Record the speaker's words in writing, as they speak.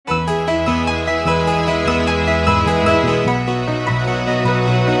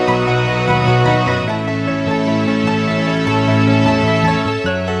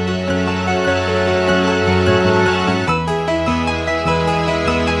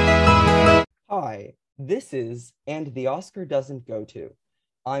This is And the Oscar Doesn't Go To.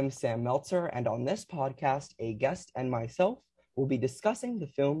 I'm Sam Meltzer, and on this podcast, a guest and myself will be discussing the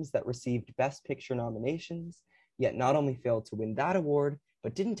films that received Best Picture nominations, yet not only failed to win that award,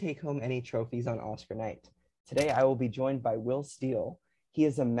 but didn't take home any trophies on Oscar night. Today, I will be joined by Will Steele. He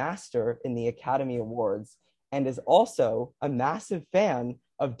is a master in the Academy Awards and is also a massive fan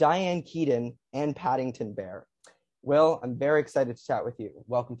of Diane Keaton and Paddington Bear. Will, I'm very excited to chat with you.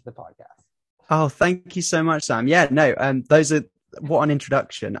 Welcome to the podcast. Oh, thank you so much, Sam. Yeah, no, those are what an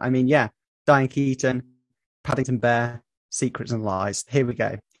introduction. I mean, yeah, Diane Keaton, Paddington Bear, Secrets and Lies. Here we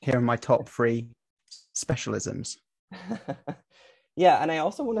go. Here are my top three specialisms. Yeah, and I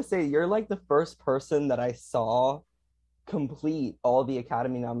also want to say you're like the first person that I saw complete all the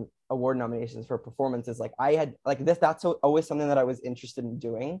Award nominations for performances. Like I had like this. That's always something that I was interested in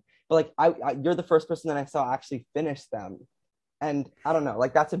doing. But like you're the first person that I saw actually finish them. And I don't know,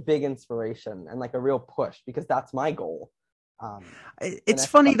 like that's a big inspiration and like a real push because that's my goal. It's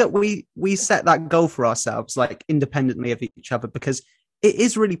funny that we set that goal for ourselves, like independently of each other, because it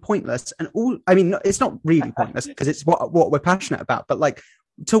is really pointless. And it's not really pointless because it's what we're passionate about. But like,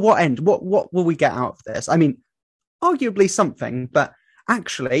 to what end? What will we get out of this? I mean, arguably something, but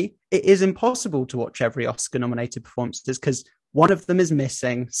actually, it is impossible to watch every Oscar-nominated performances because one of them is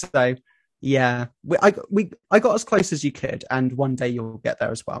missing. So. Yeah, I got as close as you could, and one day you'll get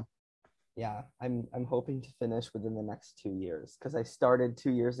there as well. Yeah, I'm hoping to finish within the next 2 years because I started 2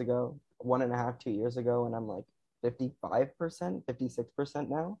 years ago, 1.5, 2 years ago, and I'm like 55%, 56%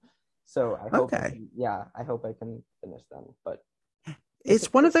 now. So I hope, I hope I can finish them. But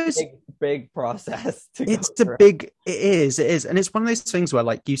it's one of those big process. It is, and it's one of those things where,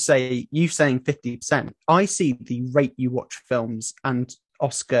 like you saying 50%, I see the rate you watch films and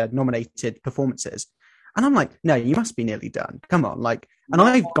Oscar nominated performances and I'm like, no, you must be nearly done, come on, like, and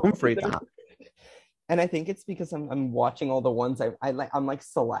I've gone through that. And I think it's because I'm watching all the ones I'm like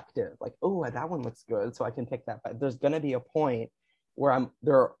selective, like, oh, that one looks good, so I can pick that. But there's gonna be a point where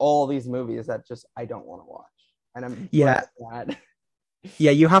there are all these movies that just I don't want to watch, and I'm glad.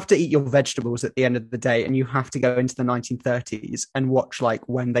 Yeah, you have to eat your vegetables at the end of the day, and you have to go into the 1930s and watch like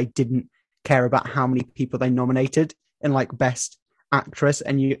when they didn't care about how many people they nominated in like best actress,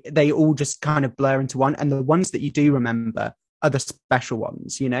 and they all just kind of blur into one, and the ones that you do remember are the special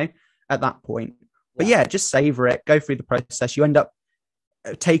ones, at that point. But yeah, just savor it, go through the process. You end up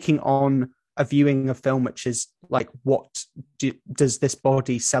taking on a viewing of film which is like, what does this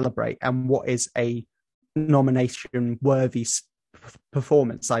body celebrate, and what is a nomination worthy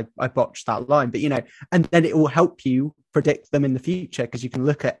performance. I botched that line, but and then it will help you predict them in the future because you can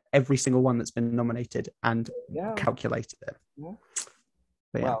look at every single one that's been nominated and calculate it.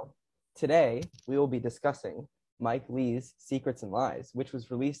 Yeah. Well, today we will be discussing Mike Leigh's Secrets and Lies, which was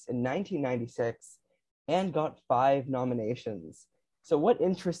released in 1996 and got 5 nominations. So what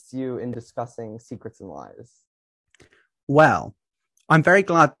interests you in discussing Secrets and Lies? Well, I'm very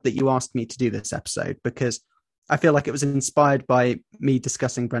glad that you asked me to do this episode because I feel like it was inspired by me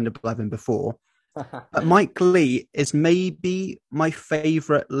discussing Brenda Blevin before. But Mike Leigh is maybe my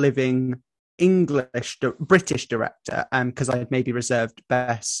favorite living British director, because I'd maybe reserved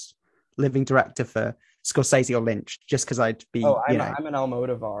best living director for Scorsese or Lynch, just because I'd be. I'm an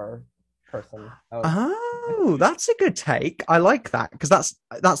Almodovar person. That's a good take. I like that because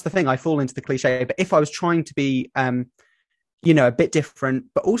that's the thing. I fall into the cliche, but if I was trying to be a bit different,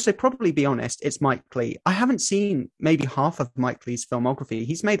 but also probably be honest, it's Mike Leigh. I haven't seen maybe half of Mike Leigh's filmography.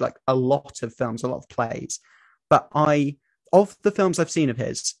 He's made like a lot of films, a lot of plays, but of the films I've seen of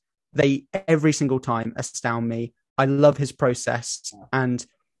his, they every single time astound me. I love his process, and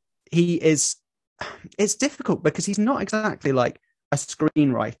it's difficult because he's not exactly like a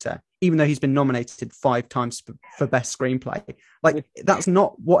screenwriter, even though he's been nominated 5 times for best screenplay. Like, that's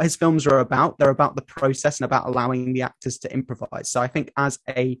not what his films are about. They're about the process and about allowing the actors to improvise. So I think as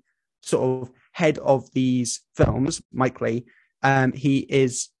a sort of head of these films, Mike Leigh, he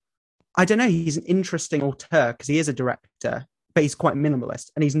is, I don't know, he's an interesting auteur because he is a director, but he's quite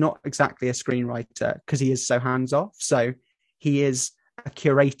minimalist, and he's not exactly a screenwriter because he is so hands-off. So he is a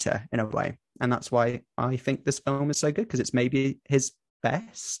curator in a way. And that's why I think this film is so good, because it's maybe his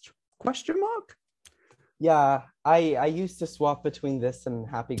best ? Yeah, I used to swap between this and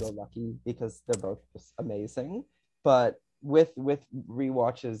Happy Go Lucky because they're both just amazing. But with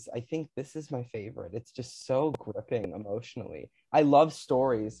rewatches, I think this is my favorite. It's just so gripping emotionally. I love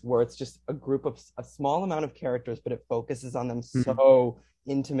stories where it's just a small amount of characters, but it focuses on them so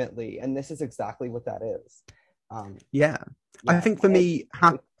intimately. And this is exactly what that is. I think for me,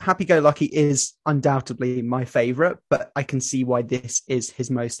 Happy Go Lucky is undoubtedly my favorite, but I can see why this is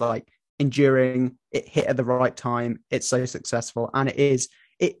his most like enduring. It hit at the right time. It's so successful, and it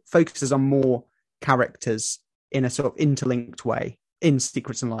focuses on more characters in a sort of interlinked way in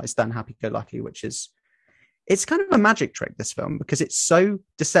Secrets and Lies than Happy Go Lucky, which is it's kind of a magic trick, this film, because it's so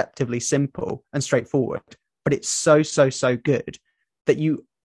deceptively simple and straightforward, but it's so good that you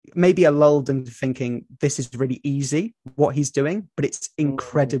maybe are lulled into thinking this is really easy what he's doing, but it's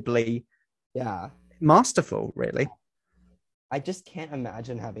incredibly masterful, really. I just can't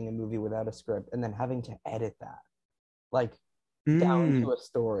imagine having a movie without a script and then having to edit that, like down to a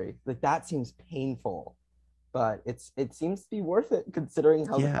story. Like that seems painful, but it seems to be worth it considering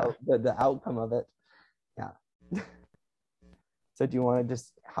how the outcome of it. Yeah. So do you want to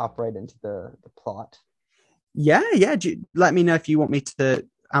just hop right into the plot? Yeah. Let me know if you want me to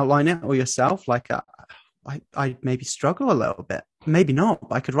outline it or yourself. Like I maybe struggle a little bit, maybe not,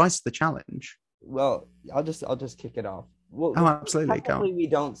 but I could rise to the challenge. Well, I'll just kick it off. Well, absolutely. Technically, we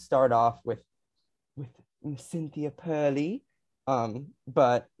don't start off with Cynthia Purley,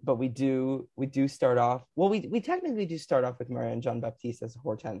 but we do start off. Well, we technically do start off with Marianne Jean-Baptiste as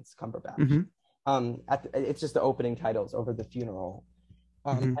Hortense Cumberbatch. Mm-hmm. It's just the opening titles over the funeral.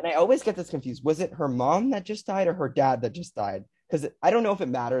 And I always get this confused. Was it her mom that just died or her dad that just died? Because I don't know if it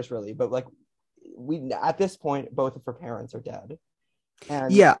matters really, but like at this point, both of her parents are dead.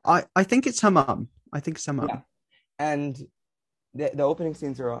 And I think it's her mum. Yeah. And the opening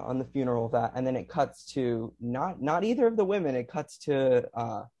scenes are on the funeral of that, and then it cuts to not either of the women. It cuts to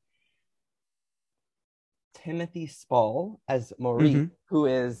Timothy Spall as Maurice, who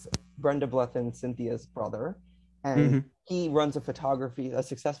is Brenda Bleth and Cynthia's brother, and he runs a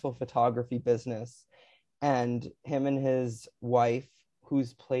successful photography business, and him and his wife,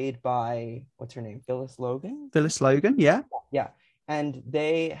 who's played by what's her name, Phyllis Logan, yeah, and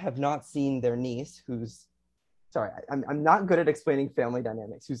they have not seen their niece, who's I'm not good at explaining family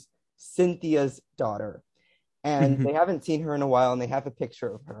dynamics, who's Cynthia's daughter, and they haven't seen her in a while, and they have a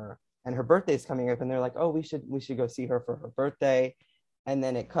picture of her, and her birthday's coming up, and they're like, oh, we should go see her for her birthday. And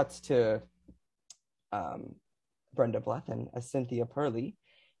then it cuts to Brenda Blethyn as Cynthia Purley,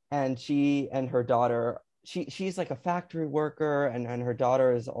 and she and her daughter, she's like a factory worker, and her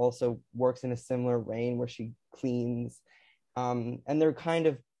daughter is also works in a similar vein where she cleans, and they're kind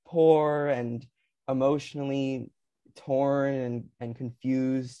of poor and emotionally torn and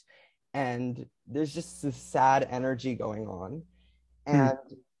confused, and there's just this sad energy going on. And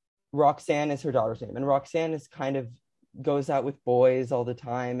Roxanne is her daughter's name, and Roxanne is kind of goes out with boys all the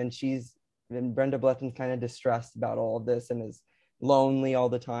time, and Brenda Blethyn's kind of distressed about all of this and is lonely all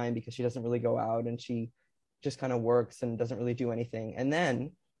the time because she doesn't really go out, and she just kind of works and doesn't really do anything. And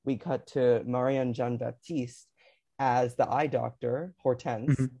then we cut to Marianne Jean-Baptiste as the eye doctor,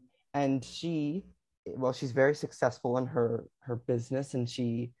 Hortense, and she's very successful in her business, and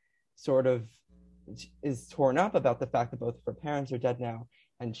she sort of is torn up about the fact that both of her parents are dead now,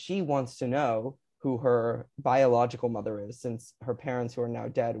 and she wants to know who her biological mother is, since her parents, who are now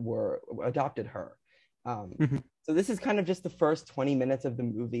dead, adopted her. So this is kind of just the first 20 minutes of the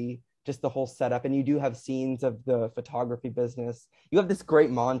movie, just the whole setup, and you do have scenes of the photography business. You have this great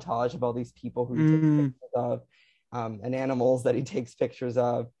montage of all these people who he takes pictures of, and animals that he takes pictures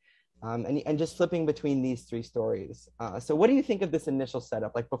of. And just flipping between these three stories. So what do you think of this initial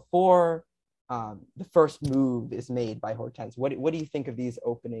setup? Like before the first move is made by Hortense, what do you think of these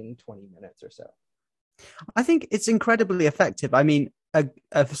opening 20 minutes or so? I think it's incredibly effective. I mean,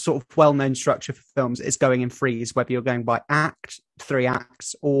 a sort of well-known structure for films is going in threes, whether you're going by act, 3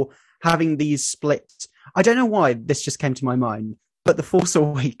 acts, or having these splits. I don't know why this just came to my mind, but The Force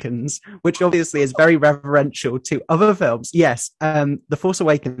Awakens, which obviously is very reverential to other films. Yes, The Force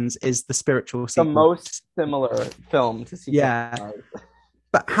Awakens is the spiritual sequel. The most similar film to see. Yeah.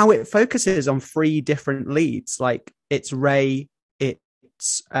 But how it focuses on 3 different leads, like it's Rey,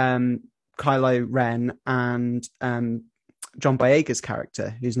 it's Kylo Ren, and John Boyega's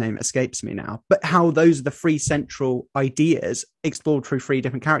character, whose name escapes me now. But how those are the 3 central ideas explored through 3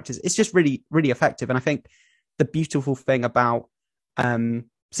 different characters. It's just really, really effective. And I think the beautiful thing about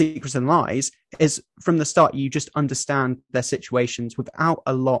Secrets and Lies is from the start you just understand their situations without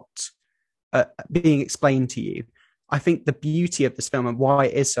a lot being explained to you. I think the beauty of this film and why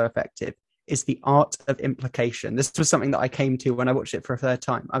it is so effective is the art of implication. This was something that I came to when I watched it for a third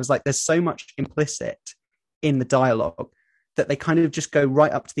time. I was like, there's so much implicit in the dialogue that they kind of just go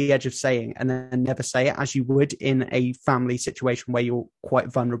right up to the edge of saying and then never say it, as you would in a family situation where you're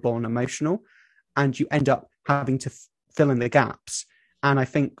quite vulnerable and emotional, and you end up having to fill in the gaps. And I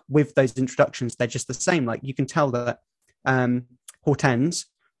think with those introductions, they're just the same. Like you can tell that Hortense,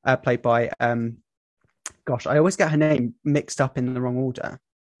 played by, I always get her name mixed up in the wrong order.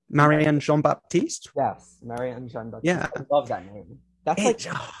 Marianne Jean-Baptiste. Yes, Marianne Jean-Baptiste. Yeah, I love that name. That's like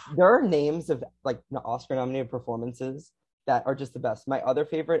it. there are names of like Oscar nominated performances that are just the best. My other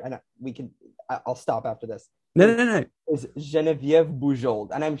favorite, and I'll stop after this, No, no, no, no. is Geneviève Bujold.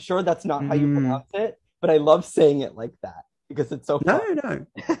 And I'm sure that's not how you Mm, pronounce it, but I love saying it like that because it's so no, fun. no.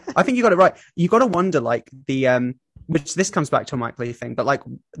 I think you got it right. You got to wonder, like which this comes back to a Mike Leigh thing, but like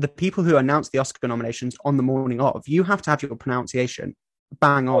the people who announce the Oscar nominations on the morning of, you have to have your pronunciation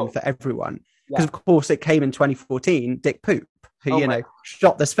bang on Oh, for everyone. Because yeah. of course it came in 2014, Dick Poop, who, Oh you my. know,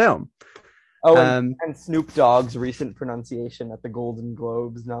 shot this film. Oh, Um, and Snoop Dogg's recent pronunciation at the Golden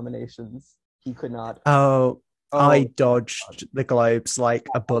Globes nominations. He could not. oh, I Oh, dodged the Globes like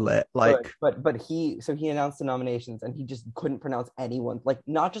a bullet. good. Like, But he announced the nominations and he just couldn't pronounce anyone. Like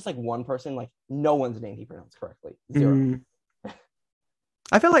not just like one person, like no one's name he pronounced correctly. Zero. mm,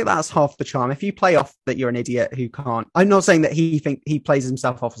 I feel like that's half the charm. If you play off that you're an idiot who can't, I'm not saying that he plays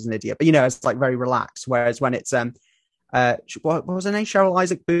himself off as an idiot, but you know, it's like very relaxed. Whereas when it's what was her name? Cheryl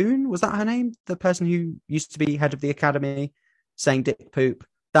Isaac Boone, was that her name? The person who used to be head of the Academy, saying Dick Poop.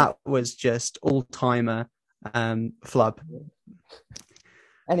 That was just all timer flub.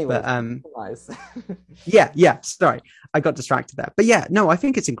 Anyways, But nice. yeah. Sorry, I got distracted there. But yeah, no, I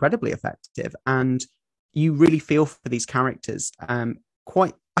think it's incredibly effective, and you really feel for these characters.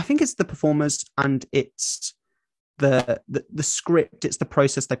 Quite, I think it's the performers and it's the script. It's the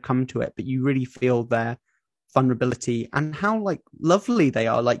process they've come to it, but you really feel their vulnerability and how like lovely they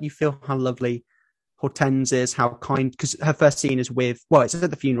are. Like you feel how lovely Hortense is, how kind. Because her first scene is with, well, it's at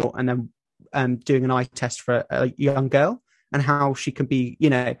the funeral, and then doing an eye test for a young girl, and how she can be, you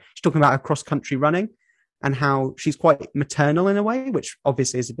know, she's talking about her cross country running, and how she's quite maternal in a way, which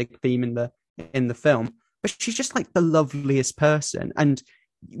obviously is a big theme in the film. But she's just like the loveliest person. And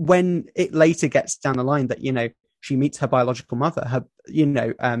when it later gets down the line that, you know, she meets her biological mother, her, you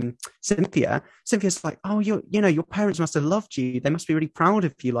know, Cynthia's like, oh, you know, your parents must have loved you. They must be really proud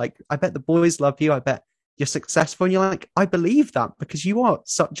of you. Like, I bet the boys love you. I bet you're successful. And you're like, I believe that because you are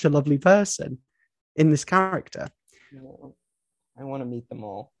such a lovely person in this character. I want to meet them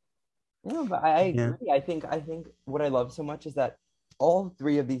all. No, but I Yeah. agree. I think what I love so much is that all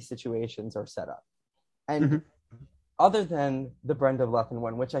three of these situations are set up. And Mm-hmm. other than the Brenda Blethyn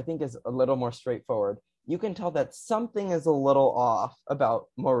one, which I think is a little more straightforward, you can tell that something is a little off about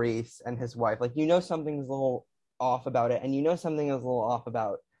Maurice and his wife. Like, you know, something's a little off about it, and you know something is a little off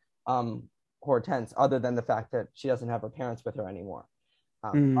about Hortense, other than the fact that she doesn't have her parents with her anymore.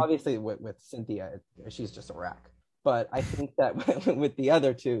 Mm. Obviously, with Cynthia, she's just a wreck. But I think that with the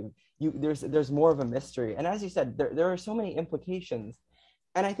other two, there's more of a mystery. And as you said, there are so many implications.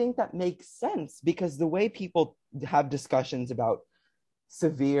 And I think that makes sense because the way people have discussions about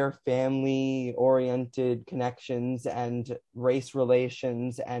severe family oriented connections and race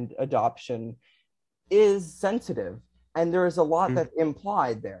relations and adoption is sensitive. And there is a lot Mm. that's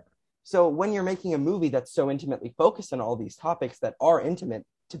implied there. So when you're making a movie that's so intimately focused on all these topics that are intimate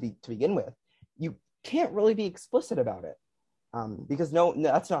to begin with, you can't really be explicit about it because no,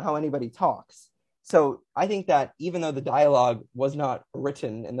 that's not how anybody talks. So I think that even though the dialogue was not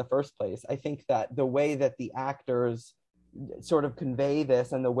written in the first place, I think that the way that the actors sort of convey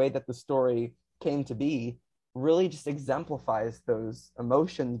this and the way that the story came to be really just exemplifies those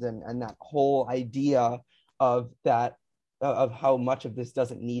emotions and that whole idea of that of how much of this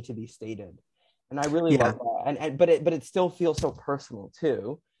doesn't need to be stated. And I really Yeah. love that. And but it still feels so personal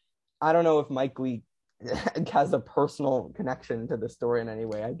too. I don't know if Mike Leigh has a personal connection to the story in any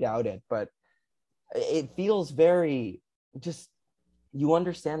way. I doubt it, but it feels very just you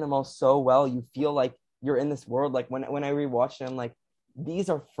understand them all so well. You feel like you're in this world. Like when I rewatched it, I'm like, these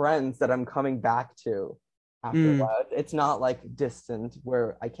are friends that I'm coming back to after a Mm. while. It's not like distant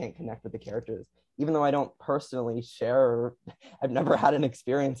where I can't connect with the characters. Even though I don't personally share, I've never had an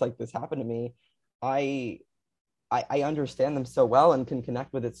experience like this happen to me. I I understand them so well and can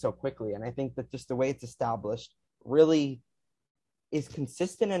connect with it so quickly. And I think that just the way it's established really is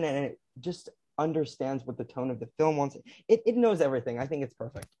consistent and it just understands what the tone of the film wants. It knows everything. I think it's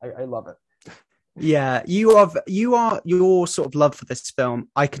perfect. I love it. Yeah, you are your sort of love for this film.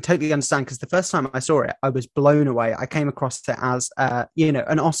 I can totally understand because the first time I saw it, I was blown away. I came across it as you know,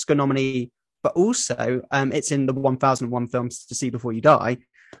 an Oscar nominee, but also it's in the 1001 films to see before you die,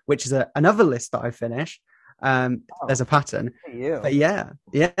 which is another list that I finished. Oh, There's a pattern, but you.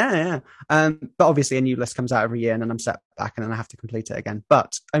 yeah. But obviously a new list comes out every year, and then I'm set back, and then I have to complete it again.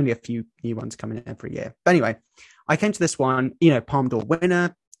 But only a few new ones coming in every year. But anyway, I came to this one, you know, Palme d'Or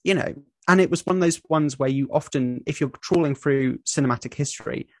winner, you know. And it was one of those ones where you often, if you're trawling through cinematic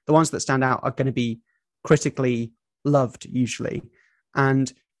history, the ones that stand out are going to be critically loved usually.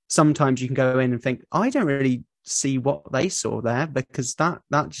 And sometimes you can go in and think, I don't really see what they saw there because that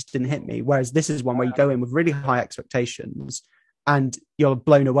just didn't hit me. Whereas this is one where you go in with really high expectations and you're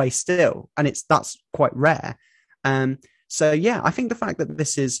blown away still, and that's quite rare. So yeah, I think the fact that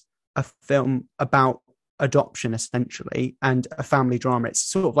this is a film about adoption essentially and a family drama, it's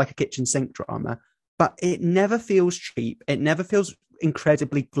sort of like a kitchen sink drama, but it never feels cheap. It never feels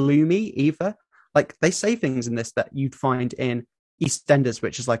incredibly gloomy either. Like they say things in this that you'd find in EastEnders,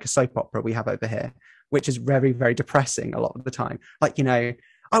 which is like a soap opera we have over here, which is very, very depressing a lot of the time. Like,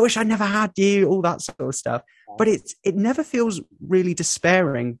 I wish I never had you, all that sort of stuff. But it never feels really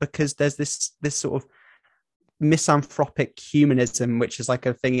despairing because there's this sort of misanthropic humanism, which is like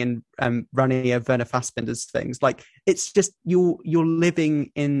a thing in Rania Werner Fassbinder's things. Like it's just you're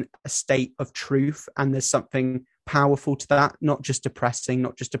living in a state of truth, and there's something powerful to that. Not just depressing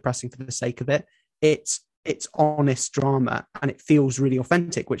for the sake of it. It's honest drama, and it feels really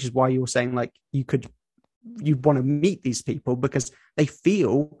authentic, which is why you were saying like you want to meet these people because they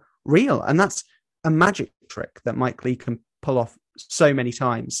feel real, and that's a magic trick that Mike Leigh can pull off so many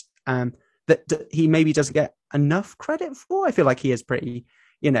times. That he maybe doesn't get enough credit for. I feel like he is pretty,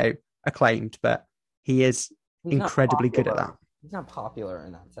 acclaimed, but he's incredibly good at that. He's not popular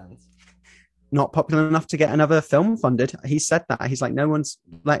in that sense. Not popular enough to get another film funded. He said that. He's like, no one's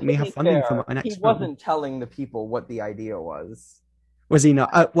letting me have funding for my next film. He wasn't telling the people what the idea was. Was he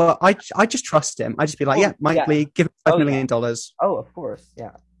not? Well, I just trust him. I just be like, Mike Leigh, give him $5 million. Oh, of course,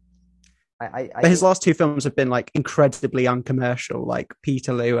 yeah. But his last two films have been like incredibly uncommercial, like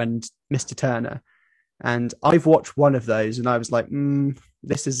Peterloo and Mr. Turner. And I've watched one of those and I was like,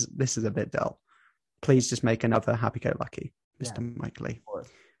 this is a bit dull. Please just make another Happy-Go-Lucky, Mr. Mike Leigh.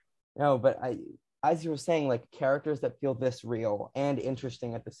 No, but as you were saying, like characters that feel this real and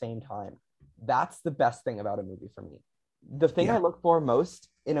interesting at the same time. That's the best thing about a movie for me. The thing I look for most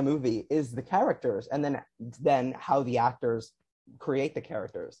in a movie is the characters, and then how the actors create the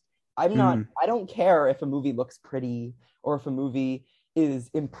characters. I don't care if a movie looks pretty or if a movie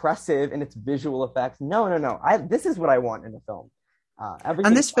is impressive in its visual effects. No. This is what I want in a film.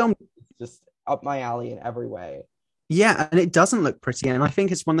 And this film is just up my alley in every way. Yeah, and it doesn't look pretty. And I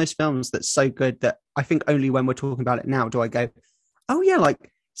think it's one of those films that's so good that I think only when we're talking about it now do I go, oh yeah,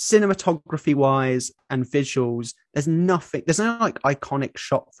 like cinematography wise and visuals, there's no like iconic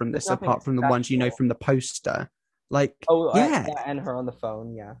shot from this apart from the ones from the poster. Like, and her on the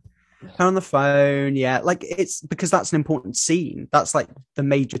phone, her on the phone, like it's because that's an important scene. That's like the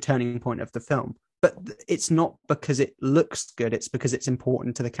major turning point of the film. But it's not because it looks good, it's because it's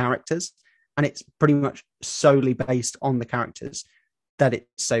important to the characters, and it's pretty much solely based on the characters that it's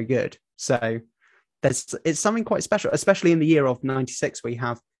so good. So it's something quite special, especially in the year of 96, where you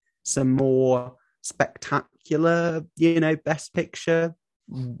have some more spectacular, Best Picture,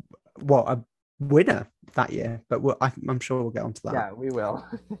 a winner that year. But I'm sure we'll get onto that. Yeah, we will.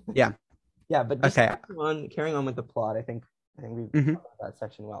 Yeah. Yeah, but just carrying on with the plot, I think we've covered that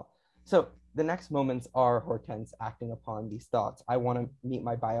section well. So the next moments are Hortense acting upon these thoughts. I want to meet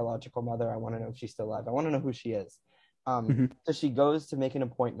my biological mother. I want to know if she's still alive. I want to know who she is. So she goes to make an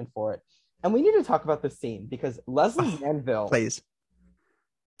appointment for it. And we need to talk about this scene because Leslie Manville, please,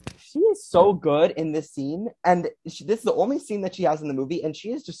 she is so good in this scene. And this is the only scene that she has in the movie. And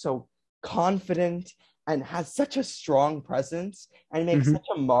she is just so confident and has such a strong presence and makes such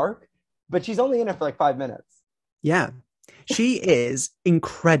a mark. But she's only in it for like 5 minutes. Yeah. She is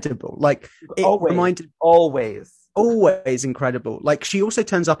incredible. Like always incredible. Like she also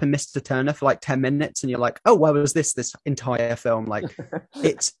turns up in Mr. Turner for like 10 minutes and you're like, oh, where was this entire film? Like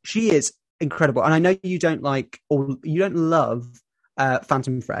she is incredible. And I know you don't like or you don't love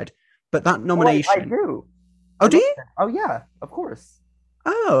Phantom Thread, but that nomination. I do. Oh, do you? Oh yeah, of course.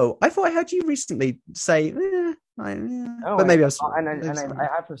 Oh, I thought I heard you recently say but maybe I was I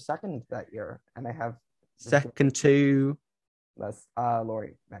have her second that year, and I have second to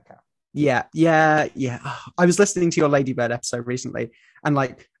Laurie Metcalf. Yeah. I was listening to your Lady Bird episode recently, and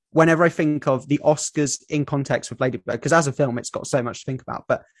like whenever I think of the Oscars in context with Lady Bird, because as a film it's got so much to think about,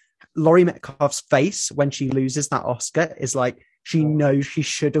 but Laurie Metcalf's face when she loses that Oscar is like she knows she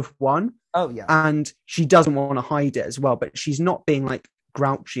should have won. Oh yeah. And she doesn't want to hide it as well, but she's not being like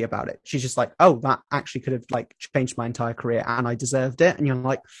grouchy about it. She's just like, oh, that actually could have like changed my entire career and I deserved it. And you're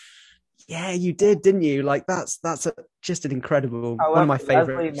like, yeah, you did, didn't you? Like that's just an incredible, one of my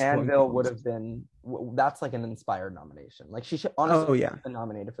favorite. Leslie Manville would have been, that's like an inspired nomination. Like she should honestly have been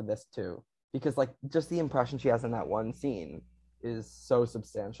nominated for this too, because like just the impression she has in that one scene is so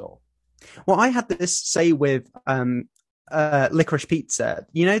substantial. Well, I had this say with Licorice Pizza.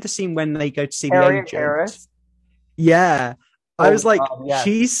 You know the scene when they go to see the agent? Harris? Yeah. I was like, yes.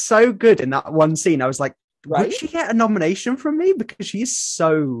 she's so good in that one scene. I was like, Right? would she get a nomination from me? Because she is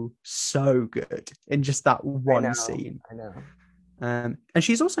so, so good in just that one scene. I know. And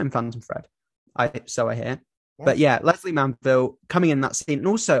she's also in Phantom Thread. I hear. But Yes. yeah, Leslie Manville coming in that scene. And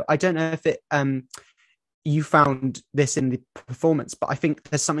also, I don't know if it you found this in the performance, but I think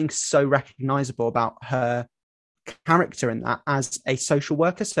there's something so recognizable about her character in that as a social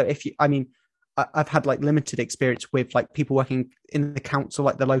worker. So if you, I mean, I've had like limited experience with like people working in the council,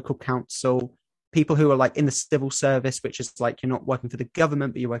 like the local council, people who are like in the civil service, which is like you're not working for the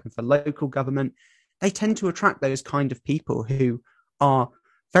government, but you're working for local government. They tend to attract those kind of people who are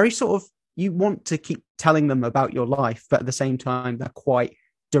very sort of, you want to keep telling them about your life, but at the same time, they're quite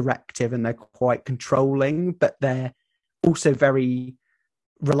directive and they're quite controlling, but they're also very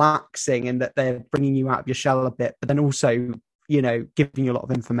relaxing in that they're bringing you out of your shell a bit, but then also, you know, giving you a lot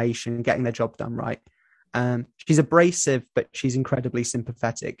of information, getting their job done right. She's abrasive, but she's incredibly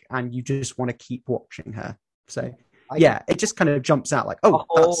sympathetic, and you just want to keep watching her. So yeah, it just kind of jumps out like,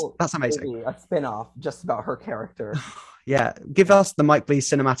 oh, that's amazing. Movie, a spin-off just about her character. Yeah, give us the Mike Leigh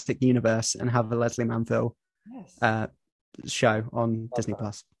cinematic universe and have a Leslie Manville show on Disney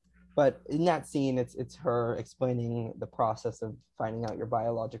Plus. But in that scene, it's her explaining the process of finding out your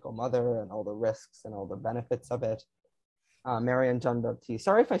biological mother and all the risks and all the benefits of it. Marianne Jean-Baptiste.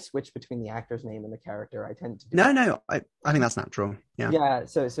 Sorry if I switch between the actor's name and the character. I tend to do No, I think that's natural. Yeah. Yeah.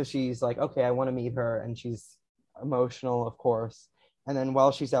 So she's like, okay, I want to meet her, and she's emotional, of course. And then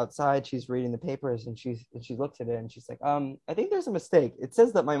while she's outside, she's reading the papers, and she looks at it, and she's like, I think there's a mistake. It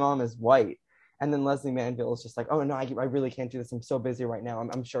says that my mom is white. And then Leslie Manville is just like, oh no, I really can't do this. I'm so busy right now.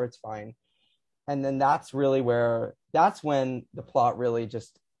 I'm sure it's fine. And then that's when the plot really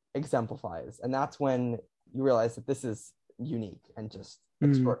just exemplifies. And that's when you realize that this is unique and just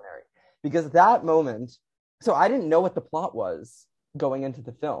extraordinary. Because that moment, so I didn't know what the plot was going into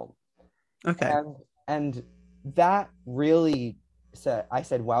the film. Okay. And that really I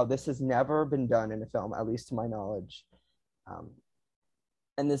said, wow, this has never been done in a film, at least to my knowledge.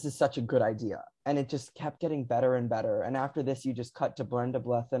 And this is such a good idea. And it just kept getting better and better. And after this, you just cut to Brenda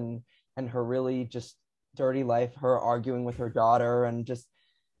Blethyn and her really just dirty life, her arguing with her daughter, and just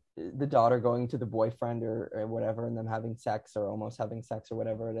the daughter going to the boyfriend or whatever, and them having sex or almost having sex or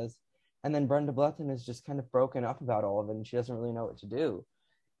whatever it is. And then Brenda Blethyn is just kind of broken up about all of it, and she doesn't really know what to do.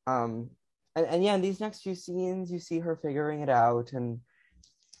 And yeah, in these next few scenes, you see her figuring it out. And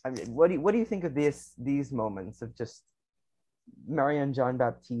I mean, what do you think of these moments of just Marianne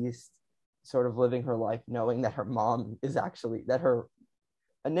Jean-Baptiste sort of living her life knowing that her mom is actually, that her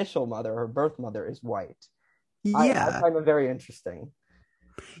initial mother, her birth mother, is white? Yeah. I find it very interesting.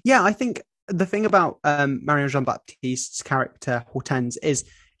 Yeah, I think the thing about Marianne Jean-Baptiste's character, Hortense, is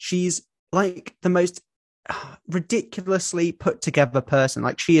she's like the most ridiculously put together person.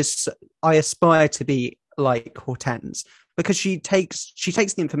 Like I aspire to be like Hortense, because she takes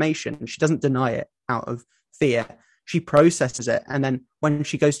the information, she doesn't deny it out of fear. She processes it, and then when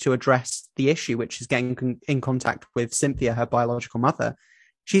she goes to address the issue, which is getting in contact with Cynthia, her biological mother,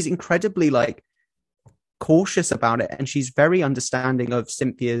 she's incredibly like cautious about it, and she's very understanding of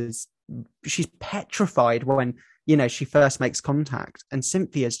Cynthia's. She's petrified when, you know, she first makes contact, and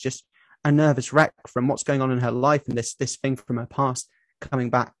Cynthia's just a nervous wreck from what's going on in her life, and this thing from her past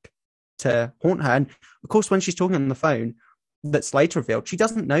coming back to haunt her. And of course, when she's talking on the phone, that's later revealed, she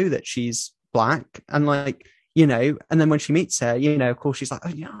doesn't know that she's black, and like, you know, and then when she meets her, you know, of course she's like,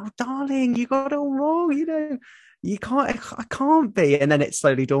 oh, darling, you got it all wrong, you know, I can't be. And then it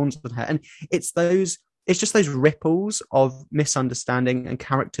slowly dawns on her, and it's just those ripples of misunderstanding and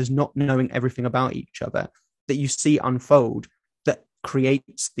characters not knowing everything about each other that you see unfold that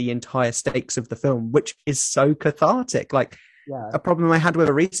creates the entire stakes of the film, which is so cathartic. Like, a problem I had with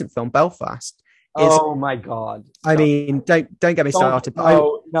a recent film, Belfast, is, oh my God. I mean, don't get me started.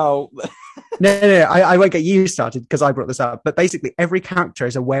 No. No, I won't get you started because I brought this up. But basically, every character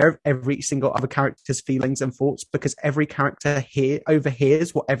is aware of every single other character's feelings and thoughts, because every character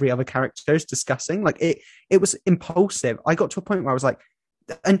overhears what every other character is discussing. Like, it was impulsive. I got to a point where I was like,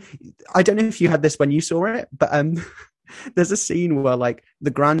 and I don't know if you had this when you saw it, but there's a scene where like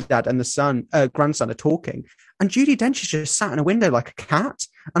the granddad and the grandson are talking, and Judi Dench is just sat in a window like a cat.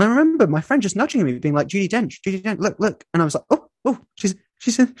 And I remember my friend just nudging me, being like, Judi Dench, look. And I was like, oh,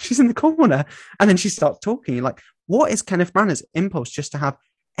 she's in the corner. And then she starts talking. You're like, what is Kenneth Branagh's impulse just to have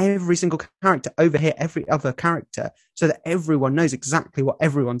every single character overhear every other character so that everyone knows exactly what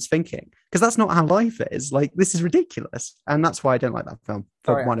everyone's thinking? Because that's not how life is. Like, this is ridiculous. And that's why I don't like that film,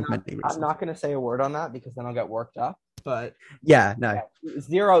 for one of many reasons. I'm not going to say a word on that because then I'll get worked up. But yeah, no.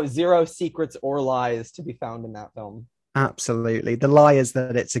 Zero secrets or lies to be found in that film. Absolutely. The lie is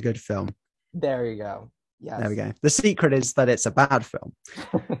that it's a good film. There you go. There we Yes. go. The secret is that it's a bad film.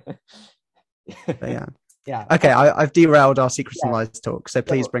 But yeah. Yeah. Okay, I've derailed our secrets and Yeah. lies talk, so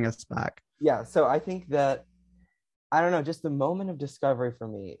please So bring us back. yeah. So I think that I don't know, just the moment of discovery for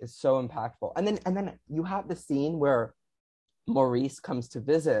me is so impactful. And then you have the scene where Maurice comes to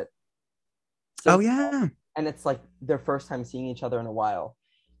visit Oh Cynthia, yeah. and it's like their first time seeing each other in a while.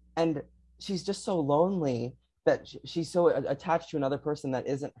 And she's just so lonely that she's so attached to another person that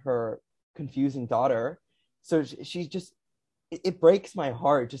isn't her confusing daughter. So she's just it breaks my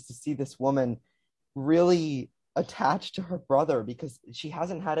heart just to see this woman really attached to her brother because she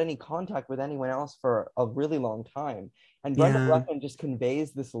hasn't had any contact with anyone else for a really long time. And Brenda Yeah. Blethyn just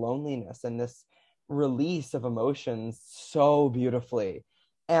conveys this loneliness and this release of emotions so beautifully.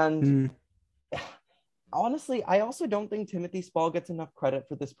 And Mm, honestly, I also don't think Timothy Spall gets enough credit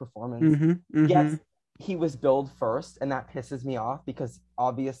for this performance. mm-hmm. Mm-hmm. Yes, he was billed first, and that pisses me off because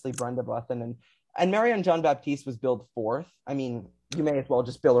obviously Brenda Blethyn and Marianne John Baptiste was billed fourth. I mean, you may as well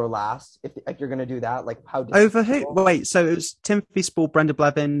just bill her last if you're gonna do that. Like how Over who? disrespectful. Wait, so it was Timothy Spall, Brenda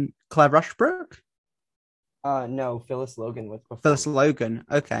Blevin, Claire Rushbrook, No, Phyllis Logan was before. Phyllis Logan.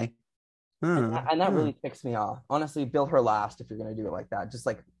 Okay. And Oh, that, and that oh. really ticks me off. Honestly, bill her last if you're gonna do it like that. Just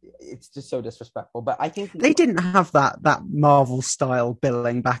like it's just so disrespectful. But I think They didn't have that Marvel style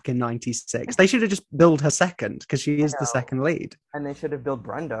billing back in '96. They should have just billed her second because she I is the know, second lead. and they should have billed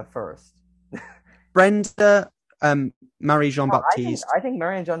Brenda first. Brenda, Marie Jean No, I think Baptiste. I think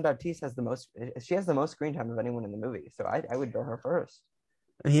Marianne John Baptiste has the most. She has the most screen time of anyone in the movie, so I would bill her first.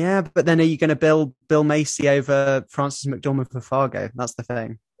 Yeah, but then are you going to bill Bill Macy over Frances McDormand for Fargo? That's the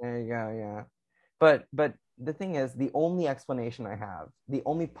thing. There you go. Yeah, but the thing is, the only explanation I have, the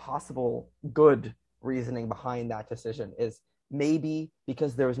only possible good reasoning behind that decision is maybe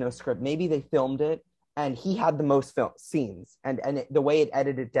because there was no script. Maybe they filmed it and he had the most film scenes, and the way it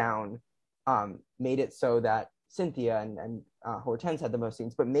edited down, made it so that Cynthia and Hortense had the most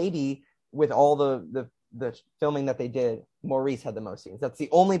scenes. But maybe with all the filming that they did, Maurice had the most scenes. That's the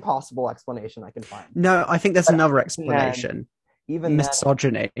only possible explanation I can find. No, I think there's But another even then, explanation. even then,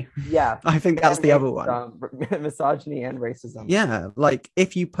 Misogyny. yeah, I think that's and the other one. misogyny and racism. Yeah, like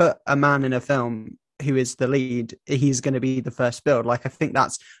if you put a man in a film who is the lead, he's going to be the first build. Like I think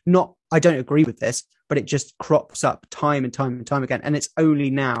that's not. I don't agree with this, but it just crops up time and time and time again, and it's only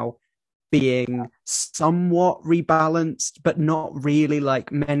now being somewhat rebalanced, but not really.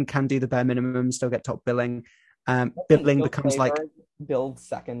 Like men can do the bare minimum, still get top billing. I think Billing Bill becomes like Clayburgh builds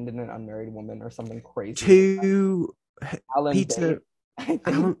second in an unmarried woman or something crazy like that. two. Alan Peter Bates, I think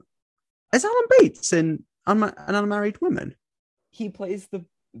Alan is Alan Bates in an unmarried woman. he plays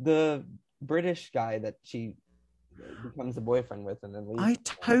the British guy that she becomes a boyfriend with and then leaves. I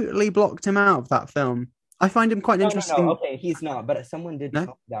totally blocked him out of that film. I find him quite No, no, no. interesting. Okay, he's not. But someone did tell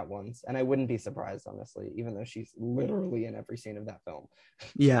No, me that once, and I wouldn't be surprised, honestly, even though she's literally in every scene of that film.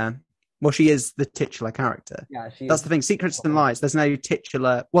 yeah. Well, she is the titular character. Yeah, she That's is. the thing. Secrets and Lies. There's no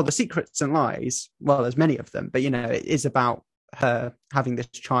titular. Well, the Secrets and Lies. Well, there's many of them, but it is about her having this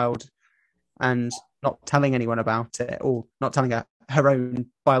child and not telling anyone about it, or not telling her own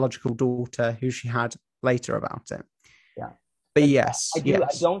biological daughter, who she had later, about it. Yeah. But But yes, I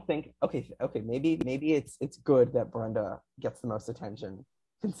yes, don't think. Okay. Maybe it's good that Brenda gets the most attention,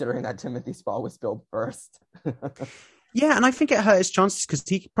 considering that Timothy Spall was billed first. yeah, and I think it hurt his chances because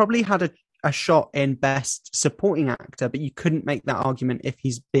he probably had a shot in Best Supporting Actor, but you couldn't make that argument if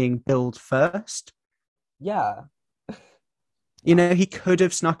he's being billed first. Yeah. He could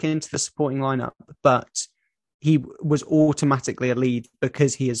have snuck into the supporting lineup, but he was automatically a lead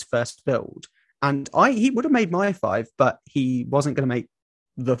because he is first billed. And he would have made my five, but he wasn't going to make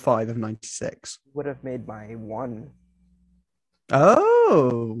the five of '96. Would have made my one.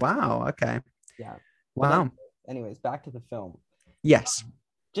 Oh, wow. Okay. Yeah. Well, Wow. anyways, back to the film. Yes.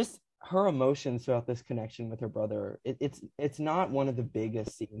 Just her emotions throughout this connection with her brother. It's not one of the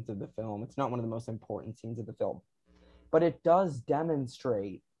biggest scenes of the film. It's not one of the most important scenes of the film, but it does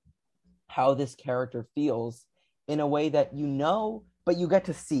demonstrate how this character feels in a way that but you get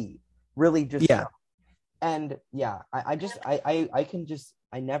to see really just Yeah. show. And yeah, I can just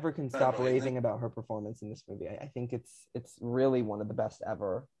I never can stop raving about her performance in this movie. I think it's really one of the best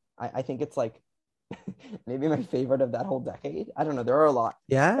ever. I think it's like maybe my favorite of that whole decade. I don't know. There are a lot.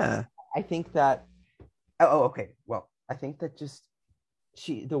 Yeah. I think that okay. Well, I think that just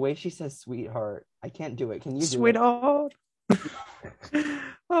the way she says sweetheart, I can't do it. Can you do it? Sweetheart.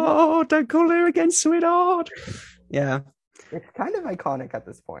 Oh, don't call her again, sweetheart. Yeah. It's kind of iconic at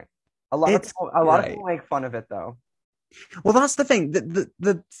this point. A lot of It's people great. make fun of it though. Well, that's the thing.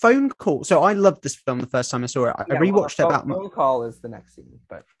 The phone call. So I loved this film the first time I saw it. I Yeah, well, rewatched it about phone call is the next scene,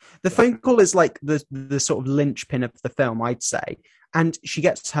 but the yeah. phone call is like the sort of linchpin of the film, I'd say. And she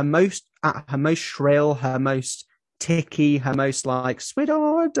gets her most shrill, her most ticky, her most like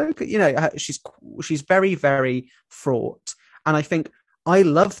sweetheart, she's very, very fraught. And I think I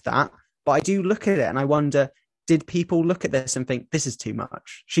love that, but I do look at it and I wonder, did people look at this and think this is too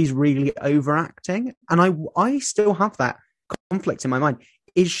much? She's really overacting. And I still have that conflict in my mind.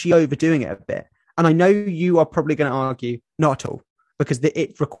 Is she overdoing it a bit? And I know you are probably going to argue not at all, because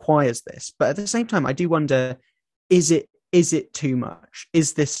it requires this. But at the same time, I do wonder, is it too much?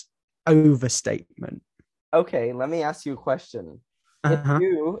 Is this overstatement? Okay, let me ask you a question. Uh-huh.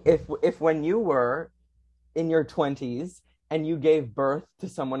 If when you were in your 20s and you gave birth to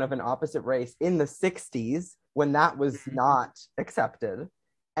someone of an opposite race in the 60s when that was not accepted,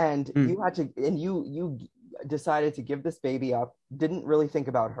 and Mm. you decided to give this baby up, didn't really think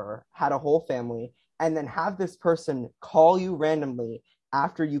about her, had a whole family, and then have this person call you randomly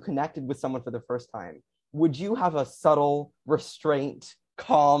after you connected with someone for the first time, would you have a subtle, restraint,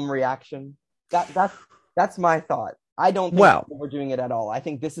 calm reaction? That's my thought. I don't think Well, we're doing it at all. I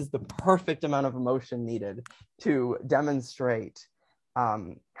think this is the perfect amount of emotion needed to demonstrate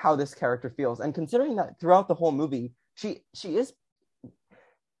how this character feels. And considering that throughout the whole movie, she is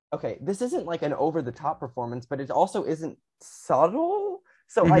okay. This isn't like an over the top performance, but it also isn't subtle.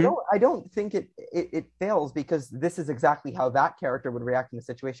 So mhm. I don't think it fails, because this is exactly how that character would react in the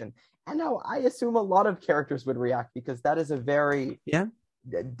situation, and how I assume a lot of characters would react, because that is a very Yeah.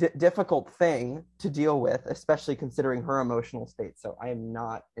 difficult thing to deal with, especially considering her emotional state. So I am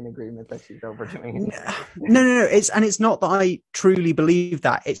not in agreement that she's overdoing No, it. no. It's not that I truly believe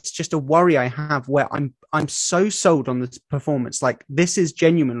that. It's just a worry I have where I'm so sold on this performance. Like this is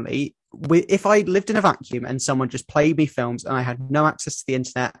genuinely. If I lived in a vacuum and someone just played me films and I had no access to the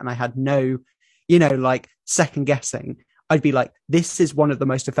internet and I had no, like second guessing, I'd be like, this is one of the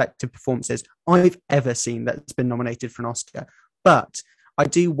most effective performances I've ever seen that's been nominated for an Oscar. But I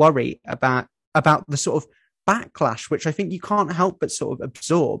do worry about the sort of backlash, which I think you can't help but sort of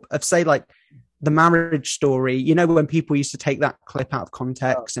absorb, of say like the Marriage Story, when people used to take that clip out of Oh,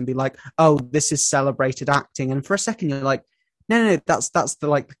 context and be like, oh, this is celebrated acting. And for a second, you're like, no, that's the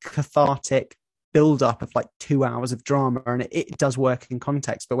like cathartic build up of like 2 hours of drama. And it does work in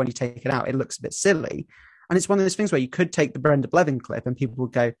context. But when you take it out, it looks a bit silly. And it's one of those things where you could take the Brenda Blevin clip and people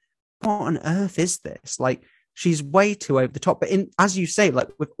would go, what on earth is this? Like, she's way too over the top. But as you say, like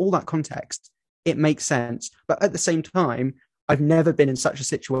with all that context, it makes sense. But at the same time, I've never been in such a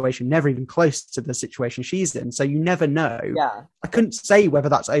situation, never even close to the situation she's in. So you never know. yeah. I couldn't say whether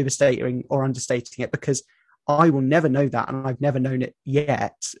that's overstating or understating it, because I will never know that. And I've never known it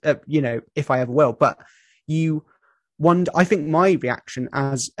yet, if I ever will. But you wonder, I think my reaction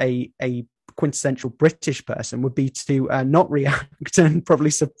as a quintessential British person would be to not react and probably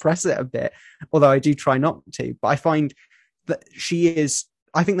suppress it a bit, although I do try not to. But I find that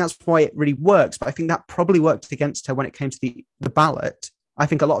I think that's why it really works. But I think that probably worked against her when it came to the ballot. I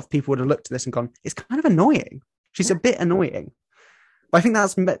think a lot of people would have looked at this and gone, it's kind of annoying. She's a bit annoying. But I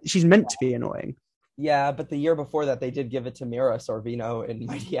think she's meant to be annoying. Yeah, but the year before that, they did give it to Mira Sorvino in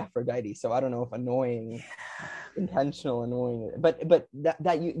Mighty Aphrodite. So I don't know if annoying, intentional annoying, but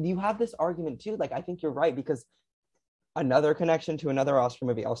that you have this argument too. Like I think you're right, because another connection to another Oscar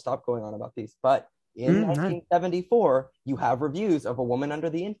movie. I'll stop going on about these, but in No. 1974, you have reviews of a woman under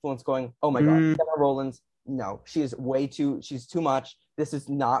the influence going, "Oh my God, Gemma Rowlands, no, she's too much. This is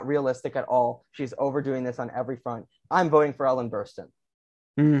not realistic at all. She's overdoing this on every front. I'm voting for Ellen Burstyn."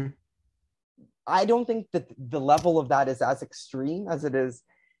 Mm. I don't think that the level of that is as extreme as it is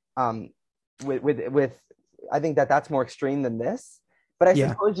um, with. I think that that's more extreme than this. But I Yeah.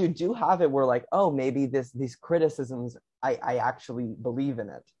 suppose you do have it where like, oh, maybe these criticisms, I actually believe in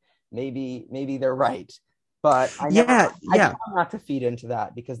it. Maybe they're right, but Yeah. I try Yeah. not to feed into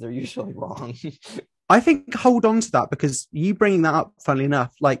that because they're usually wrong. I think hold on to that, because you bringing that up, funnily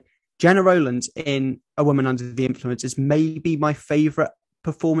enough, like Jenna Rowlands in A Woman Under the Influence is maybe my favorite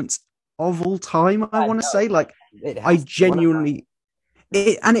performance of all time. I I want to say, know like, it I has to be one of them.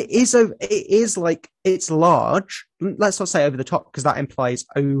 genuinely, and it is like, it's large. Let's not say over the top, because that implies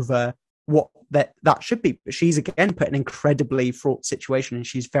over what that should be. But she's again put in an incredibly fraught situation, and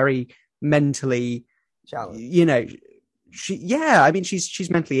she's very mentally, Challenge. you know, I mean, she's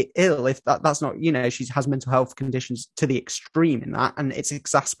mentally ill. If that's not, she has mental health conditions to the extreme in that, and it's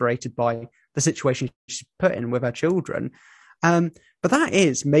exasperated by the situation she's put in with her children. But that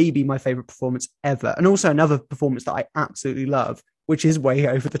is maybe my favorite performance ever. And also another performance that I absolutely love, which is way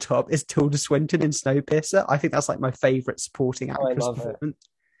over the top, is Tilda Swinton in Snowpiercer. I think that's like my favorite supporting Oh, I actress love it. performance.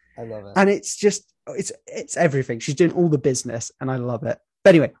 I love it. And it's just it's everything. She's doing all the business and I love it.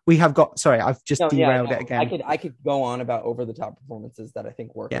 But anyway, we have got sorry, I've just No, yeah, derailed it no. I again. could I could go on about over the top performances that I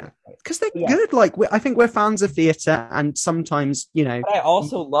think work in Yeah. this way. Because they're But yeah, good. Like I think we're fans of theatre and sometimes, but I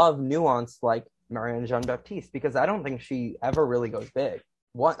also love nuance like Marianne Jean-Baptiste because I don't think she ever really goes big.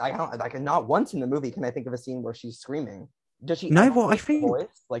 What I don't like not once in the movie can I think of a scene where she's screaming. Does she no, ever what I raise her think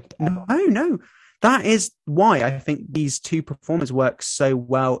voice? Like no, ever? no. That is why I think these two performers work so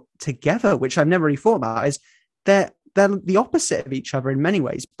well together, which I've never really thought about, is they're the opposite of each other in many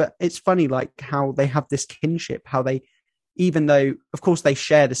ways. But it's funny like how they have this kinship, how they even though of course they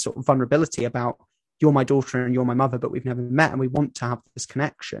share this sort of vulnerability about you're my daughter and you're my mother, but we've never met and we want to have this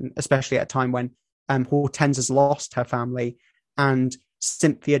connection, especially at a time when Hortense has lost her family and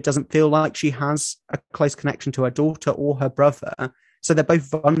Cynthia doesn't feel like she has a close connection to her daughter or her brother. So they're both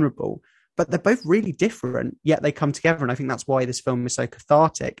vulnerable, but they're both really different, yet they come together. And I think that's why this film is so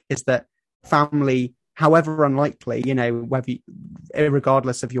cathartic, is that family, however unlikely, whether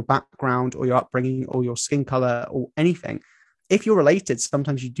regardless of your background or your upbringing or your skin color or anything, if you're related,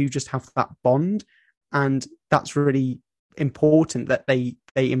 sometimes you do just have that bond. And that's really important that they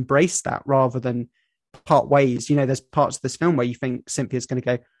embrace that rather than part ways. There's parts of this film where you think Cynthia's going to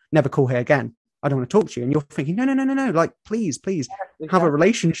go, never call her again. I don't want to talk to you. And you're thinking, no, no, no, no, no. Like, please have a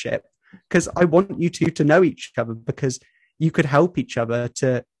relationship because I want you two to know each other because you could help each other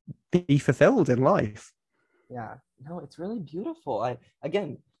to be fulfilled in life. Yeah, no, it's really beautiful.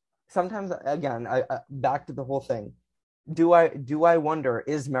 Sometimes I back to the whole thing. Do I wonder,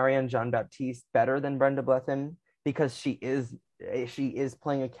 is Marianne Jean-Baptiste better than Brenda Blethyn because she is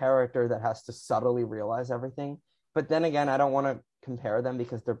playing a character that has to subtly realize everything? But then again, I don't want to compare them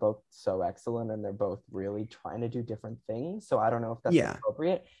because they're both so excellent and they're both really trying to do different things. So I don't know if that's Yeah.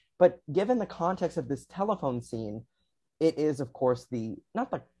 appropriate. But given the context of this telephone scene, it is, of course,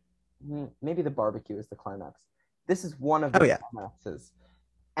 not the maybe the barbecue is the climax. This is one of Oh, the yeah. climaxes,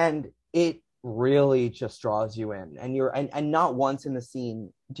 and it really just draws you in. And not once in the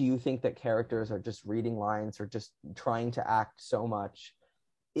scene do you think that characters are just reading lines or just trying to act so much.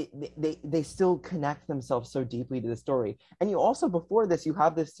 They still connect themselves so deeply to the story. And you also before this you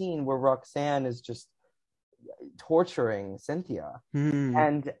have this scene where Roxanne is just torturing Cynthia,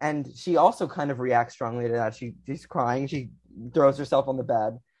 Mm. and she also kind of reacts strongly to that. She's crying. She throws herself on the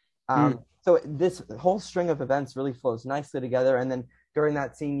bed. Mm. So this whole string of events really flows nicely together. And then during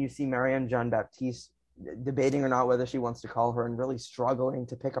that scene, you see Marianne Jean-Baptiste debating or not whether she wants to call her and really struggling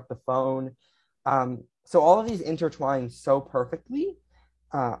to pick up the phone. So all of these intertwine so perfectly.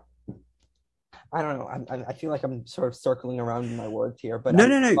 Uh, I don't know. I feel like I'm sort of circling around in my words here, but No,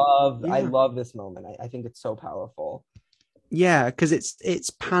 no, no. I Yeah. love this moment. I think it's so powerful. Yeah, because it's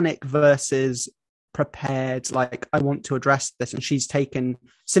panic versus prepared. Like I want to address this, and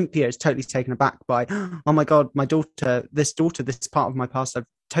Cynthia is totally taken aback by, oh my god, my daughter, this part of my past I've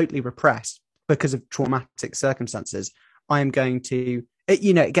totally repressed because of traumatic circumstances. I am going to,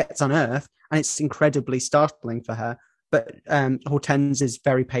 it gets unearthed, and it's incredibly startling for her. But Hortense is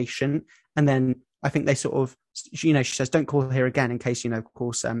very patient, and then I think they sort of, she says, don't call her again in case, of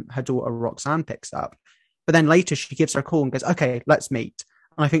course, her daughter Roxanne picks up. But then later she gives her a call and goes, okay, let's meet.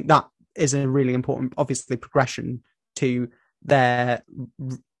 And I think that is a really important, obviously, progression to their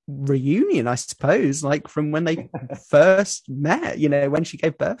reunion, I suppose, like from when they first met, when she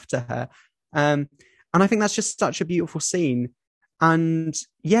gave birth to her. And I think that's just such a beautiful scene. And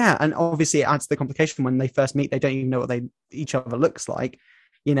yeah, and obviously it adds to the complication when they first meet, they don't even know what each other looks like.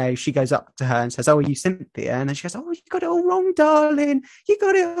 She goes up to her and says, oh, are you Cynthia? And then she goes, oh, you got it all wrong, darling. You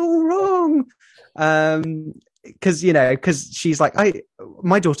got it all wrong. Because she's like,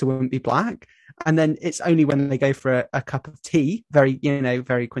 my daughter wouldn't be black. And then it's only when they go for a cup of tea, very,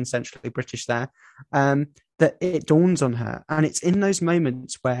 very quintessentially British there, that it dawns on her. And it's in those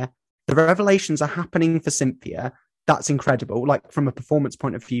moments where the revelations are happening for Cynthia. That's incredible, like from a performance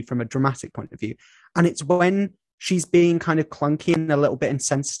point of view, from a dramatic point of view. And it's when she's being kind of clunky and a little bit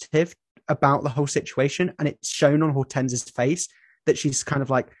insensitive about the whole situation. And it's shown on Hortense's face that she's kind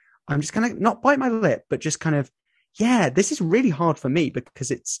of like, I'm just going to not bite my lip, but just kind of, yeah, this is really hard for me because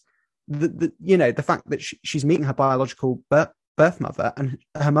it's the fact that she's meeting her biological birth mother and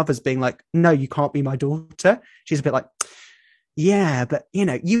her mother's being like, no, you can't be my daughter. She's a bit like, yeah, but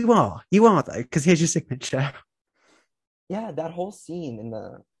you are though, because here's your signature. Yeah, that whole scene in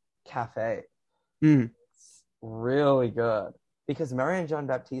the cafe, Mm. it's really good because Marianne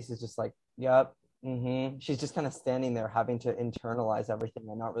Jean-Baptiste is just like, yep, She's just kind of standing there having to internalize everything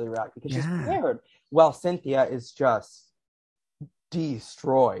and not really react because she's Yeah. scared. While Cynthia is just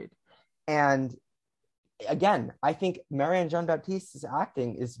destroyed. And again, I think Marianne Jean-Baptiste's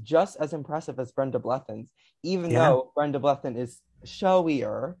acting is just as impressive as Brenda Blethyn's, even Yeah. though Brenda Blethyn is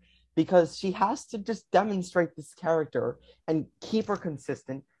showier because she has to just demonstrate this character and keep her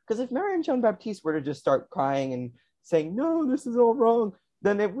consistent. Because if Marianne Jean-Baptiste were to just start crying and saying, no, this is all wrong,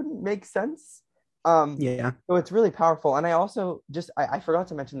 then it wouldn't make sense. Yeah. So it's really powerful. And I also I forgot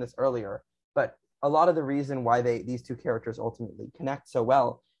to mention this earlier, but a lot of the reason why these two characters ultimately connect so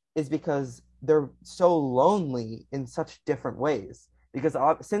well is because they're so lonely in such different ways. Because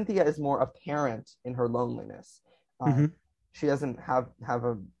Cynthia is more apparent in her loneliness. Um, Hmm. she doesn't have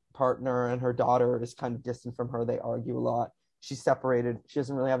a partner, and her daughter is kind of distant from her. They argue a lot. She's separated. She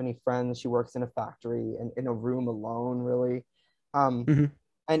doesn't really have any friends. She works in a factory and in a room alone, really. Um, Hmm.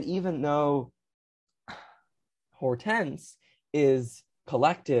 and even though Hortense is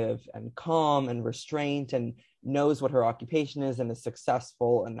collective and calm and restrained and knows what her occupation is and is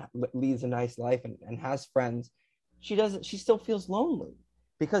successful and leads a nice life and has friends, she still feels lonely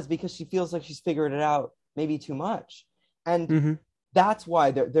because she feels like she's figured it out maybe too much. And Hmm. that's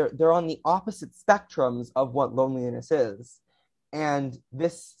why they're on the opposite spectrums of what loneliness is. And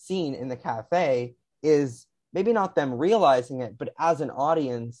this scene in the cafe is maybe not them realizing it, but as an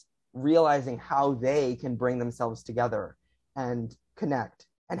audience realizing how they can bring themselves together and connect,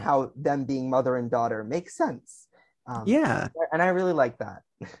 and how them being mother and daughter makes sense. Yeah. And I really like that.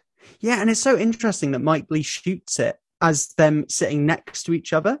 Yeah, and it's so interesting that Mike Leigh shoots it as them sitting next to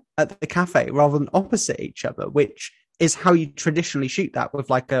each other at the cafe rather than opposite each other, which is how you traditionally shoot that, with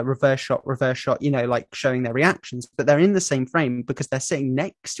like a reverse shot, like showing their reactions. But they're in the same frame because they're sitting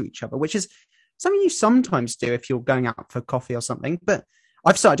next to each other, which is something you sometimes do if you're going out for coffee or something. But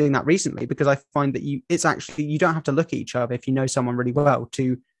I've started doing that recently because I find that it's actually, you don't have to look at each other if you know someone really well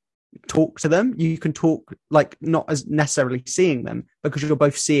to talk to them. You can talk like not as necessarily seeing them, because you're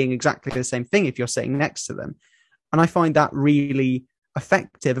both seeing exactly the same thing if you're sitting next to them. And I find that really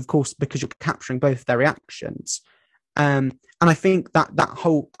effective, of course, because you're capturing both their reactions. And I think I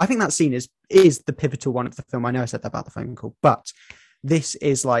think that scene is the pivotal one of the film. I know I said that about the phone call, but this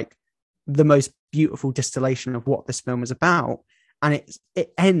is like the most beautiful distillation of what this film is about. And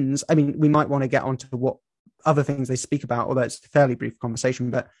it ends. I mean, we might want to get onto what other things they speak about, although it's a fairly brief conversation.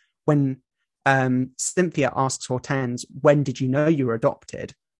 But when Cynthia asks Hortense, when did you know you were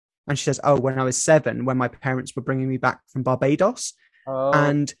adopted? And she says, oh, when I was 7, when my parents were bringing me back from Barbados. Oh,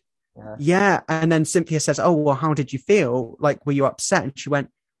 And yeah. yeah, and then Cynthia says, oh, well, how did you feel? Like, were you upset? And she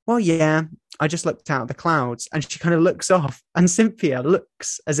went, well, yeah, I just looked out at the clouds. And she kind of looks off, and Cynthia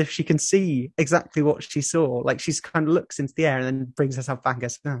looks as if she can see exactly what she saw. Like, she's kind of looks into the air and then brings herself back and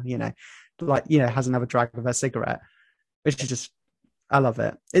goes, oh, has another drag of her cigarette, which is just, I love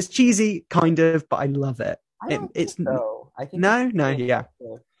it. It's cheesy, kind of, but I love it. I don't think It's so. I think it's no, really yeah,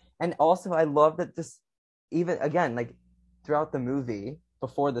 effective. And also I love that this, even again, like throughout the movie,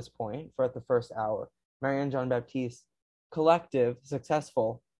 before this point, for at the first hour, Marianne Jean-Baptiste, collective,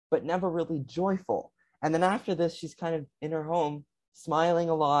 successful, but never really joyful. And then after this, she's kind of in her home, smiling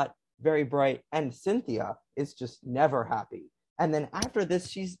a lot, very bright. And Cynthia is just never happy. And then after this,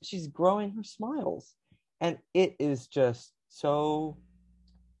 she's growing her smiles. And it is just so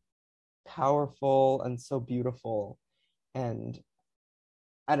powerful and so beautiful. And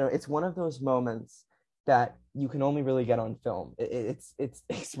I don't know, it's one of those moments that you can only really get on film. It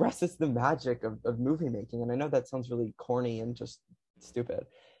expresses the magic of movie making. And I know that sounds really corny and just stupid,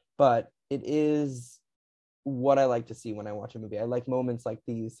 but it is what I like to see when I watch a movie. I like moments like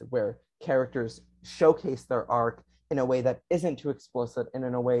these where characters showcase their arc in a way that isn't too explicit and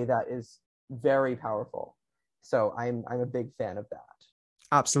in a way that is very powerful. So I'm a big fan of that.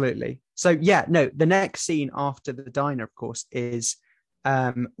 absolutely. So yeah, no, the next scene after the diner, of course, is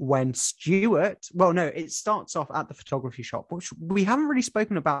when Stuart, well, no, it starts off at the photography shop, which we haven't really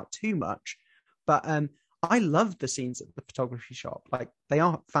spoken about too much, but I love the scenes at the photography shop. Like, they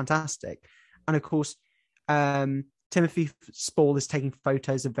are fantastic. And of course, Timothy Spall is taking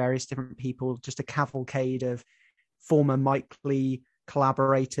photos of various different people, just a cavalcade of former Mike Leigh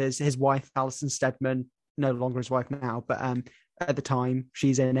collaborators. His wife, Alison Steadman, no longer his wife now, but at the time,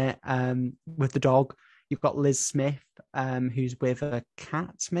 she's in it with the dog. You've got Liz Smith, who's with a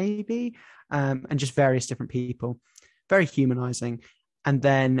cat, maybe, and just various different people. Very humanizing. And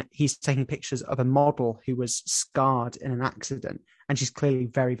then he's taking pictures of a model who was scarred in an accident. And she's clearly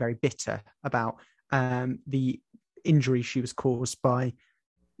very, very bitter about the injury she was caused by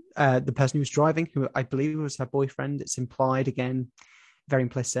the person who was driving, who I believe was her boyfriend. It's implied, again, very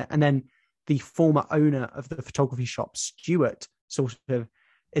implicit. And then the former owner of the photography shop, Stuart, sort of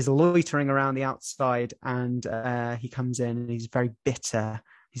is loitering around the outside, and he comes in and he's very bitter,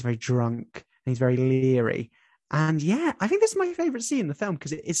 he's very drunk, and he's very leery. And yeah, I think this is my favorite scene in the film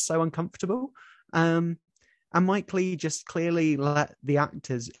because it is so uncomfortable. And Mike Leigh just clearly let the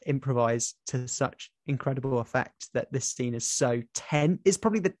actors improvise to such incredible effect that this scene is so tense. It's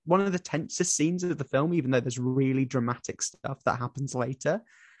probably one of the tensest scenes of the film, even though there's really dramatic stuff that happens later.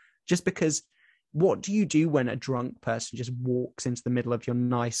 Just because, what do you do when a drunk person just walks into the middle of your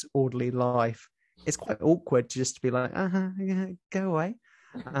nice, orderly life? It's quite awkward just to be like, yeah, go away.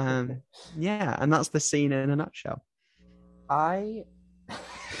 Yeah, and that's the scene in a nutshell.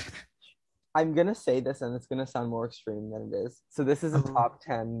 I'm gonna say this, and it's gonna sound more extreme than it is. So this is a top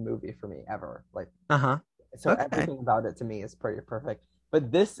 10 movie for me ever. Like, so Okay. everything about it to me is pretty perfect.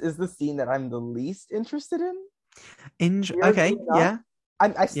 But this is the scene that I'm the least interested in. Okay, yeah.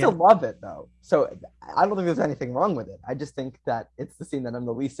 I still love it though. So I don't think there's anything wrong with it. I just think that it's the scene that I'm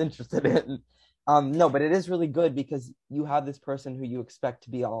the least interested in. No, but it is really good because you have this person who you expect to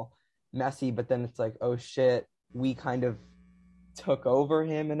be all messy, but then it's like, oh shit, we kind of took over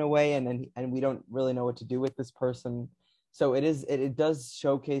him in a way, and we don't really know what to do with this person. So it does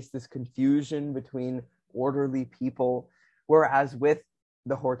showcase this confusion between orderly people, whereas with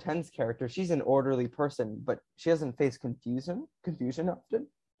the Hortense character, she's an orderly person, but she doesn't face confusion often.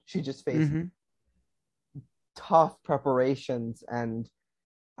 She just faces tough preparations and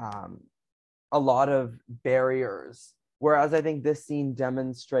a lot of barriers, whereas I think this scene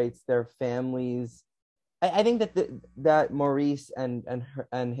demonstrates their families. I think that Maurice and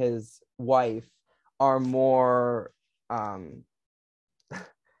his wife are more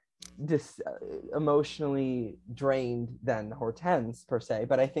emotionally drained than Hortense per se,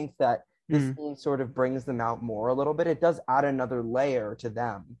 but I think that this scene sort of brings them out more a little bit. It does add another layer to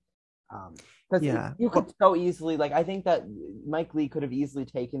them. Because you could so easily, like, I think that Mike Leigh could have easily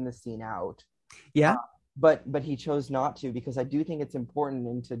taken the scene out. Yeah. But he chose not to, because I do think it's important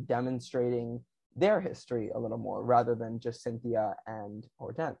into demonstrating their history a little more rather than just Cynthia and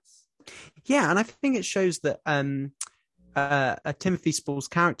Hortense. Yeah, and I think it shows that Timothy Spall's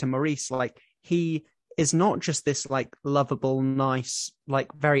character, Maurice, like, he is not just this like lovable, nice,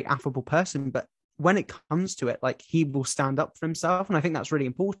 like very affable person, but when it comes to it, like, he will stand up for himself. And I think that's really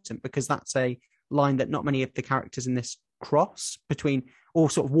important because that's a line that not many of the characters in this cross between, or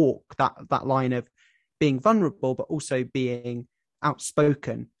sort of walk that line of being vulnerable but also being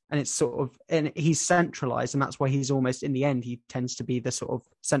outspoken. And it's sort of, and he's centralized, and that's why he's almost, in the end, he tends to be the sort of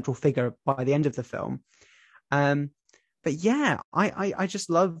central figure by the end of the film. But yeah, I just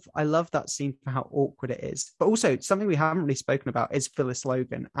love that scene for how awkward it is. But also something we haven't really spoken about is Phyllis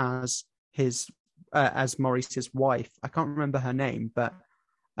Logan as Maurice's wife. I can't remember her name, but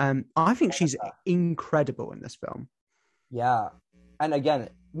I think she's incredible in this film. Yeah, and again,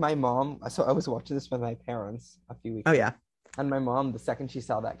 my mom. So I was watching this with my parents a few weeks. Oh yeah. And my mom, the second she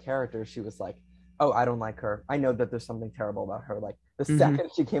saw that character, she was like, oh, I don't like her. I know that there's something terrible about her. Like, the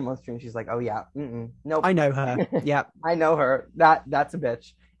second she came on screen, she's like, oh, yeah, nope. I know her. Yeah. I know her. That's a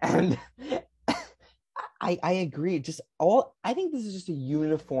bitch. And I agree. I think this is just a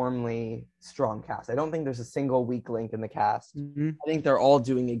uniformly strong cast. I don't think there's a single weak link in the cast. I think they're all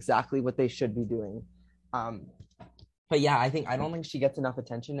doing exactly what they should be doing. But yeah, I don't think she gets enough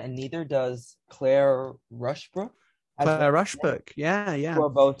attention, and neither does Claire Rushbrook. Claire Rushbrook, yeah. Who are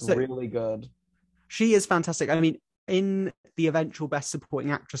both really good. She is fantastic. I mean, in the eventual Best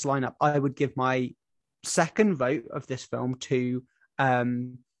Supporting Actress lineup, I would give my second vote of this film to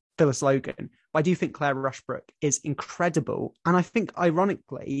Phyllis Logan. But I do think Claire Rushbrook is incredible. And I think,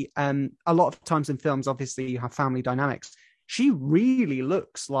 ironically, a lot of times in films, obviously, you have family dynamics. She really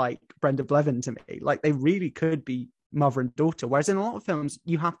looks like Brenda Blevin to me. Like, they really could be mother and daughter. Whereas in a lot of films,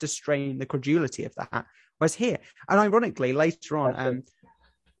 you have to strain the credulity of that. Whereas here, and ironically, later on,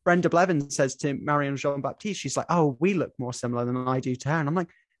 Brenda Blevin says to Marion Jean-Baptiste, she's like, oh, we look more similar than I do to her. And I'm like,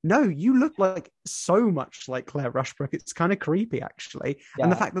 no, you look like so much like Claire Rushbrook. It's kind of creepy, actually. Yeah.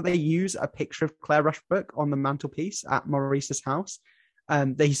 And the fact that they use a picture of Claire Rushbrook on the mantelpiece at Maurice's house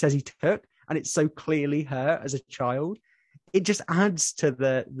that he says he took, and it's so clearly her as a child, it just adds to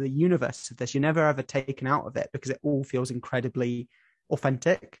the universe of this. You're never ever taken out of it because it all feels incredibly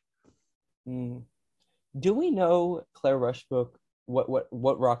authentic. Do we know Claire Rushbrook, what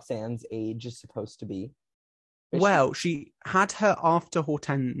Roxanne's age is supposed to be? She had her after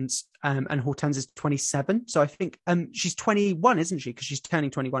Hortense, and Hortense is 27. So I think she's 21, isn't she? Because she's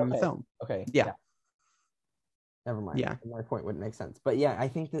turning 21 in the film. Okay. Yeah. Never mind. Yeah. My point wouldn't make sense. But yeah, I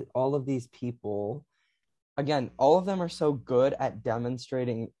think that all of these people again, all of them are so good at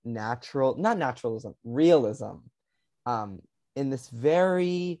demonstrating not naturalism, realism, um, in this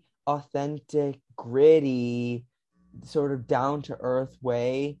very authentic, gritty, sort of down to earth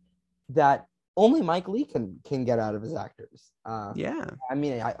way that only Mike Lee can get out of his actors. Yeah. I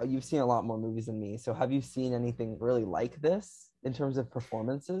mean, you've seen a lot more movies than me, so have you seen anything really like this in terms of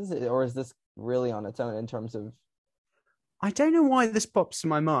performances, or is this really on its own in terms of? I don't know why this pops to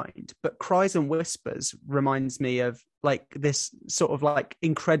my mind, but Cries and Whispers reminds me of like this sort of like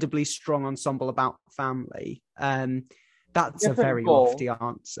incredibly strong ensemble about family. That's a Different very goal, lofty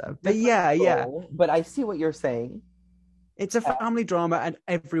answer. But different yeah. goal, but I see what you're saying. It's a Uh, family drama and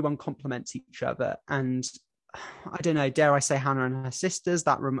everyone complements each other. And I don't know, dare I say Hannah and her sisters,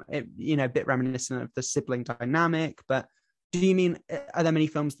 a bit reminiscent of the sibling dynamic. But do you mean, are there many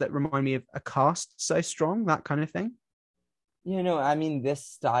films that remind me of a cast so strong, that kind of thing? I mean, this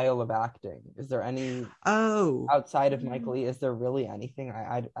style of acting. Is there any Oh, outside of Mike Lee? Is there really anything?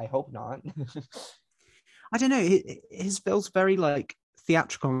 I hope not. I don't know. His feels very like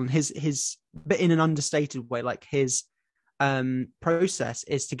theatrical, and his but in an understated way. Like his process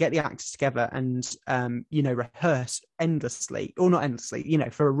is to get the actors together and rehearse endlessly, or not endlessly,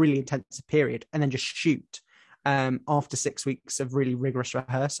 for a really intensive period, and then just shoot after 6 weeks of really rigorous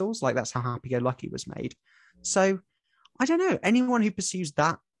rehearsals. Like that's how Happy Go Lucky was made. So I don't know. Anyone who pursues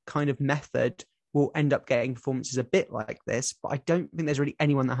that kind of method will end up getting performances a bit like this, but I don't think there's really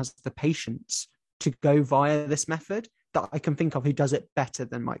anyone that has the patience to go via this method that I can think of who does it better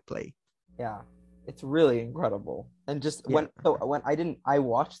than Mike Lee. Yeah, it's really incredible. And just Yeah. when I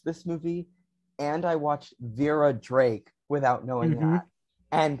watched this movie and I watched Vera Drake without knowing Mm-hmm. that.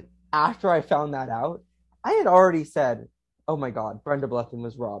 And after I found that out, I had already said, "Oh my God, Brenda Blethyn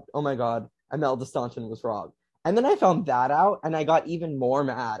was robbed. Oh my God, Imelda Staunton was robbed." And then I found that out, and I got even more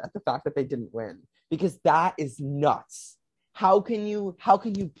mad at the fact that they didn't win because that is nuts. How can you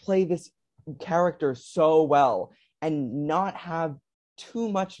play this character so well and not have too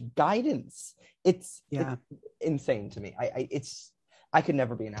much guidance? It's Yeah. insane to me. I could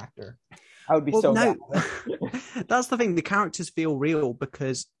never be an actor. I would be Well, so no, bad. that's the thing. The characters feel real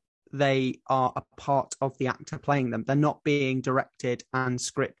because they are a part of the actor playing them. They're not being directed and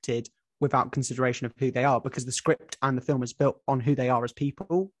scripted without consideration of who they are, because the script and the film is built on who they are as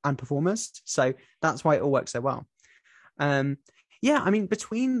people and performers. So that's why it all works so well. Um, yeah, I mean,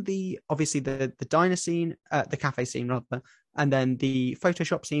 between the diner scene, the cafe scene rather, and then the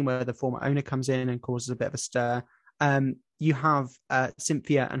Photoshop scene where the former owner comes in and causes a bit of a stir. You have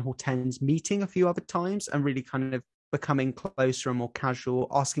Cynthia and Hortense meeting a few other times and really kind of becoming closer and more casual,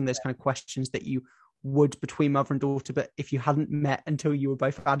 asking those kind of questions that you would between mother and daughter, but if you hadn't met until you were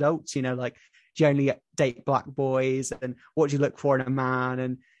both adults, like, do you only date black boys, and what do you look for in a man,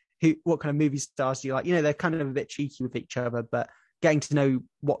 and what kind of movie stars do you like? They're kind of a bit cheeky with each other, but getting to know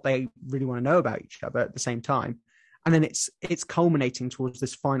what they really want to know about each other at the same time. And then it's culminating towards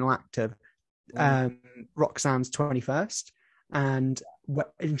this final act of Roxanne's 21st, and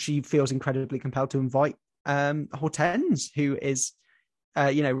she feels incredibly compelled to invite Hortense, who is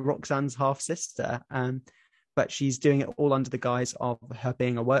Roxanne's half sister, but she's doing it all under the guise of her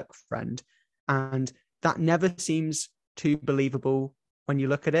being a work friend, and that never seems too believable when you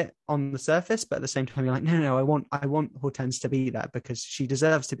look at it on the surface. But at the same time, you're like, no, I want Hortense to be there because she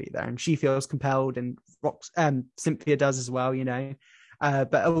deserves to be there, and she feels compelled, and Cynthia does as well,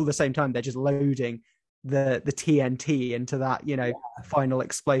 but all at the same time, they're just loading the TNT into that, final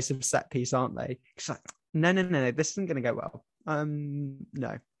explosive set piece, aren't they? It's like, no, this isn't going to go well.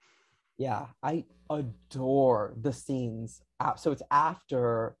 No. Yeah, I adore the scenes. So it's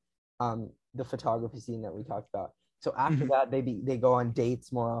after the photography scene that we talked about. So after that, they go on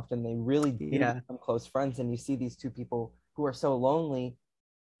dates more often. They really do become close friends, and you see these two people who are so lonely,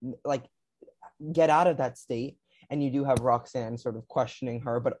 like, get out of that state. And you do have Roxanne sort of questioning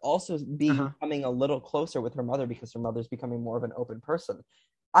her, but also becoming a little closer with her mother because her mother's becoming more of an open person.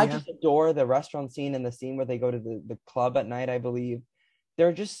 I just adore the restaurant scene and the scene where they go to the club at night, I believe.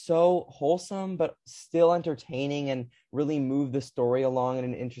 They're just so wholesome, but still entertaining and really move the story along in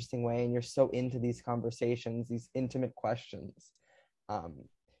an interesting way. And you're so into these conversations, these intimate questions.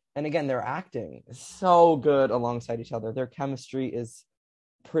 And again, their acting is so good alongside each other. Their chemistry is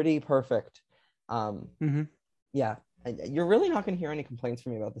pretty perfect. Yeah, you're really not going to hear any complaints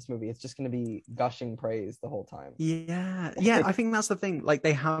from me about this movie. It's just going to be gushing praise the whole time. Yeah, I think that's the thing. Like,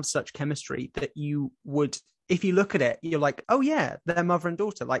 they have such chemistry that you would, if you look at it, you're like, oh yeah, they're mother and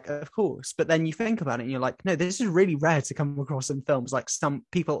daughter, like, of course. But then you think about it and you're like, no, this is really rare to come across in films, like some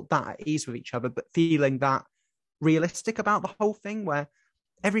people that at ease with each other but feeling that realistic about the whole thing, where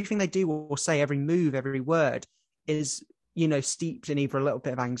everything they do or say, every move, every word is, steeped in either a little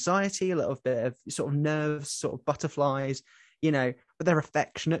bit of anxiety, a little bit of sort of nerves, sort of butterflies, but they're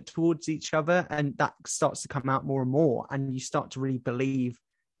affectionate towards each other. And that starts to come out more and more. And you start to really believe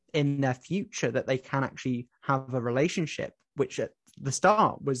in their future that they can actually have a relationship, which at the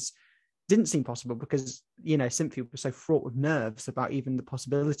start didn't seem possible because, Cynthia was so fraught with nerves about even the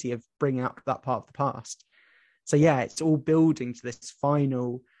possibility of bringing up that part of the past. So yeah, it's all building to this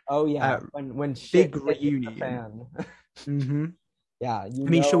final when shit big hits the reunion. fan. Mm-hmm. Yeah,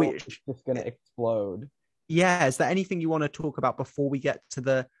 it's just gonna explode. Yeah, is there anything you want to talk about before we get to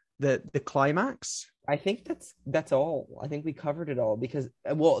the climax? I think that's all. I think we covered it all because,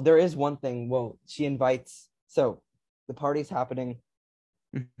 well, there is one thing. Well, she invites. So the party's happening.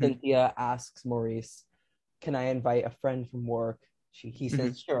 Mm-hmm. Cynthia asks Maurice, "Can I invite a friend from work?" He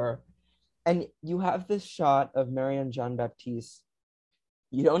says, "Sure." And you have this shot of Marianne Jean-Baptiste.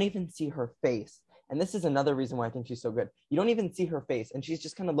 You don't even see her face. And this is another reason why I think she's so good. You don't even see her face. And she's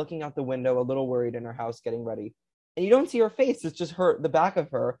just kind of looking out the window, a little worried in her house, getting ready. And you don't see her face. It's just the back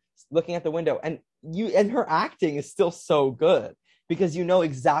of her looking at the window. And her acting is still so good because you know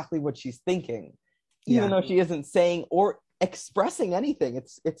exactly what she's thinking, even though she isn't saying or expressing anything.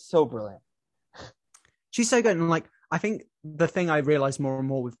 It's so brilliant. She's so good. And I think the thing I realized more and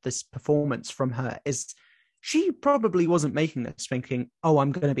more with this performance from her is she probably wasn't making this thinking, oh,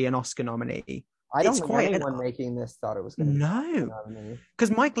 I'm going to be an Oscar nominee. I don't think anyone making this thought it was going to be an Oscar nominee.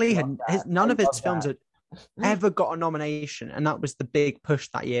 Because Mike Leigh none of his films had ever got a nomination, and that was the big push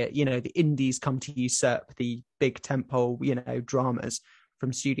that year. The indies come to usurp the big tentpole, dramas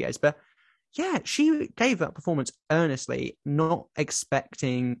from studios. But yeah, she gave that performance earnestly, not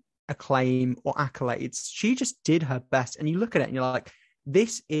expecting acclaim or accolades. She just did her best, and you look at it and you're like,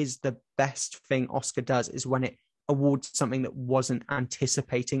 this is the best thing Oscar does, is when it awards something that wasn't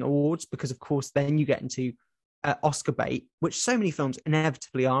anticipating awards, because of course then you get into Oscar bait, which so many films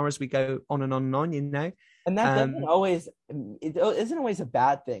inevitably are as we go on and on and on, and that isn't always a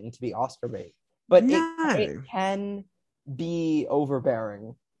bad thing to be Oscar bait, but it can be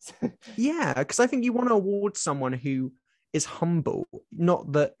overbearing. Yeah, because I think you want to award someone who is humble,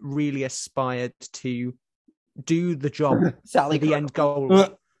 not that really aspired to do the job Sally for the end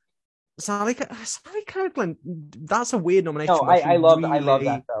goal. Sally Kirkland, that's a weird nomination. No, I love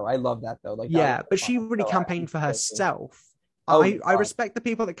that though. I love that though. But she really campaigned for herself. I respect the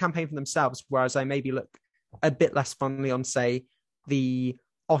people that campaign for themselves, whereas I maybe look a bit less fondly on, say, the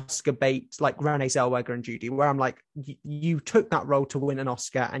Oscar bait like Renee Zellweger and Judy, where I'm like, you took that role to win an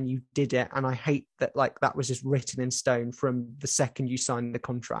Oscar and you did it, and I hate that that was just written in stone from the second you signed the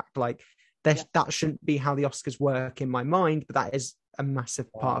contract. That shouldn't be how the Oscars work in my mind, but that is a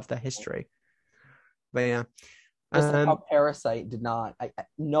massive part of their history. But yeah, just how Parasite did not.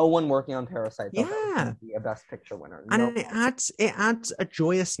 No one working on Parasite thought be a Best Picture winner, and it adds a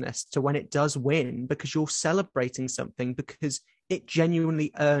joyousness to when it does win, because you're celebrating something because it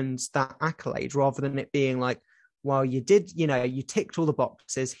genuinely earns that accolade, rather than it being like, well, you did, you ticked all the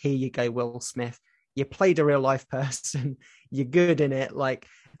boxes. Here you go, Will Smith. You played a real life person. You're good in it.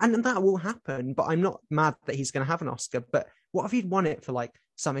 And that will happen, but I'm not mad that he's going to have an Oscar. But what if he'd won it for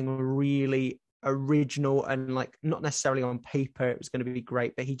something really original and not necessarily on paper it was going to be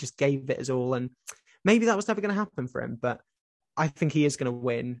great, but he just gave it his all, and maybe that was never going to happen for him. But I think he is going to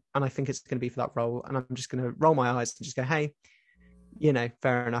win, and I think it's going to be for that role. And I'm just going to roll my eyes and just go, hey,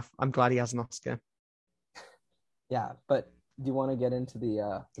 fair enough. I'm glad he has an Oscar. Yeah, but do you want to get into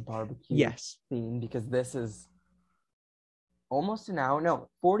the barbecue scene? Because this is almost an hour, no,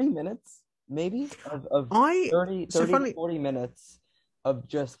 40 minutes maybe of 30 to 40 minutes of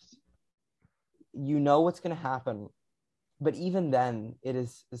just, what's going to happen. But even then, it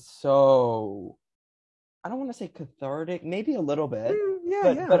is so, I don't want to say cathartic, maybe a little bit,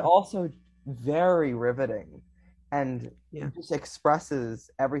 but also very riveting, and just expresses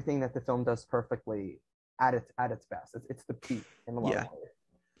everything that the film does perfectly at its best. It's the peak in a lot of ways.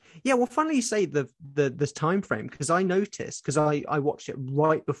 Yeah, well, funny you say the time frame, because I noticed, because I watched it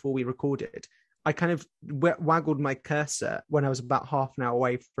right before we recorded. I kind of waggled my cursor when I was about half an hour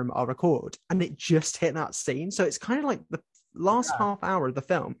away from our record, and it just hit that scene. So it's kind of like the last half hour of the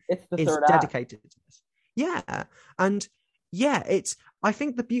film is dedicated to this. Yeah, and I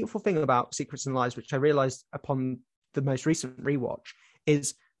think the beautiful thing about Secrets and Lies, which I realized upon the most recent rewatch,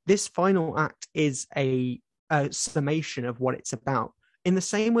 is this final act is a summation of what it's about. In the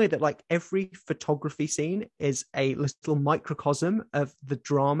same way that every photography scene is a little microcosm of the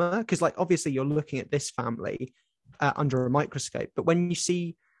drama, because obviously you're looking at this family under a microscope, but when you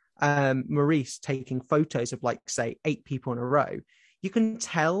see Maurice taking photos of say 8 people in a row, you can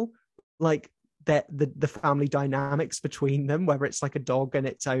tell like that the family dynamics between them, whether it's like a dog and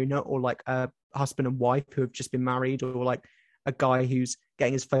its owner, or like a husband and wife who have just been married, or like a guy who's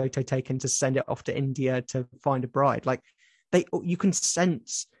getting his photo taken to send it off to India to find a bride. Like you can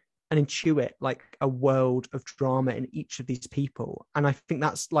sense and intuit like a world of drama in each of these people. And I think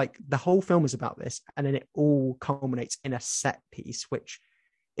that's like the whole film is about this. And then it all culminates in a set piece, which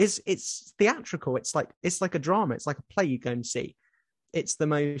it's theatrical. It's like a drama. It's like a play you go and see. It's the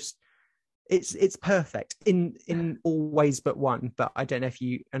most, it's perfect in all ways but one. But I don't know if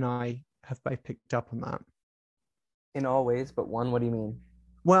you and I have both picked up on that. In all ways but one, what do you mean?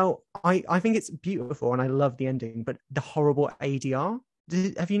 Well, I think it's beautiful and I love the ending, but the horrible ADR.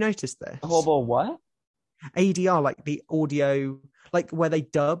 Have you noticed this? Horrible what? ADR, like the audio, like where they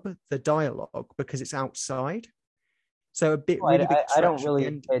dub the dialogue because it's outside. So a bit really big. I don't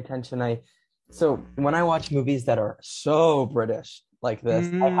really pay attention. So when I watch movies that are so British like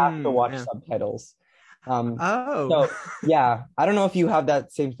this, I have to watch subtitles. So yeah, I don't know if you have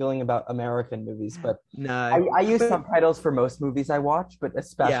that same feeling about American movies, but no, I use subtitles for most movies I watch, but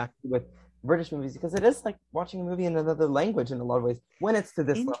especially with British movies, because it is like watching a movie in another language in a lot of ways. When it's to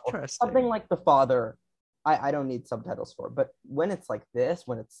this level, something like The Father, I don't need subtitles for. But when it's like this,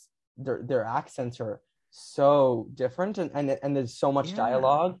 when it's their accents are so different and there's so much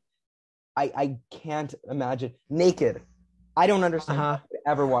dialogue, I can't imagine. Naked, I don't understand how I could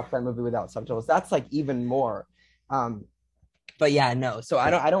ever watch that movie without subtitles. That's like even more. But yeah, no. So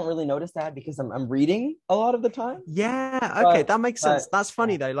I don't really notice that because I'm reading a lot of the time. Yeah, okay, that makes sense. That's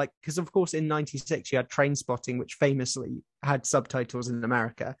funny though, like because of course in '96 you had Trainspotting, which famously had subtitles in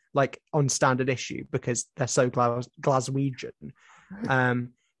America, like on standard issue because they're so Glaswegian,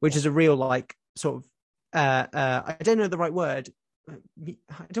 which is a real like sort of I don't know the right word. I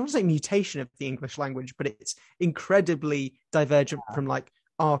don't want to say mutation of the English language, but it's incredibly divergent from like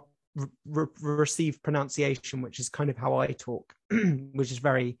our received pronunciation, which is kind of how I talk, which is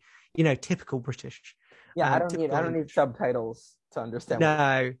very, typical British. Yeah, I don't need subtitles to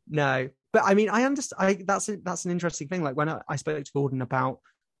understand. No. But I mean, I understand. That's an interesting thing. Like when I spoke to Gordon about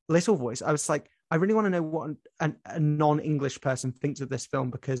Little Voice, I was like, I really want to know what a non-English person thinks of this film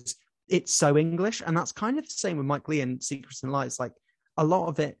because it's so English, and that's kind of the same with Mike Leigh and Secrets and Lies. Like a lot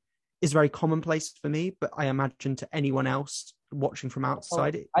of it is very commonplace for me, but I imagine to anyone else watching from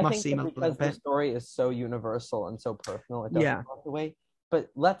outside, it must seem a little bit. The story is so universal and so personal, it doesn't go away. But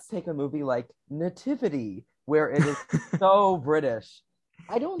let's take a movie like Nativity, where it is so British.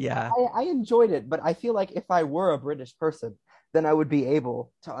 I enjoyed it, but I feel like if I were a British person, then I would be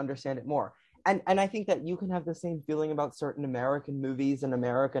able to understand it more. And I think that you can have the same feeling about certain American movies and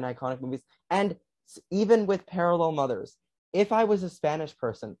American iconic movies, and even with Parallel Mothers. If I was a Spanish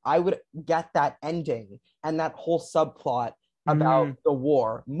person, I would get that ending and that whole subplot about the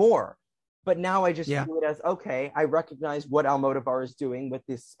war more. But now I just view it as, okay, I recognize what Almodovar is doing with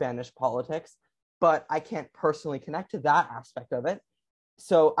this Spanish politics, but I can't personally connect to that aspect of it.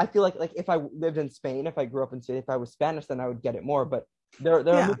 So I feel like if I lived in Spain, if I grew up in Spain, if I was Spanish, then I would get it more. But there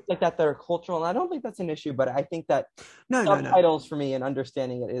are movies like that are cultural, and I don't think that's an issue. But I think that subtitles for me and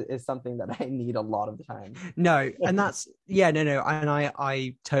understanding it is something that I need a lot of the time. No, and that's and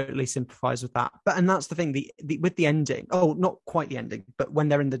I totally sympathize with that. But and that's the thing, the with the ending. Oh, not quite the ending, but when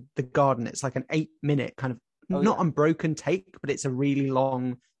they're in the garden, it's like an 8-minute kind of unbroken take, but it's a really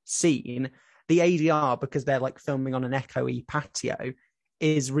long scene. The ADR, because they're like filming on an echoey patio,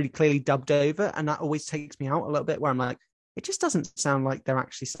 is really clearly dubbed over, and that always takes me out a little bit where I'm like, it just doesn't sound like they're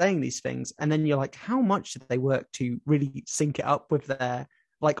actually saying these things. And then you're like, how much did they work to really sync it up with their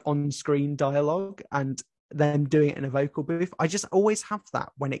like on-screen dialogue and them doing it in a vocal booth? I just always have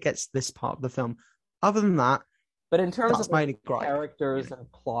that when it gets to this part of the film. Other than that, but in terms of characters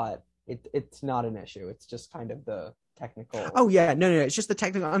and plot, it's not an issue. It's just kind of the technical. Oh yeah, no, it's just the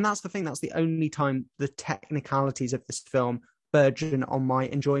technical, and that's the thing. That's the only time the technicalities of this film burgeon on my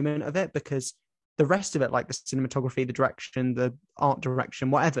enjoyment of it, because the rest of it, like the cinematography, the direction, the art direction,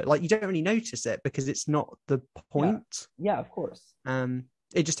 whatever, like you don't really notice it because it's not the point. Yeah, of course.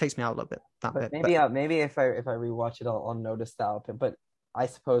 It just takes me out a little bit. Maybe if I rewatch it, I'll notice that. But I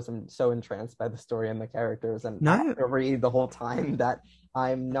suppose I'm so entranced by the story and the characters, and I have to read the whole time that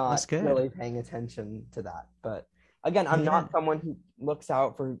I'm not really paying attention to that. But again, I'm not someone who looks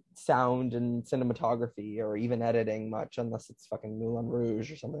out for sound and cinematography or even editing much, unless it's fucking Moulin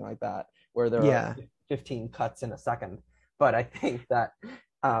Rouge or something like that, where there are 15 cuts in a second. But I think that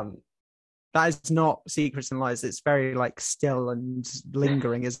that is not Secrets and Lies. It's very like still and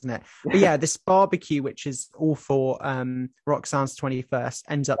lingering, isn't it? But yeah, this barbecue, which is all for Roxanne's 21st,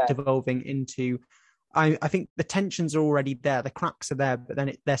 ends up devolving into I think the tensions are already there, the cracks are there, but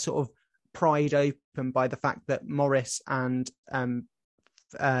then they're sort of pried open by the fact that Morris and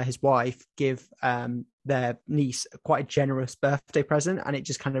his wife give their niece quite a generous birthday present, and it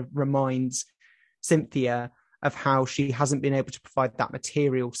just kind of reminds Cynthia of how she hasn't been able to provide that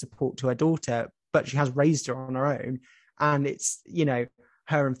material support to her daughter, but she has raised her on her own. And it's,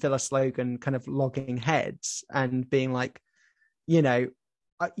 her and Phyllis Logan kind of logging heads and being like, you know,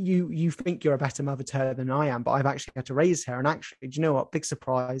 you think you're a better mother to her than I am, but I've actually had to raise her. And actually, do you know what? Big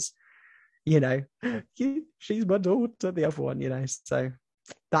surprise, she's my daughter, the other one, so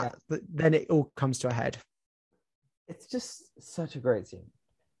then it all comes to a head. It's just such a great scene.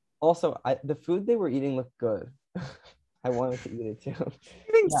 Also, the food they were eating looked good. I wanted to eat it too.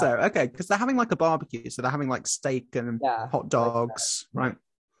 You think so? Okay, because they're having like a barbecue, so they're having like steak and hot dogs, right?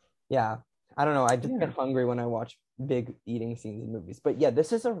 Yeah, I don't know. I just get hungry when I watch big eating scenes in movies. But yeah,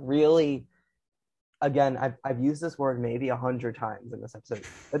 this is a really, again, I've used this word maybe 100 times in this episode,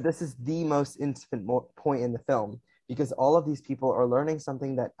 but this is the most intimate point in the film, because all of these people are learning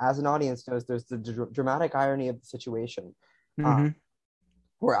something that, as an audience knows, there's the dramatic irony of the situation.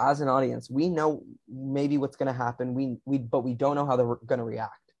 Where as an audience, we know maybe what's going to happen, but we don't know how they're going to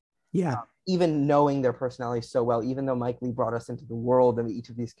react. Yeah. Even knowing their personalities so well, even though Mike Leigh brought us into the world of each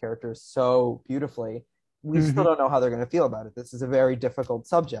of these characters so beautifully, we still don't know how they're going to feel about it. This is a very difficult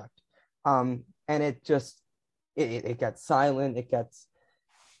subject. And it just, it gets silent, it gets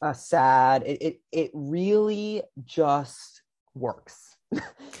sad. It really just works.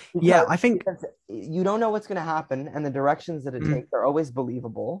 Yeah, I think you don't know what's going to happen, and the directions that it takes are always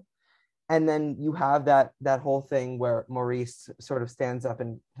believable. And then you have that whole thing where Maurice sort of stands up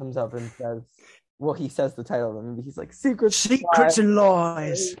and comes up and says, well, he says the title of the movie. He's like, Secrets and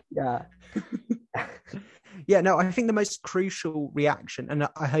Lies. Yeah. Yeah, no, I think the most crucial reaction, and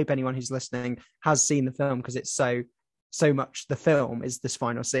I hope anyone who's listening has seen the film, because it's so much the film, is this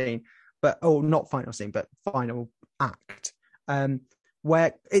final scene, not final scene, but final act.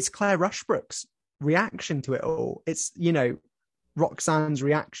 Where it's Claire Rushbrook's reaction to it all. It's, Roxanne's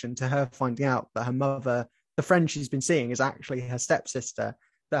reaction to her finding out that her mother, the friend she's been seeing, is actually her stepsister,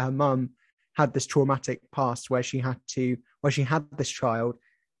 that her mum had this traumatic past where she had this child,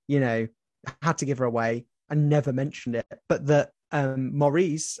 had to give her away and never mentioned it, but that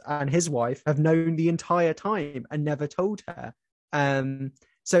Maurice and his wife have known the entire time and never told her.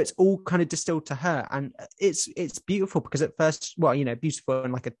 So it's all kind of distilled to her, and it's beautiful, because at first, beautiful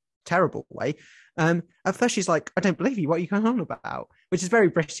in like a terrible way. At first she's like, I don't believe you. What are you going on about? Which is very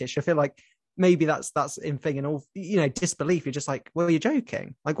British. I feel like maybe that's in thing, and all, disbelief. You're just like, well, you're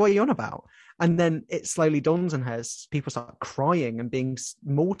joking. Like, what are you on about? And then it slowly dawns on her as people start crying and being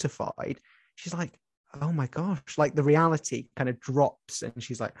mortified. She's like, oh my gosh, like the reality kind of drops, and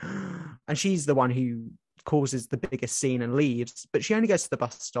she's like, and she's the one who causes the biggest scene and leaves, but she only goes to the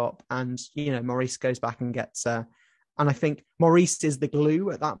bus stop, and Maurice goes back and gets her. And I think Maurice is the glue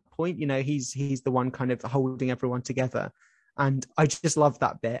at that point. He's the one kind of holding everyone together, and I just love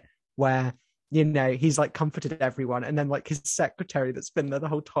that bit where he's like comforted everyone, and then like his secretary that's been there the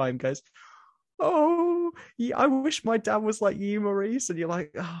whole time goes, oh yeah, I wish my dad was like you, Maurice. And you're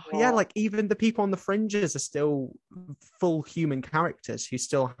like, oh yeah, like even the people on the fringes are still full human characters who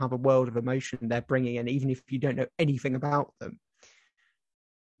still have a world of emotion they're bringing in, even if you don't know anything about them.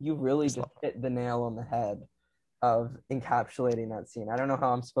 You really just hit the nail on the head of encapsulating that scene. I don't know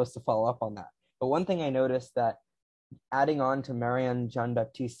how I'm supposed to follow up on that, but one thing I noticed, that adding on to Marianne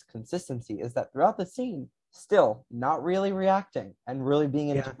Jean-Baptiste's consistency, is that throughout the scene, still not really reacting and really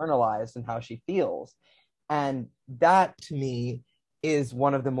being internalized in how she feels. And that, to me, is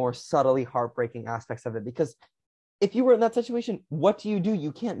one of the more subtly heartbreaking aspects of it, because if you were in that situation, what do?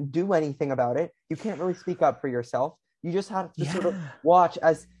 You can't do anything about it. You can't really speak up for yourself. You just have to sort of watch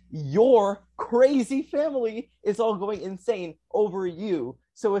as your crazy family is all going insane over you.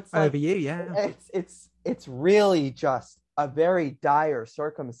 So it's like, over you, yeah. It's really just a very dire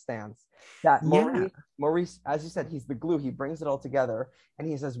circumstance that Maurice, as you said, he's the glue. He brings it all together, and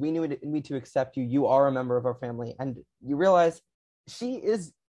he says, we need to accept you. You are a member of our family. And you realize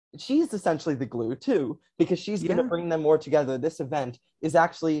she's essentially the glue too, because she's going to bring them more together. This event is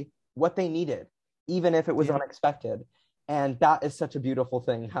actually what they needed, even if it was unexpected. And that is such a beautiful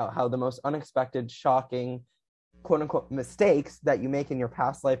thing, how the most unexpected, shocking, quote unquote, mistakes that you make in your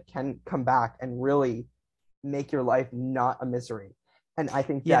past life can come back and really make your life not a misery. And I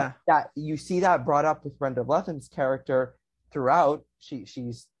think that you see that brought up with Brenda Blethyn's character throughout.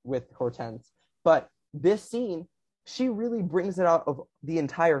 She's with Hortense, but this scene, she really brings it out of the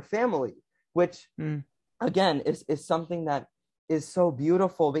entire family, which again is something that is so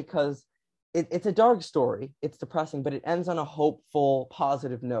beautiful, because it's a dark story. It's depressing, but it ends on a hopeful,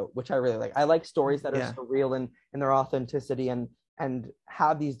 positive note, which I really like. I like stories that are Yeah. surreal in their authenticity and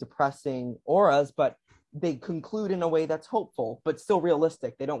have these depressing auras, but they conclude in a way that's hopeful, but still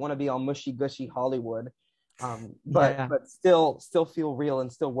realistic. They don't want to be all mushy gushy Hollywood, Yeah. but still feel real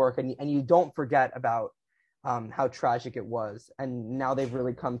and still work. And you don't forget about how tragic it was. And now they've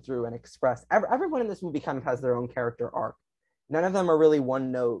really come through and expressed. Everyone in this movie kind of has their own character arc. None of them are really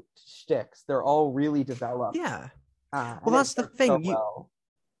one note shticks. They're all really developed, Yeah. Well, and it that's the works so thing. well.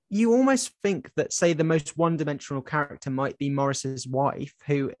 You almost think that, say, the most one-dimensional character might be Morris's wife,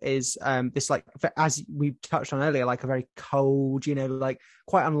 who is this, like, as we touched on earlier, like a very cold, like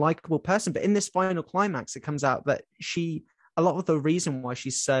quite unlikable person. But in this final climax, it comes out that a lot of the reason why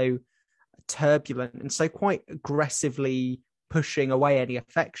she's so turbulent and so quite aggressively pushing away any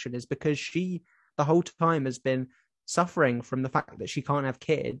affection is because she, the whole time, has been suffering from the fact that she can't have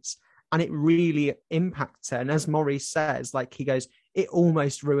kids, and it really impacts her. And as Maurice says, like, he goes, it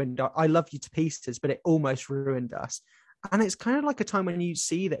almost ruined us. I love you to pieces, but it almost ruined us. And it's kind of like a time when you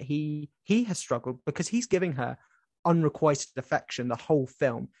see that he has struggled, because he's giving her unrequited affection the whole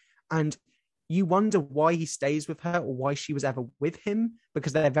film, and you wonder why he stays with her or why she was ever with him,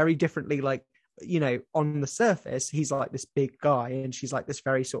 because they're very differently, like, on the surface he's like this big guy and she's like this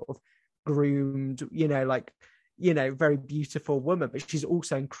very sort of groomed, like, very beautiful woman, but she's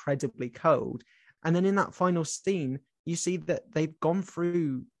also incredibly cold. And then in that final scene, you see that they've gone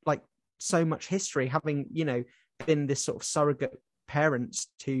through like so much history, having, been this sort of surrogate parents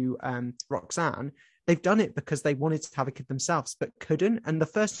to Roxanne. They've done it because they wanted to have a kid themselves, but couldn't. And the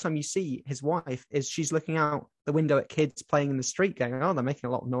first time you see his wife is she's looking out the window at kids playing in the street going, oh, they're making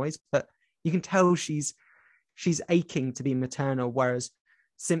a lot of noise. But you can tell she's aching to be maternal, whereas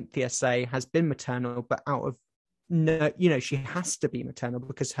Cynthia, say, has been maternal, but out of no, she has to be maternal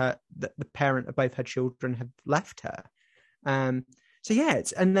because the parent of both her children have left her. So yeah,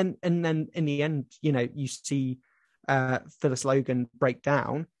 and then in the end, you see Phyllis Logan break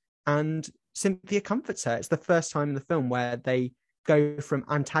down, and Cynthia comforts her. It's the first time in the film where they go from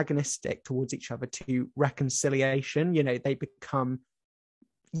antagonistic towards each other to reconciliation. They become,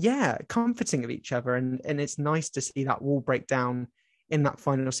 comforting of each other, and it's nice to see that wall break down in that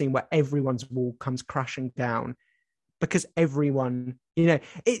final scene where everyone's wall comes crashing down, because everyone, the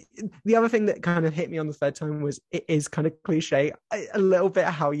other thing that kind of hit me on the third time was, it is kind of cliche a little bit,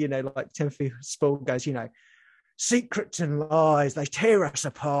 how, like Timothy Spall goes, secrets and lies, they tear us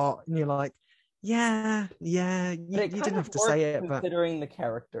apart. And you're like, you didn't have to say it, but considering the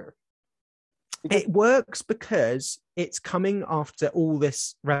character, it works because it's coming after all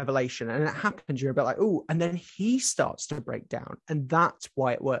this revelation, and it happens, you're a bit like, oh, and then he starts to break down, and that's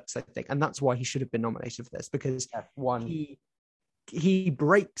why it works, I think. And that's why he should have been nominated for this, because he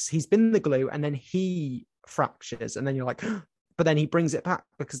breaks, he's been the glue, and then he fractures, and then you're like, but then he brings it back,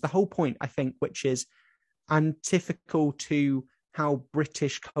 because the whole point, I think, which is antithetical to how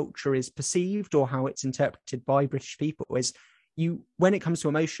British culture is perceived or how it's interpreted by British people, is when it comes to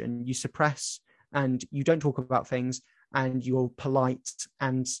emotion, you suppress and you don't talk about things and you're polite.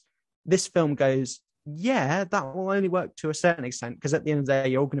 And this film goes, that will only work to a certain extent, because at the end of the day,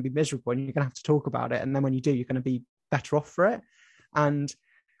 you're all going to be miserable and you're going to have to talk about it. And then when you do, you're going to be better off for it. And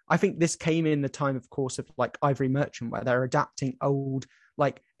I think this came in the time, of course, of like Ivory Merchant, where they're adapting old,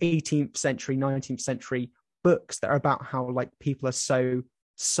 like 18th century, 19th century books that are about how like people are so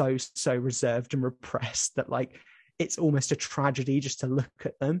reserved and repressed that like it's almost a tragedy just to look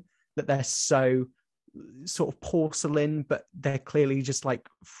at them, that they're so sort of porcelain, but they're clearly just like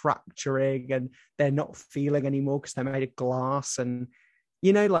fracturing and they're not feeling anymore because they're made of glass. And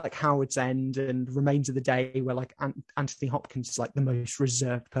like Howard's End and Remains of the Day, where like Anthony Hopkins is like the most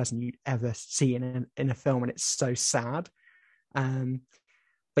reserved person you'd ever see in a film, and it's so sad.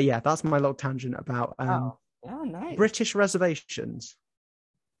 But yeah, that's my little tangent about nice. British reservations.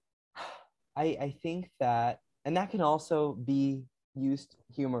 I think that, and that can also be used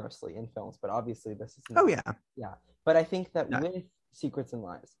humorously in films, but obviously this is not. Yeah. But I think that with Secrets and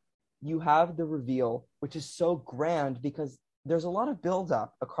Lies, you have the reveal, which is so grand because there's a lot of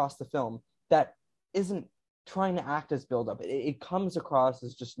build-up across the film that isn't trying to act as build-up. It comes across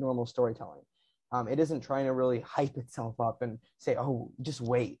as just normal storytelling. It isn't trying to really hype itself up and say, oh, just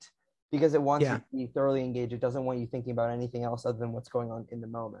wait, because it wants you to be thoroughly engaged. It doesn't want you thinking about anything else other than what's going on in the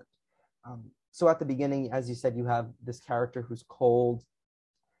moment. So at the beginning, as you said, you have this character who's cold,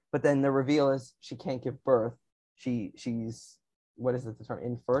 but then the reveal is she can't give birth. She's, what is it, the term,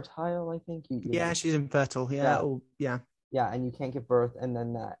 infertile, I think? She's infertile. Yeah, and you can't give birth, and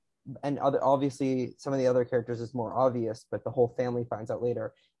then that and other, obviously some of the other characters is more obvious, but the whole family finds out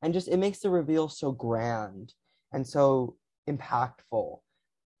later, and just it makes the reveal so grand and so impactful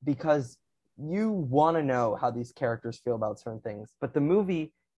because you want to know how these characters feel about certain things, but the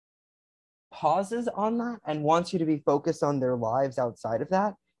movie pauses on that and wants you to be focused on their lives outside of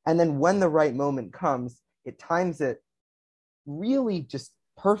that. And then when the right moment comes, it times it really just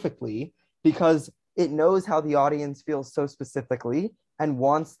perfectly because it knows how the audience feels so specifically and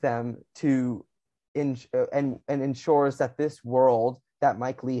wants them to and ensures that this world that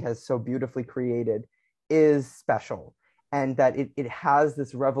Mike Leigh has so beautifully created is special and that it has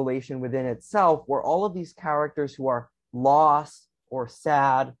this revelation within itself where all of these characters who are lost or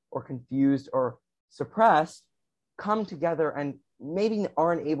sad or confused or suppressed come together and maybe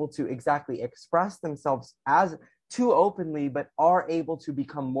aren't able to exactly express themselves as too openly, but are able to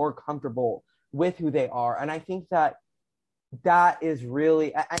become more comfortable with who they are. And I think that that is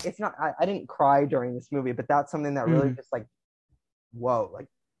really, it's not, I didn't cry during this movie, but that's something that really just like, whoa, like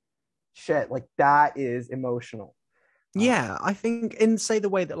shit, like that is emotional. Yeah, I think in, say, the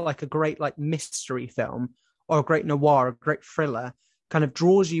way that like a great like mystery film or a great noir, a great thriller kind of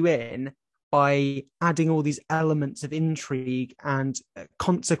draws you in by adding all these elements of intrigue and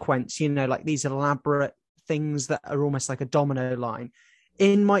consequence, you know, like these elaborate things that are almost like a domino line.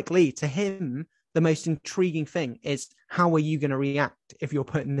 In Mike Leigh, to him, the most intriguing thing is how are you going to react if you're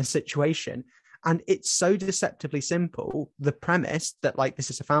put in this situation? And it's so deceptively simple, the premise that like this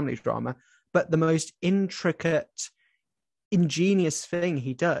is a family drama, but the most intricate, ingenious thing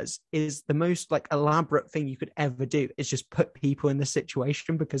he does is the most like elaborate thing you could ever do is just put people in the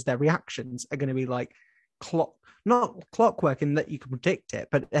situation because their reactions are going to be like not clockwork in that you can predict it,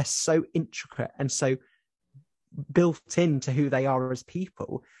 but they're so intricate and so built into who they are as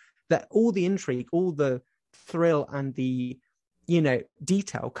people that all the intrigue, all the thrill and the, you know,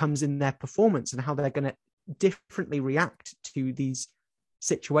 detail comes in their performance and how they're going to differently react to these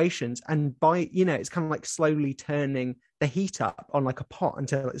situations. And by, you know, it's kind of like slowly turning the heat up on like a pot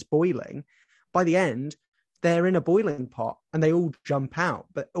until it's boiling. By the end, they're in a boiling pot and they all jump out,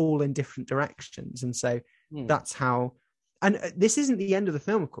 but all in different directions. And so that's how, and this isn't the end of the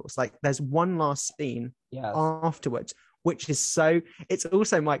film, of course. Like there's one last scene afterwards, which is so, it's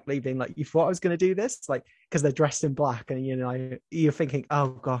also Mike Leigh being like, you thought I was going to do this? Like, because they're dressed in black and, you know, you're thinking, oh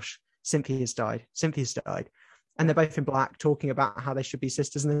gosh, Cynthia's died. And they're both in black talking about how they should be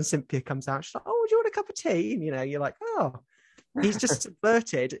sisters. And then Cynthia comes out. She's like, oh, do you want a cup of tea? And, you know, you're like, oh, he's just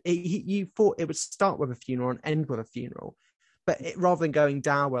subverted. You thought it would start with a funeral and end with a funeral. But rather than going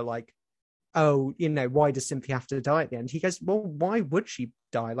dour, like, oh, you know, why does Cynthia have to die at the end? He goes, well, why would she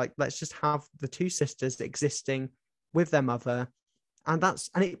die? Like, let's just have the two sisters existing with their mother. And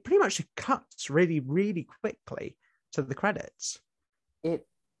it pretty much cuts really, really quickly to the credits. It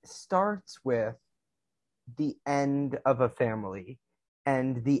starts with the end of a family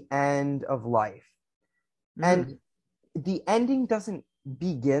and the end of life. And the ending doesn't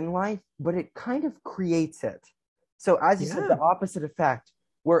begin life, but it kind of creates it. So as you said, the opposite effect,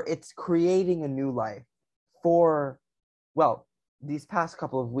 where it's creating a new life for, well, these past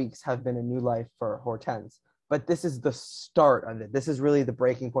couple of weeks have been a new life for Hortense, but this is the start of it. This is really the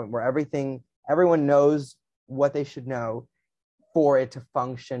breaking point where everyone knows what they should know for it to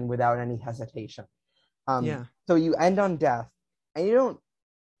function without any hesitation. So you end on death, and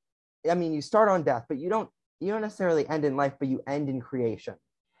you start on death, but you don't necessarily end in life, but you end in creation.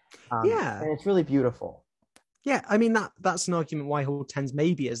 And it's really beautiful. Yeah, I mean that's an argument why Hortense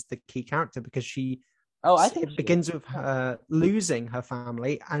maybe is the key character, because it begins with her losing her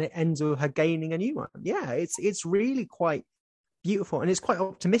family and it ends with her gaining a new one. Yeah, it's really quite beautiful, and it's quite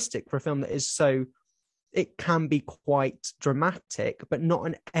optimistic for a film that is so. It can be quite dramatic, but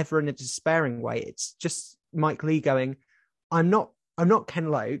not ever in a despairing way. It's just Mike Leigh going, I'm not Ken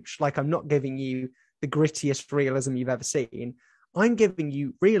Loach. Like, I'm not giving you the grittiest realism you've ever seen. I'm giving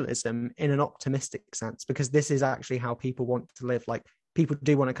you realism in an optimistic sense, because this is actually how people want to live. Like, people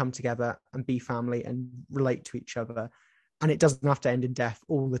do want to come together and be family and relate to each other. And it doesn't have to end in death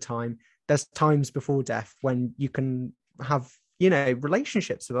all the time. There's times before death when you can have, you know,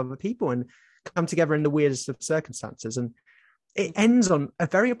 relationships with other people and come together in the weirdest of circumstances. And it ends on a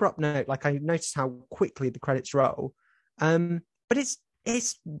very abrupt note. Like, I noticed how quickly the credits roll. But it's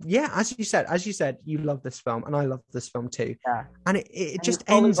as you said, you love this film and I love this film too. Yeah. And it just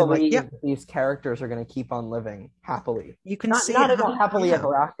ends in like, these characters are going to keep on living happily. You can see not in a happily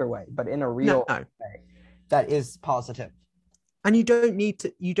ever after way, but in a real way that is positive. And you don't need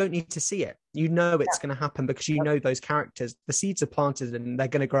to see it. You know it's going to happen because you know those characters. The seeds are planted and they're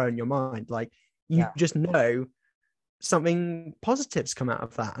going to grow in your mind. Like, you just know something positive's come out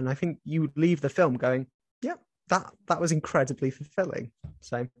of that. And I think you leave the film going, yep, that was incredibly fulfilling.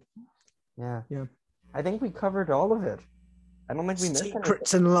 So Yeah. yeah. I think we covered all of it. I don't think we missed anything.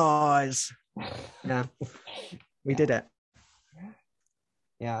 Secrets and lies. Yeah. We did it.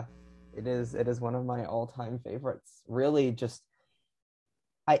 Yeah. It is one of my all-time favorites. Really just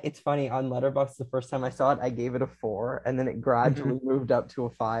it's funny, on Letterboxd, the first time I saw it, I gave it a 4, and then it gradually moved up to a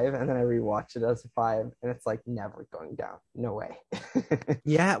 5, and then I rewatched it as a 5, and it's like never going down. No way.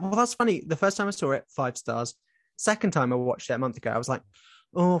 Yeah, well, that's funny. The first time I saw it, 5 stars. Second time I watched it a month ago, I was like,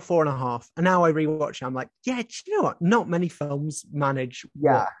 oh, 4.5. And now I rewatch it, I'm like, yeah, do you know what? Not many films manage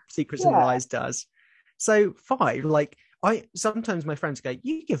what Secrets and Lies does. So 5, like, sometimes my friends go,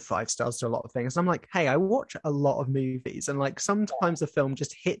 you give 5 stars to a lot of things. I'm like, hey, I watch a lot of movies, and like sometimes the film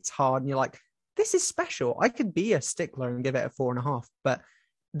just hits hard and you're like, this is special. I could be a stickler and give it a 4.5, but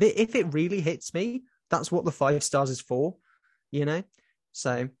if it really hits me, that's what the 5 stars is for, you know?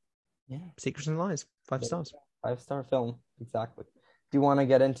 So yeah, Secrets and Lies, 5 stars. 5-star film, exactly. Do you want to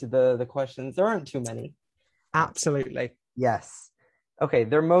get into the questions? There aren't too many. Absolutely. Yes. Okay,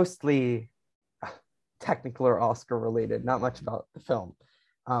 they're mostly technical or Oscar related, not much about the film.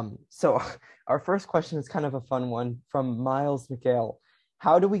 So our first question is kind of a fun one from Miles McGill.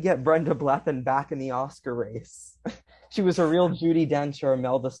 How do we get Brenda Blethyn back in the Oscar race? She was a real Judi Dench or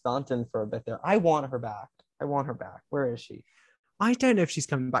Imelda Staunton for a bit there. I want her back. Where is she? I don't know if she's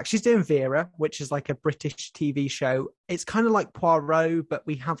coming back. She's doing Vera, which is like a British TV show. It's kind of like Poirot, but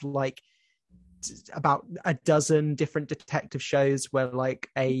we have like about a dozen different detective shows where like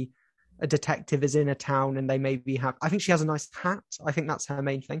a detective is in a town and they maybe have, I think she has a nice hat. I think that's her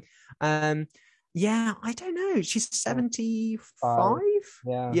main thing. Yeah, I don't know. She's 75.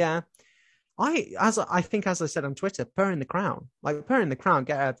 Yeah. I think, as I said on Twitter, put her in the Crown. Like, put her in the Crown,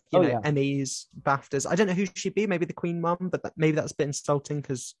 get her, Emmys, BAFTAs. I don't know who she'd be, maybe the Queen Mum, but maybe that's a bit insulting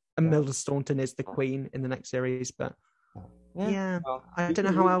because Imelda Staunton is the Queen in the next series. But well, I don't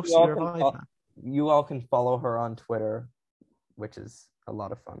know how else you revive that. You all can follow her on Twitter, which is a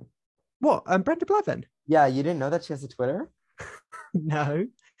lot of fun. What? Brenda Blethyn? Yeah, you didn't know that she has a Twitter? No,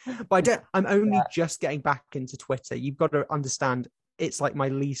 but I'm only just getting back into Twitter. You've got to understand, it's like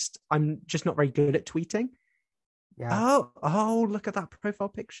I'm just not very good at tweeting. Yeah. Oh, look at that profile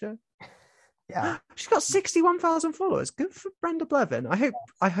picture. Yeah. She's got 61,000 followers. Good for Brenda Blethyn.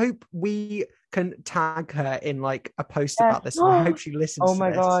 I hope we can tag her in like a post about this. And I hope she listens to this. Oh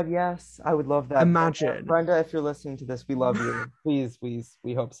my God, yes. I would love that. Imagine. Brenda, if you're listening to this, we love you. Please,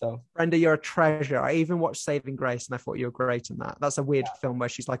 we hope so. Brenda, you're a treasure. I even watched Saving Grace and I thought you were great in that. That's a weird film where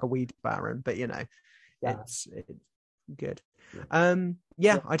she's like a weed baron, but it's good. I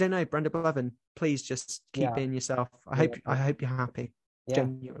don't know. Brenda Blethyn, please just keep being yourself. I hope you're happy. Yeah.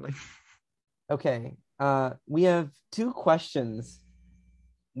 Genuinely. Okay. We have 2 questions,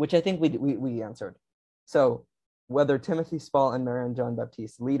 which I think we answered. So whether Timothy Spall and Marianne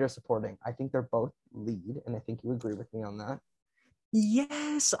Jean-Baptiste lead or supporting, I think they're both lead, and I think you agree with me on that.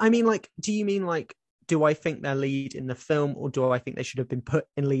 Yes. I mean, like, do you mean like, do I think they're lead in the film, or do I think they should have been put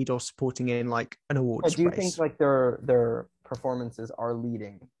in lead or supporting in like an awards race? Do you think like their performances are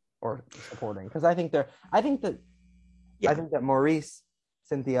leading or supporting? Because I think that Maurice,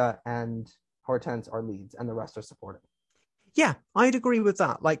 Cynthia, and Hortense are leads and the rest are supporting. Yeah, I'd agree with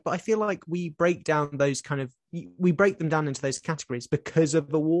that. Like, but I feel like we break them down into those categories because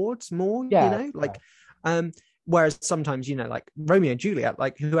of awards more, whereas sometimes, like Romeo and Juliet,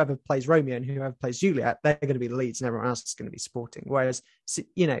 like whoever plays Romeo and whoever plays Juliet, they're going to be the leads and everyone else is going to be supporting. Whereas,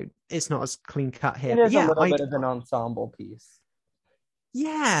 it's not as clean cut here. It is a little bit of an ensemble piece.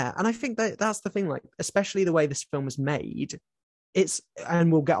 Yeah, and I think that's the thing, like, especially the way this film was made,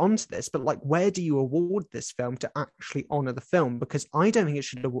 and we'll get onto this, but like, where do you award this film to actually honor the film? Because I don't think it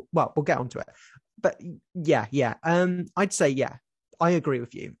should, well, we'll get onto it, but I'd say, I agree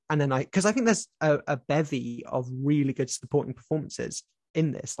with you. And then because I think there's a bevy of really good supporting performances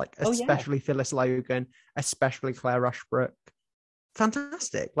in this, like, especially Phyllis Logan, especially Claire Rushbrook.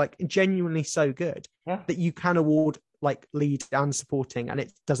 Fantastic, like genuinely so good that you can award like lead and supporting and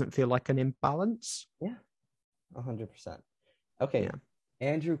it doesn't feel like an imbalance. 100%. Okay.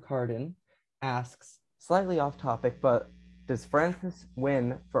 Andrew Carden asks, slightly off topic, but does Frances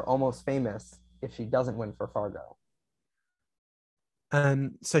win for Almost Famous if she doesn't win for Fargo?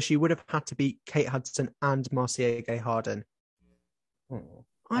 So she would have had to beat Kate Hudson and Marcia Gay Harden.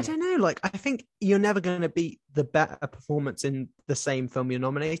 I don't know. Like, I think you're never going to beat the better performance in the same film you're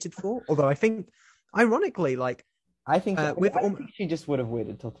nominated for. Although I think, ironically, like, I think she just would have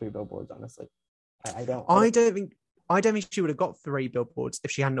waited till 3 Billboards. Honestly, I don't think she would have got 3 Billboards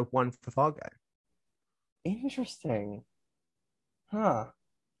if she hadn't have won for Fargo. Interesting. Huh.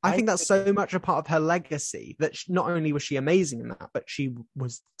 I I think that's so much a part of her legacy that not only was she amazing in that, but she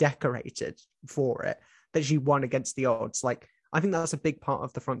was decorated for it, that she won against the odds. Like, I think that's a big part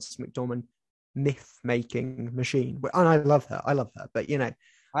of the Frances McDormand myth making machine. And I love her. I love her. But, you know,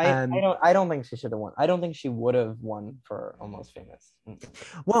 um, I don't think she should have won. I don't think she would have won for Almost Famous.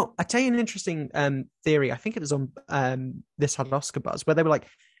 well, I tell you an interesting theory. I think it was on This Had Oscar Buzz, where they were like,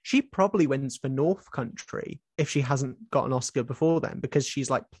 she probably wins for North Country if she hasn't got an Oscar before then, because she's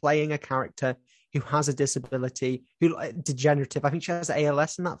like playing a character who has a disability, who degenerative. I think she has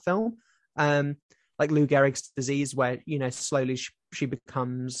ALS in that film, like Lou Gehrig's disease, where, you know, slowly she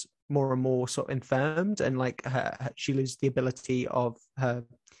becomes more and more sort of infirmed, and like she loses the ability of her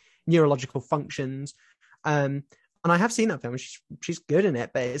neurological functions. And I have seen that film. She's good in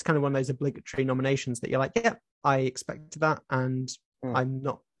it, but it's kind of one of those obligatory nominations that you're like, yeah, I expected that, and I'm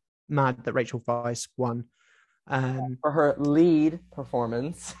not mad that Rachel Weisz won. For her lead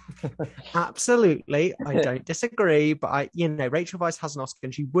performance. Absolutely, I don't disagree, but Rachel Weisz has an Oscar,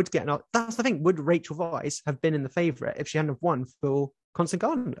 and she would get an Oscar. That's the thing. Would Rachel Weisz have been in The Favourite if she hadn't have won for Constant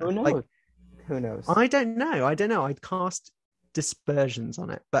Gardener? Who knows? Like, who knows? I don't know. I'd cast dispersions on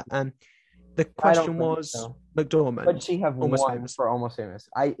it, but the question was so. McDormand. Would she have Almost won Famous for Almost Famous?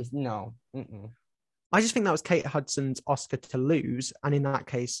 No. I just think that was Kate Hudson's Oscar to lose, and in that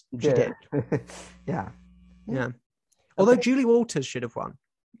case, she did. Yeah. Although Julie Walters should have won.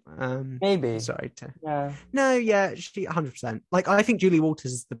 Maybe. Sorry. Yeah. No, yeah, she 100%. Like, I think Julie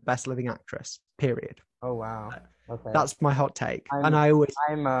Walters is the best living actress, period. Oh, wow. Okay. That's my hot take.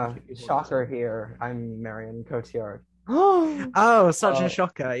 I'm a shocker here. I'm Marion Cotillard. Oh, such a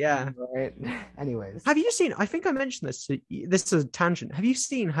shocker. Yeah. Right. Anyways. Have you seen, I think I mentioned this. This is a tangent. Have you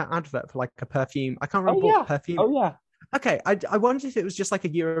seen her advert for like a perfume? I can't remember what perfume. Oh, yeah. Okay. I wondered if it was just like a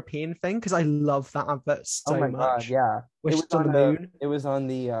European thing, because I love that advert so much. God, yeah. It was on the moon. It was on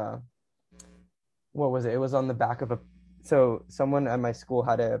the, what was it? It was on the back of so someone at my school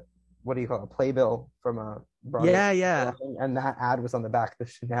had what do you call it? A playbill from a Broadway. Yeah. And that ad was on the back, the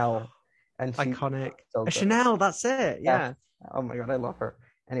Chanel. And iconic. Chanel, that's it. Yeah. Oh my God, I love her.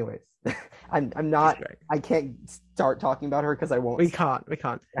 Anyways, I'm not. I can't start talking about her because I won't. We can't.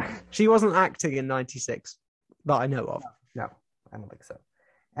 She wasn't acting in '96 that I know of. No, I don't think so.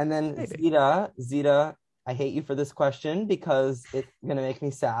 And then maybe. Zita, I hate you for this question because it's gonna make me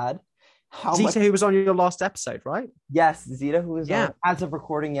sad. Zita, who was on your last episode, right? Yes, Zita, who is on, as of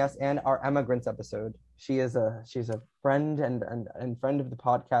recording, yes, and our Emigrants episode. She's a friend and friend of the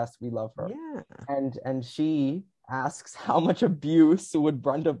podcast. We love her. Yeah. And she asks how much abuse would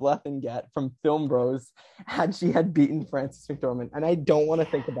Brenda Blethyn get from Film Bros had she beaten Frances McDormand, and I don't want to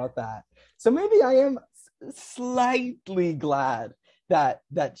think about that. So maybe I am slightly glad that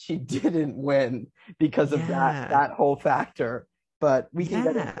she didn't win because of that whole factor. But we can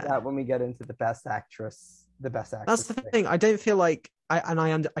get into that when we get into the best actress. That's the thing. I don't feel like I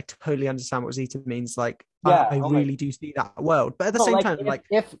totally understand what Zita means. Like, I really do see that world. But at the same time,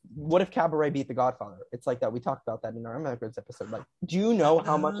 what if Cabaret beat The Godfather? It's like that. We talked about that in our Emigrants episode. Like, do you know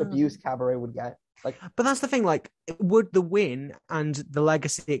how much abuse Cabaret would get? Like, but that's the thing. Like, would the win and the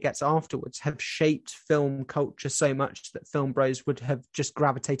legacy it gets afterwards have shaped film culture so much that Film Bros would have just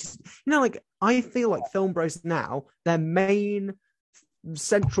gravitated? Like, I feel like Film Bros now, their main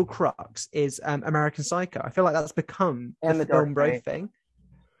central crux is American Psycho. I feel like that's become the Film Bro thing.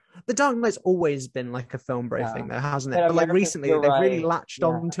 The Dark Knight's always been like a Film Bro thing, though, hasn't it? But like recently, they've really latched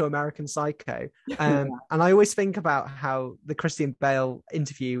on to American Psycho. And I always think about how the Christian Bale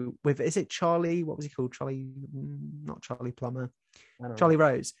interview with, is it Charlie? What was he called? Not Charlie Plummer. Charlie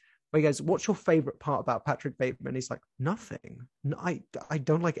Rose. Where he goes, "What's your favorite part about Patrick Bateman?" He's like, "Nothing. No, I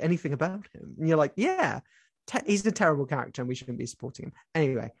don't like anything about him." And you're like, "Yeah. He's a terrible character and we shouldn't be supporting him."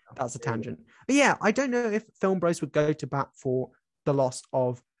 Anyway, that's a tangent. But yeah, I don't know if Film Bros would go to bat for the loss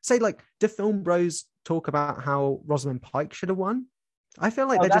of, say, like, do Film Bros talk about how Rosamund Pike should have won? I feel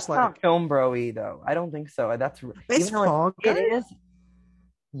like they're just like, not Film Bro-y though. I don't think so. That's it's Fargo. It is.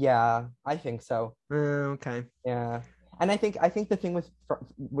 Yeah, I think so. Okay. Yeah. And I think the thing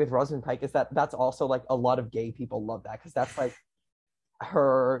with Rosamund Pike is that's also like a lot of gay people love that, because that's like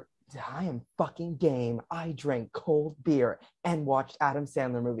her. I am fucking game. I drank cold beer and watched Adam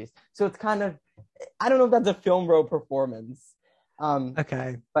Sandler movies. So it's kind of, I don't know if that's a Film Bro performance.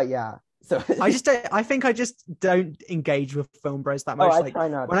 Okay. But yeah. So I think I just don't engage with Film Bros that much. Like,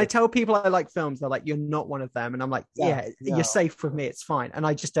 when I tell people I like films, they're like, "You're not one of them." And I'm like, you're safe with me. It's fine. And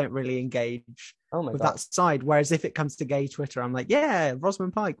I just don't really engage with that side. Whereas if it comes to gay Twitter, I'm like, yeah,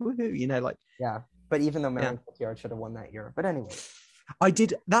 Rosamund Pike, woohoo, like. Yeah. But even though Marion Cotillard should have won that year. But anyway. I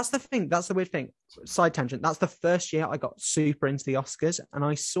did. That's the thing. That's the weird thing. Side tangent. That's the first year I got super into the Oscars, and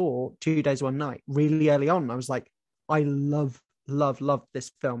I saw 2 Days One Night really early on. I was like, I love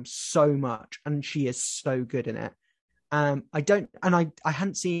this film so much, and she is so good in it. I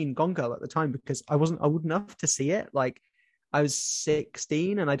hadn't seen Gone Girl at the time because I wasn't old enough to see it. Like, I was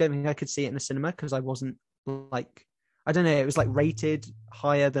 16, and I don't think I could see it in the cinema because I wasn't like, I don't know. It was like rated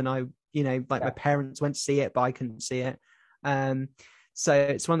higher than like my parents went to see it, but I couldn't see it. So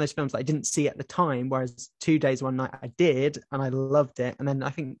it's one of those films that I didn't see at the time, whereas 2 Days One Night I did, and I loved it. And then I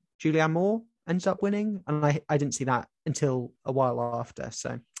think Julianne Moore ended up winning, and I didn't see that until a while after.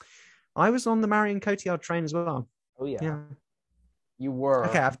 So I was on the Marion Cotillard train as well. Oh yeah. Yeah. You were.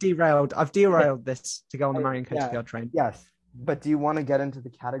 Okay, I've derailed this to go on the Marion Cotillard Yeah. train. Yes. But do you want to get into the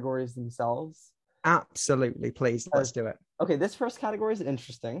categories themselves? Absolutely, please. Let's do it. Okay, this first category is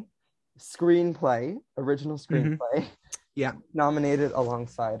interesting. Screenplay, original screenplay. Yeah. Nominated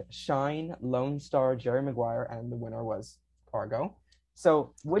alongside Shine, Lone Star, Jerry Maguire, and the winner was Fargo.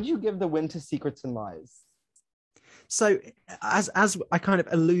 So would you give the win to Secrets and Lies? So as I kind of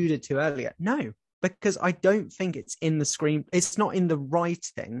alluded to earlier, no, because I don't think it's in the screen. It's not in the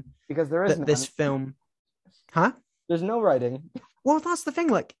writing Because there is that this film. Huh? There's no writing. Well, that's the thing.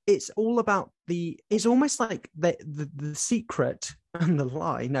 Like, it's all about it's almost like the secret and the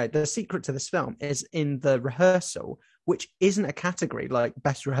lie. No, the secret to this film is in the rehearsal, which isn't a category like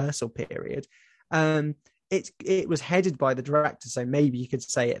best rehearsal period. It was headed by the director, so maybe you could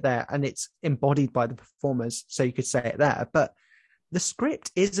say it there, and it's embodied by the performers, so you could say it there. But the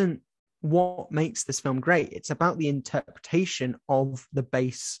script isn't what makes this film great. It's about the interpretation of the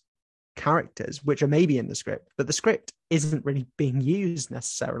base characters, which are maybe in the script, but the script isn't really being used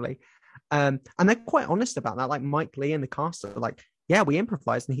necessarily. And they're quite honest about that. Like Mike Leigh and the cast are like, yeah, we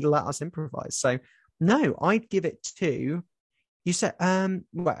improvised and he let us improvise. So no, I'd give it to, you said,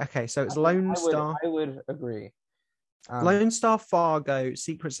 well, okay, so it's Lone Star. I would agree. Lone Star, Fargo,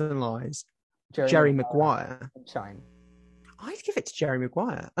 Secrets and Lies, Jerry Maguire. And Shine. I'd give it to Jerry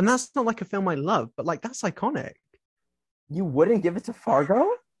Maguire. And that's not like a film I love, but like that's iconic. You wouldn't give it to Fargo?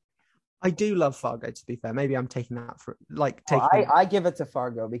 I do love Fargo, to be fair. Maybe I'm taking that for I give it to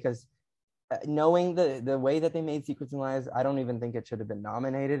Fargo because knowing the way that they made Secrets and Lies, I don't even think it should have been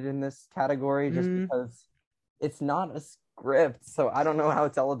nominated in this category just because it's not a script. So I don't know how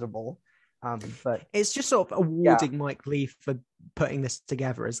it's eligible. But it's just sort of awarding Mike Leigh for putting this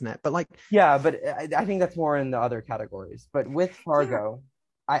together, isn't it? But like, yeah, but I think that's more in the other categories. But with Fargo,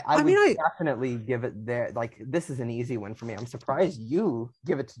 I would definitely give it there. Like, this is an easy one for me. I'm surprised you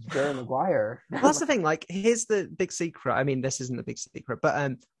give it to Jerry Maguire. That's the thing. Like, here's the big secret. I mean, this isn't the big secret,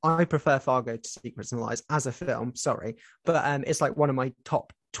 but I prefer Fargo to Secrets and Lies as a film. Sorry, but it's like one of my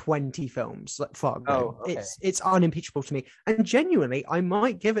top 20 films. Like Fargo, it's unimpeachable to me. And genuinely, I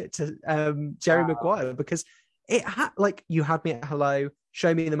might give it to Jerry Maguire because it had like You Had Me at Hello.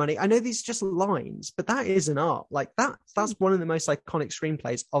 Show Me the Money. I know these are just lines, but that is an art. Like that's one of the most iconic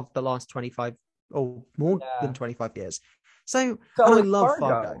screenplays of the last 25 or more than 25 years. So I love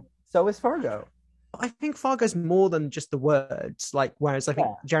Fargo. So is Fargo. I think Fargo's more than just the words. Like, whereas I think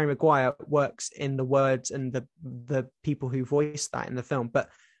Jerry Maguire works in the words and the people who voice that in the film. But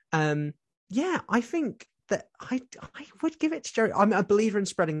I think that I would give it to Jerry. I'm a believer in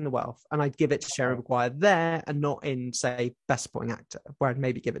spreading the wealth, and I'd give it to Jerry Maguire there and not in, say, Best Supporting Actor, where I'd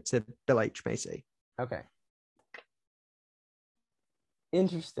maybe give it to Bill H. Macy. Okay.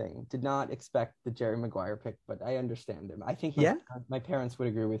 Interesting. Did not expect the Jerry Maguire pick, but I understand him. I think my parents would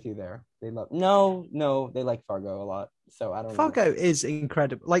agree with you there. They love they like Fargo a lot. So I don't know. Fargo is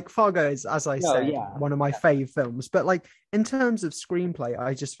incredible. Like, Fargo is, as I said, one of my fave films. But like, in terms of screenplay,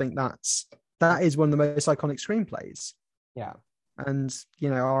 I just think that is one of the most iconic screenplays. Yeah. And,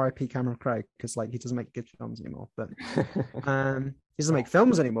 R.I.P. Cameron Crowe, because like he doesn't make good films anymore, but he doesn't make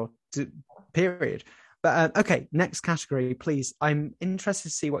films anymore, period. But okay, next category, please. I'm interested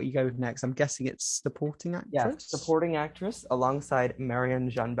to see what you go with next. I'm guessing it's supporting actress. Yeah, supporting actress alongside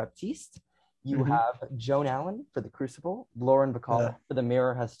Marianne Jean-Baptiste. You have Joan Allen for The Crucible, Lauren Bacall for The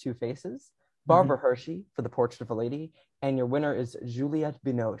Mirror Has Two Faces, Barbara Hershey for The Portrait of a Lady, and your winner is Juliette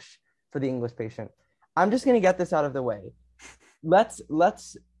Binoche for The English Patient. I'm just going to get this out of the way. Let's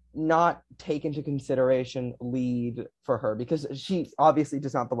not take into consideration lead for her because she obviously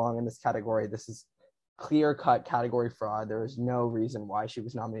does not belong in this category. This is clear-cut category fraud. There is no reason why she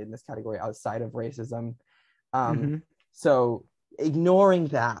was nominated in this category outside of racism. So ignoring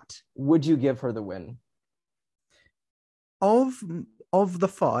that, would you give her the win? Of the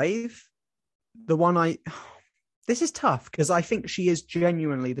five, the one this is tough because I think she is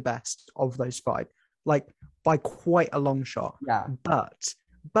genuinely the best of those five. Like, by quite a long shot. Yeah.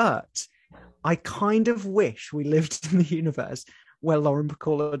 But I kind of wish we lived in the universe where Lauren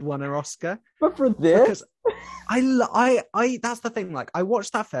Bacall had won her Oscar. But for this, Because I that's the thing. Like, I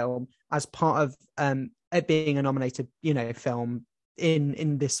watched that film as part of it being a nominated, film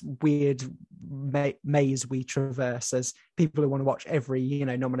in this weird maze we traverse as people who want to watch every,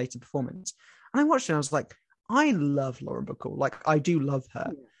 nominated performance. And I watched it and I was like, I love Lauren Bacall. Like, I do love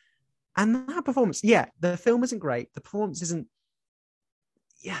her. And that performance, yeah, the film isn't great. The performance isn't,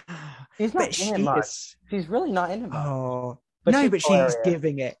 yeah. she's not in it much. She's really not in it much. Oh, but no, she's but hilarious. she's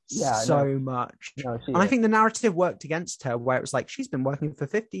giving it so much. No, and I think the narrative worked against her, where it was like, she's been working for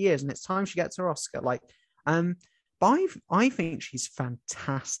 50 years and it's time she gets her Oscar. Like, but I think she's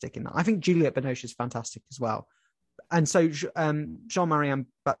fantastic in that. I think Juliette Binoche is fantastic as well. And so Jean-Marie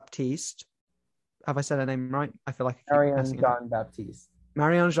Baptiste, have I said her name right? I feel like Marianne Jean-Baptiste.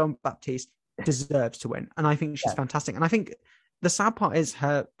 Marianne Jean-Baptiste deserves to win. And I think she's fantastic. And I think the sad part is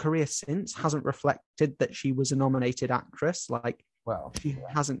her career since hasn't reflected that she was a nominated actress. Like, she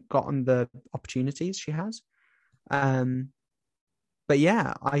hasn't gotten the opportunities she has. But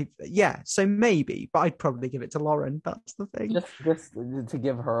so maybe, but I'd probably give it to Lauren. That's the thing. Just to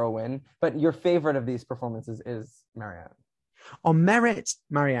give her a win. But your favorite of these performances is Marianne. On merit,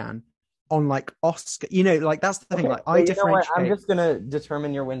 Marianne. On like Oscar, like that's the thing. Like, I differentiate. I'm just gonna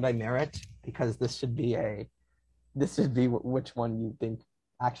determine your win by merit, because this should be which one you think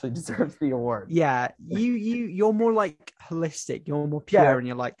actually deserves the award. Yeah, you're more like holistic. You're more pure, and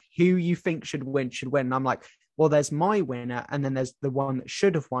you're like, who you think should win. And I'm like, well, there's my winner, and then there's the one that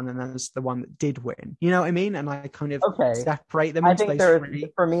should have won, and then there's the one that did win. You know what I mean? And I kind of separate them. I think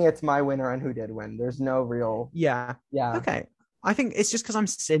for me, it's my winner and who did win. There's no real. Yeah. Okay. I think it's just because I'm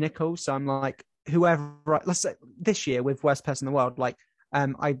cynical, so I'm like, whoever. Let's say this year with Worst Person in the World, like,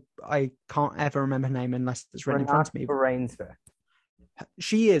 I can't ever remember her name unless it's written in front of me. Rainsford.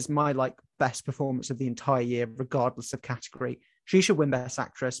 She is my like best performance of the entire year, regardless of category. She should win Best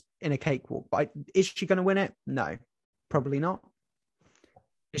Actress in a cakewalk. But is she going to win it? No, probably not.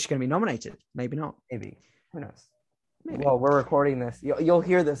 Is she going to be nominated? Maybe not. Maybe. Who knows? Maybe. Well, we're recording this. You'll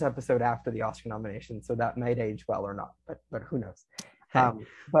hear this episode after the Oscar nomination, so that might age well or not. But who knows? Hey.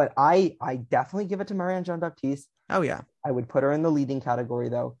 But I definitely give it to Marianne Jean-Baptiste. Oh yeah. I would put her in the leading category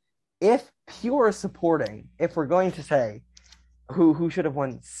though. If pure supporting, if we're going to say who should have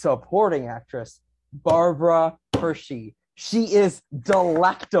won supporting actress, Barbara Hershey. She is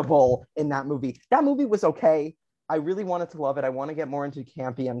delectable in that movie. That movie was okay. I really wanted to love it. I want to get more into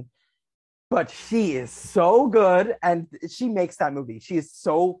Campion. But she is so good, and she makes that movie. She is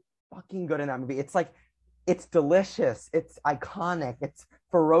so fucking good in that movie. It's like, it's delicious. It's iconic. It's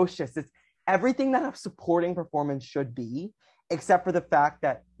ferocious. It's everything that a supporting performance should be, except for the fact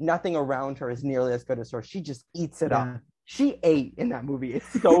that nothing around her is nearly as good as her. She just eats it up. She ate in that movie.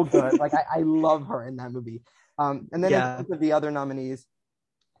 It's so good. Like, I love her in that movie. And then in terms of the other nominees,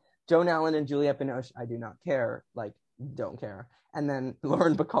 Joan Allen and Juliette Binoche, I do not care. Like, don't care. And then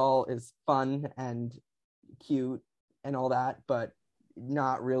Lauren Bacall is fun and cute and all that, but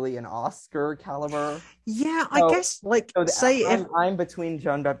not really an Oscar caliber. Yeah, I guess, like, I'm between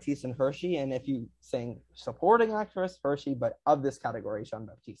Jean-Baptiste and Hershey, and if you saying supporting actress, Hershey, but of this category,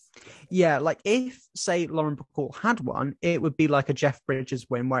 Jean-Baptiste. Yeah, like, if, say, Lauren Bacall had one, it would be like a Jeff Bridges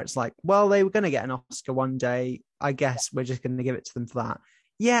win, where it's like, well, they were going to get an Oscar one day. I guess we're just going to give it to them for that.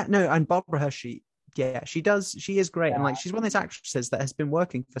 Yeah, no, and Barbara Hershey, yeah, she does. She is great. And like, she's one of those actresses that has been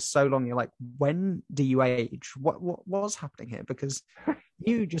working for so long. You're like, when do you age? What's happening here? Because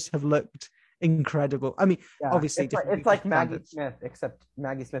you just have looked incredible. I mean, obviously, it's like Maggie Smith, except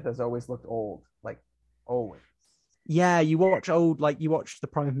Maggie Smith has always looked old, like always. Yeah, you watch The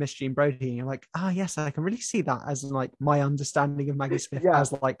Prime of Miss Jean Brodie, and you're like, yes, I can really see that as like my understanding of Maggie Smith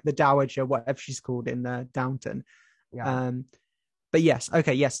as like the Dowager, whatever she's called in Downton. Yeah. But yes,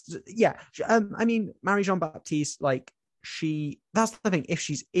 okay, yes, yeah. I mean, Marie Jean-Baptiste, like, that's the thing. If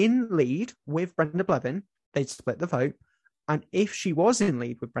she's in lead with Brenda Blevin, they'd split the vote. And if she was in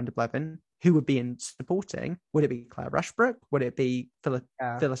lead with Brenda Blevin, who would be in supporting? Would it be Claire Rushbrook? Would it be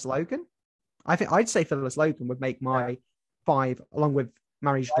Phyllis Logan? I think I'd say Phyllis Logan would make my 5, along with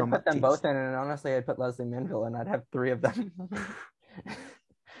Marie Jean-Baptiste. I'd put them both in, and honestly, I'd put Leslie Manville, and I'd have 3 of them.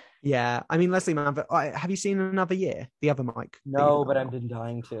 Yeah, I mean, Leslie Manville. Have you seen Another Year? The other Mike? No, but I've been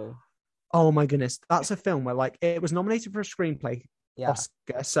dying to. Oh my goodness, that's a film where like it was nominated for a screenplay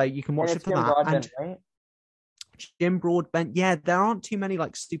Oscar, so you can watch it for that. And right? Jim Broadbent, yeah, there aren't too many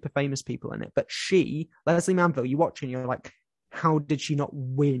like super famous people in it, but Leslie Manville, you watch it and you're like, how did she not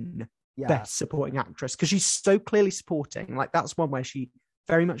win Best Supporting Actress? Because she's so clearly supporting. Like, that's one where she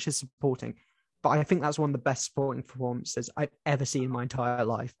very much is supporting. but I think that's one of the best supporting performances I've ever seen in my entire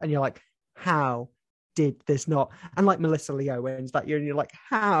life. And you're like, how did this not? And like Melissa Leo wins that year, and you're like,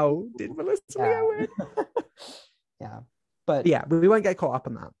 how did Melissa Leo win? Yeah, but yeah, we won't get caught up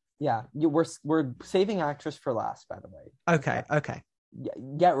on that. Yeah, we're saving actress for last, by the way. Okay.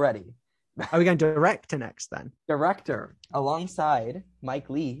 Get ready. Are we going director next then? Director. Alongside Mike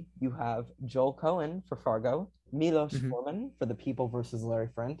Leigh, you have Joel Cohen for Fargo, Milos Forman for The People versus Larry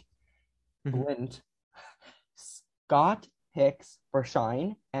Flint, Scott Hicks for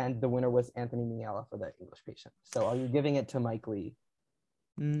Shine, and the winner was Anthony Minghella for The English Patient. So are you giving it to Mike Leigh?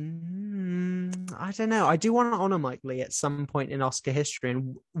 I don't know. I do want to honor Mike Leigh at some point in Oscar history,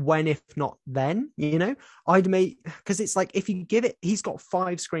 and when, if not then, I'd make, because it's like, if you give it, he's got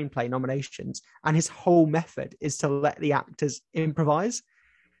 5 screenplay nominations, and his whole method is to let the actors improvise.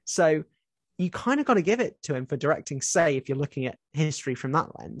 So you kind of got to give it to him for directing, say, if you're looking at history from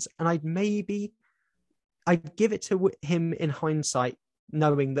that lens. And I'd give it to him in hindsight,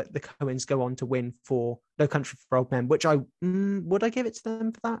 knowing that the Coens go on to win for No Country for Old Men, which would I give it to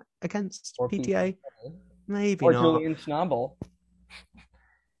them for that against or PTA? Maybe or not. Julian Schnabel.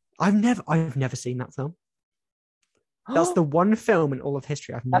 I've never seen that film. That's the one film in all of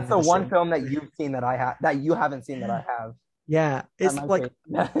history I've never seen. That's the one film that you've seen that you haven't seen that I have. Yeah, it's like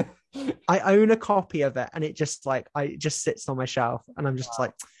I own a copy of it, and it just sits on my shelf, and I'm just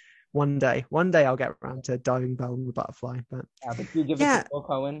like, one day I'll get around to Diving Bell and the Butterfly. But you give it to Joel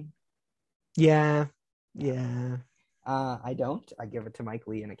Cohen? Yeah. I don't. I give it to Mike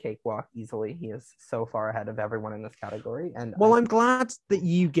Leigh in a cakewalk easily. He is so far ahead of everyone in this category. And I'm glad that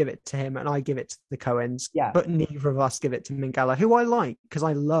you give it to him and I give it to the Coens. Yeah. But neither of us give it to Minghella, who I like because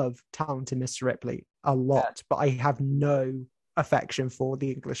I love Talented Mr. Ripley a lot, but I have no affection for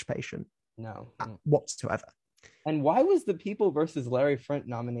The English Patient. No. Whatsoever. And why was The People versus Larry Flint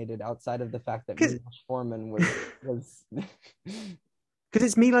nominated outside of the fact that Milos Forman was because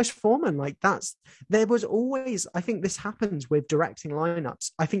it's Milos Forman. Like, there was always, I think this happens with directing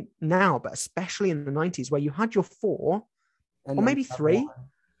lineups, I think now, but especially in the 90s, where you had your 4 or maybe 3,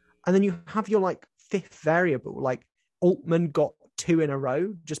 and then you have your like 5th variable. Like Altman got 2 in a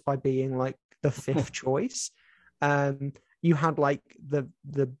row just by being like the 5th choice. You had like the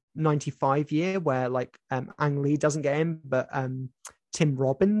 95 year where like Ang Lee doesn't get in, but Tim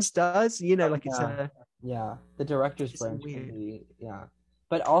Robbins does. The director's branch can be,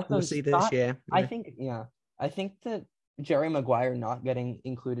 but also we'll see this year. I think that Jerry Maguire not getting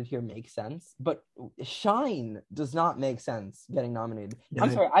included here makes sense, but Shine does not make sense getting nominated. No.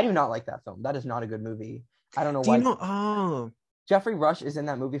 I'm sorry, I do not like that film. That is not a good movie. I don't know why. Jeffrey Rush is in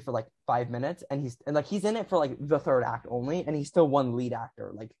that movie for like 5 minutes, and he's in it for like the 3rd act only, and he's still one lead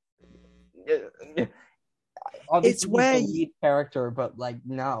actor. Like, obviously it's where he's the lead character, but like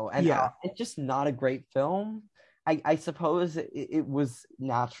no, and it's just not a great film. I suppose it was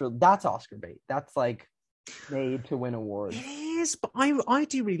natural. That's Oscar bait. That's like made to win awards. It is, but I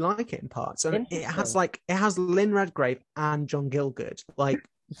do really like it in parts, and it has Lynn Redgrave and John Gielgud. Like,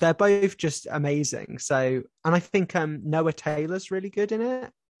 they're both just amazing. So, and I think Noah Taylor's really good in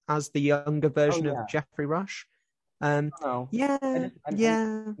it as the younger version of Jeffrey Rush. I get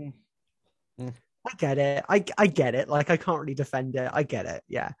it. I get it. Like, I can't really defend it. I get it.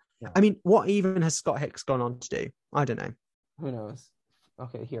 Yeah. I mean, what even has Scott Hicks gone on to do? I don't know. Who knows?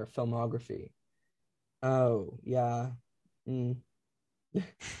 Okay, here, filmography. Oh, yeah. I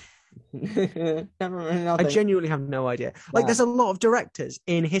genuinely have no idea. Like, there's a lot of directors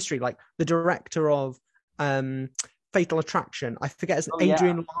in history, like the director of Fatal Attraction. I forget his name,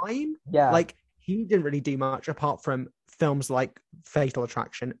 Adrian Lyne. Yeah. Like, he didn't really do much apart from films like Fatal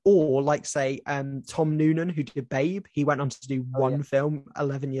Attraction, or like, say, Tom Noonan, who did Babe. He went on to do one film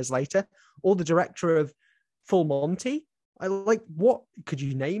 11 years later. Or the director of Full Monty. What could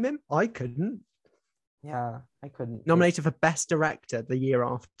you name him? I couldn't. Yeah, I couldn't. Nominated for Best Director the year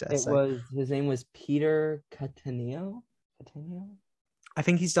after. His name was Peter Cattaneo. I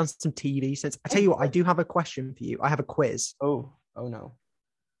think he's done some TV since. I tell you what, I do have a question for you. I have a quiz. Oh no.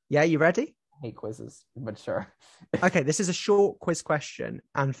 Yeah, you ready? I hate quizzes, but sure. Okay, this is a short quiz question,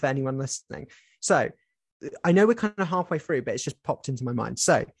 and for anyone listening. So, I know we're kind of halfway through, but it's just popped into my mind.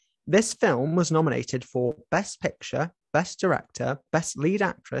 So, this film was nominated for Best Picture, Best Director, Best Lead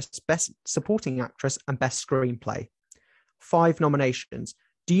Actress, Best Supporting Actress, and Best Screenplay. 5 nominations.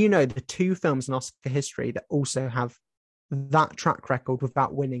 Do you know the 2 films in Oscar history that also have that track record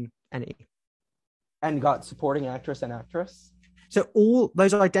without winning any? And got Supporting Actress and Actress? So all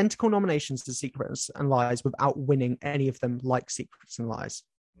those are identical nominations to Secrets and Lies without winning any of them, like Secrets and Lies.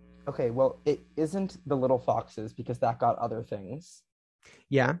 Okay, well, it isn't The Little Foxes because that got other things.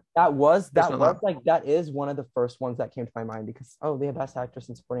 Yeah, That was it's not that. like that is one of the first ones that came to my mind because they have best actress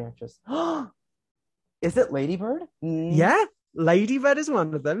and supporting actress. Is it Lady Bird? Yeah, Lady Bird is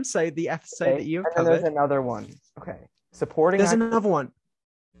one of them. So the episode that Okay, you have and then there's covered. another one. Okay, supporting There's actress. another one.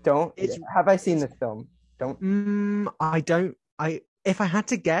 Don't It's have I seen it's this film? Don't. I don't I if I had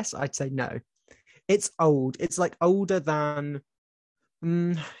to guess, I'd say no. It's old. It's like older than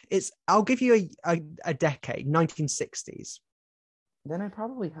it's I'll give you a decade, 1960s. Then I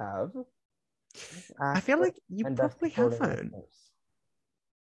probably have I feel actor like you and best probably supporting haven't. actress,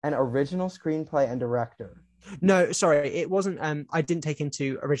 an original screenplay and director. No, sorry, it wasn't. I didn't take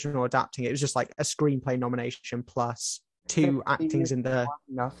into original adapting. It was just like a screenplay nomination plus two 50s, actings in the.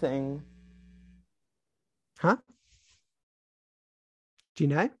 nothing. Huh? Do you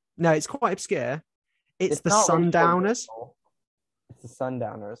know? No, it's quite obscure. It's It's the not Rachel Sundowners. Graham. It's the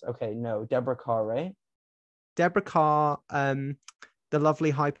Sundowners. Okay, no, Deborah Carr, right? Deborah Carr, the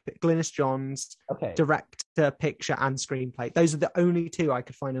lovely Glynis Johns, Okay, director, picture, and screenplay. Those are the only two I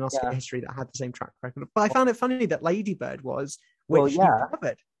could find in Oscar yeah. history that had the same track record. But I found it funny that Lady Bird was, Well, which you yeah,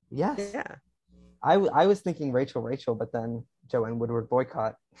 covered. yes. Yeah. I was thinking Rachel, but then Joanne Woodward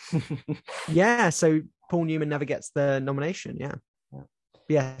boycott. Yeah. So Paul Newman never gets the nomination. Yeah. Yeah.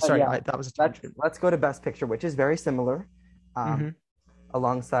 Yeah. Sorry, Yeah, that was a let's tangent. go to Best Picture, which is very similar. Mm-hmm.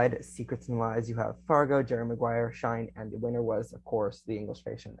 Alongside Secrets and Lies, you have Fargo, Jerry Maguire, Shine, and the winner was, of course, The English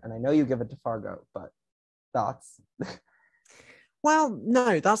Patient. And I know you give it to Fargo, but thoughts? Well,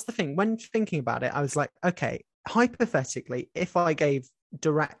 no, that's the thing. When thinking about it, I was like, okay, hypothetically, if I gave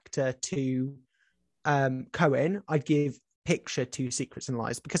director to Cohen, I'd give picture to Secrets and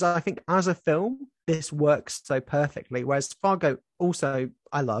Lies because I think as a film, this works so perfectly. Whereas Fargo also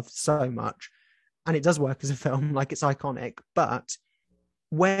I love so much, and it does work as a film, like it's iconic. But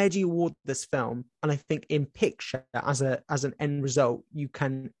where do you award this film? And I think in picture, as an end result, you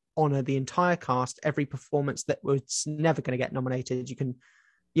can honor the entire cast, every performance that was never going to get nominated. You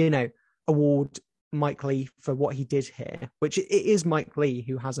can, award Mike Leigh for what he did here, which it is Mike Leigh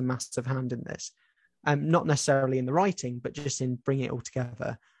who has a massive hand in this. Not necessarily in the writing, but just in bringing it all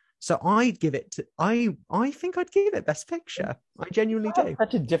together. So I'd give it to, I think I'd give it Best Picture. I genuinely do.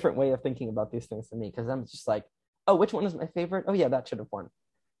 Such a different way of thinking about these things to me because I'm just like, oh, which one is my favorite? Oh yeah, that should have won.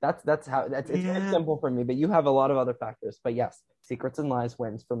 That's how it's very simple for me. But you have a lot of other factors. But yes, Secrets and Lies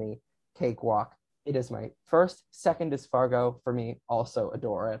wins for me. Cakewalk. It is my first. Second is Fargo for me. Also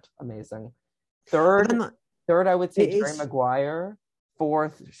adore it. Amazing. Third, I would say Jerry Maguire.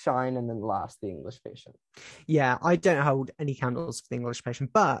 Fourth, Shine, and then last, The English Patient. Yeah, I don't hold any candles for The English Patient,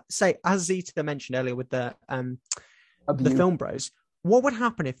 but say as Zita mentioned earlier with the Film Bros, what would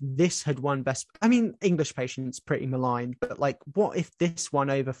happen if this had won Best? I mean, English Patient's pretty maligned, but like, what if this won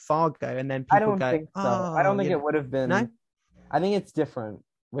over Fargo? And then people I don't think so. Oh, I don't think it would have been. No, I think it's different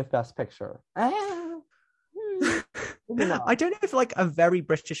with Best Picture. I don't know if like a very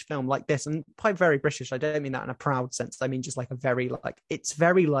British film like this, and by very British, I don't mean that in a proud sense. I mean just like a very like it's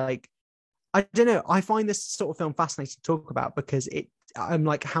very like I don't know. I find this sort of film fascinating to talk about because I'm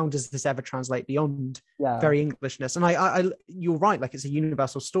like, how does this ever translate beyond very Englishness? And I you're right, like it's a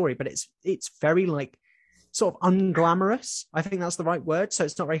universal story, but it's very like sort of unglamorous. I think that's the right word. So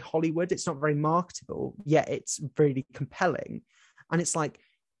it's not very Hollywood, it's not very marketable, yet it's really compelling. And it's like,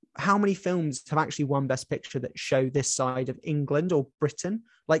 how many films have actually won Best Picture that show this side of England or Britain?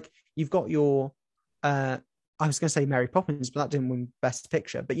 Like you've got your I was going to say Mary Poppins, but that didn't win Best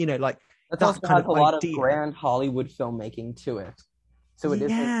Picture. But like that also has a lot of grand Hollywood filmmaking to it. So it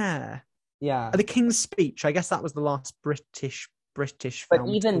isn't. Yeah. The King's Speech. I guess that was the last British film. But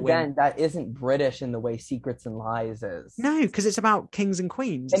even then, that isn't British in the way Secrets and Lies is. No, because it's about kings and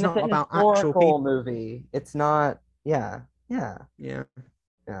queens. It's not about actual people. Movie. It's not. Yeah.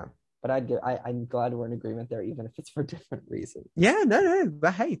 But I'm glad we're in agreement there, even if it's for different reasons. Yeah, no.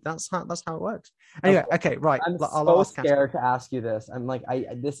 But hey, that's how it works. Anyway, okay, right. I'm so scared to ask you this. I'm like,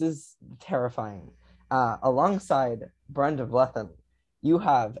 this is terrifying. Alongside Brenda Blethyn, you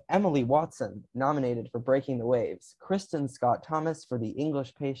have Emily Watson nominated for Breaking the Waves, Kristen Scott Thomas for The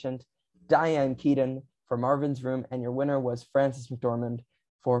English Patient, Diane Keaton for Marvin's Room, and your winner was Frances McDormand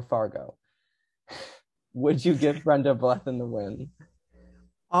for Fargo. Would you give Brenda Blethyn the win?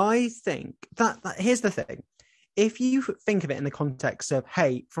 I think that here's the thing. If you think of it in the context of,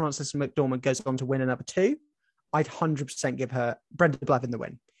 hey, Frances McDormand goes on to win another 2, I'd 100% give her Brenda Blethyn the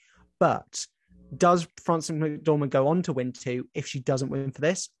win. But does Frances McDormand go on to win 2 if she doesn't win for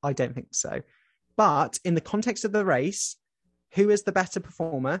this? I don't think so. But in the context of the race, who is the better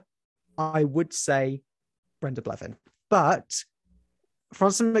performer? I would say Brenda Blethyn. But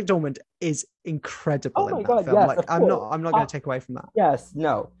Frances McDormand is incredible Oh in my that God, film. yes, Like, of course. I'm not going to take away from that. Yes,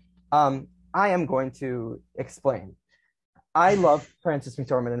 no. I am going to explain. I love Frances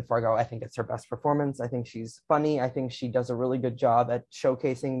McDormand in Fargo. I think it's her best performance. I think she's funny. I think she does a really good job at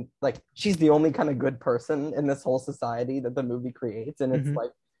showcasing, like, she's the only kind of good person in this whole society that the movie creates. And it's Hmm.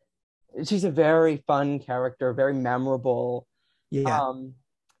 like, she's a very fun character, very memorable. Yeah. Um,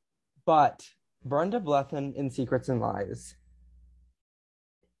 but Brenda Blethyn in Secrets and Lies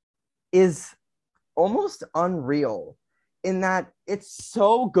is almost unreal in that it's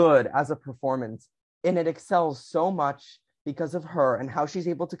so good as a performance and it excels so much because of her and how she's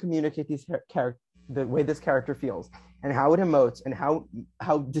able to communicate the way this character feels and how it emotes and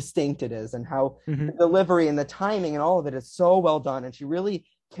how distinct it is and how the Hmm. delivery and the timing and all of it is so well done, and she really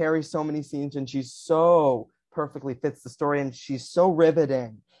carries so many scenes and she's so perfectly fits the story, and she's so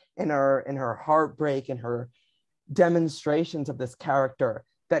riveting in her heartbreak and her demonstrations of this character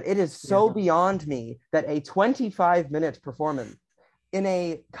that it is Yeah. so beyond me that a 25-minute performance in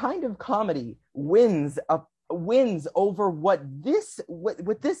a kind of comedy wins over what this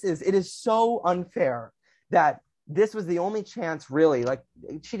is. It is so unfair that this was the only chance, really. Like,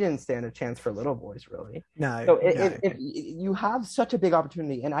 she didn't stand a chance for Little Boys, really. No, So no. if you have such a big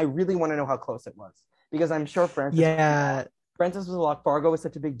opportunity, and I really want to know how close it was, because I'm sure Yeah. Frances was a lot. Fargo was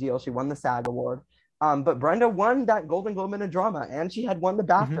such a big deal. She won the SAG award. But Brenda won that Golden Globe in a drama, and she had won the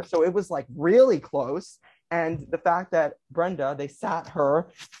BAFTA. Hmm. So it was like really close. And the fact that Brenda, they sat her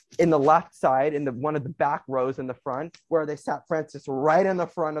in the left side, in the one of the back rows in the front, where they sat Frances right in the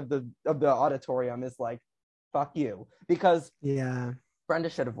front of the auditorium, is like, fuck you, because Yeah. Brenda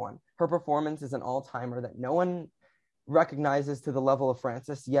should have won. Her performance is an all timer that no one recognizes to the level of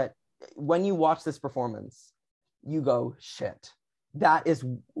Frances. Yet, when you watch this performance, you go, shit, that is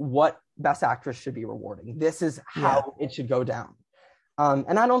what Best Actress should be rewarding. This is Yeah. how it should go down.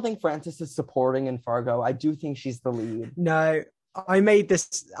 And I don't think Frances is supporting in Fargo. I do think she's the lead. No, I made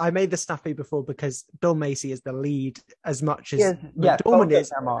the snappy before because Bill Macy is the lead as much as Yes, both McDormand of is.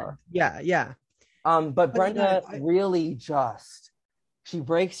 them are. Yeah, yeah. But But no, Brenda really just, she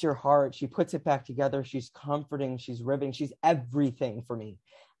breaks your heart. She puts it back together. She's comforting. She's riveting. She's everything for me.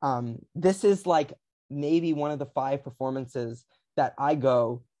 This is like maybe one of the 5 performances that I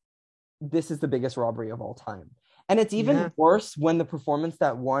go, this is the biggest robbery of all time. And it's even yeah. worse when the performance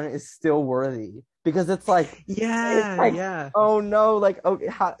that won is still worthy, because it's like, Yeah, yeah. oh no, like, okay,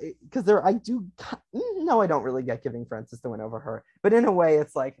 how, because I do, no, I don't really get giving Frances the win over her, but in a way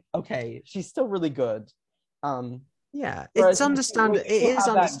it's like, okay, she's still really good. Yeah. Whereas It's understandable. It is where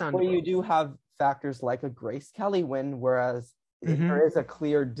you understandable. do have factors like a Grace Kelly win, whereas Hmm. there is a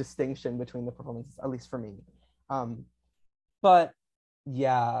clear distinction between the performances, at least for me. But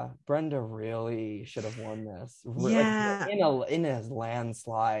yeah, Brenda really should have won this. Yeah. In a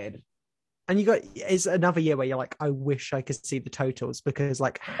landslide. And it's another year where you're like, I wish I could see the totals because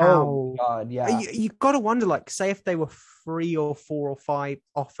like Oh how God, yeah. you got to wonder, like, say if they were 3 or 4 or 5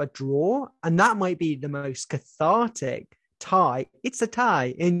 off a draw, and that might be the most cathartic tie. It's a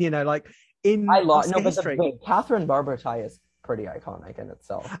tie in, like in I lost Oscar no, but history. the Catherine Barber tie is pretty iconic in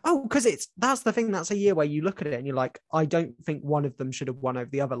itself. Oh, because that's the thing. That's a year where you look at it and you're like, I don't think one of them should have won over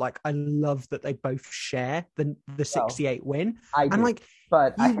the other. Like, I love that they both share the 68 win, I and do, like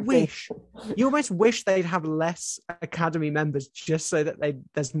but you almost wish they'd have less Academy members just so that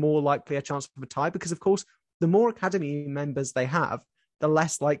there's more likely a chance of a tie. Because of course, the more Academy members they have, the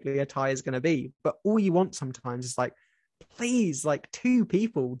less likely a tie is going to be. But all you want sometimes is like, please, like 2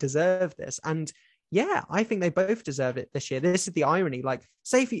 people deserve this. And yeah, I think they both deserve it this year. This is the irony. Like,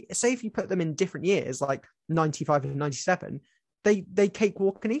 say if you put them in different years, like 95 and 97, they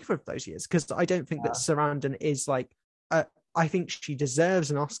cakewalk in either of those years. Because I don't think that Sarandon is like, I think she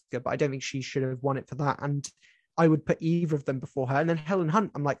deserves an Oscar, but I don't think she should have won it for that. And I would put either of them before her. And then Helen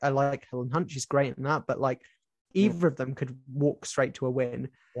Hunt, I'm like, I like Helen Hunt. She's great in that. But like, either of them could walk straight to a win.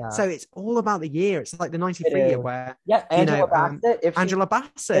 Yeah. So it's all about the year. It's like the 93 year where, Angela Bassett, if she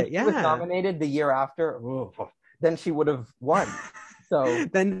was nominated the year after, then she would have won. So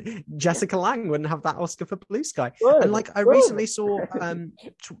then Jessica Lange wouldn't have that Oscar for Blue Sky. Good, and like, I recently saw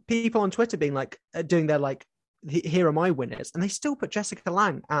people on Twitter being like, doing their like, here are my winners, and they still put Jessica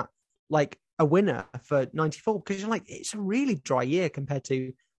Lange at like a winner for 94, because you're like, it's a really dry year compared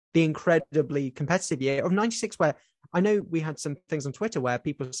to the incredibly competitive year of 96, where I know we had some things on Twitter where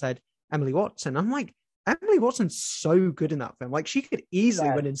people said Emily Watson. I'm like, Emily Watson's so good in that film. Like, she could easily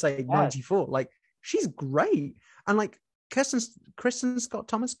win in, say, 94. Like, she's great. And like, Kirsten Scott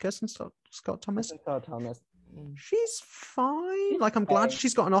Thomas. she's fine. She's Like, I'm glad okay.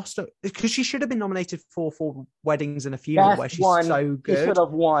 she's got an Oscar because she should have been nominated for Four Weddings and a Funeral, where she's so She should good.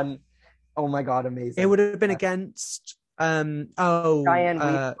 have won. Oh my God, amazing. It would have been against Diane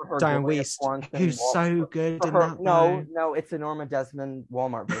Weiss for her Diane Gloria Weiss, Swanson. who's so good in her, that. no, it's a Norma Desmond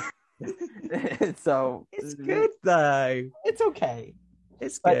Walmart version. So It's good though. it's okay.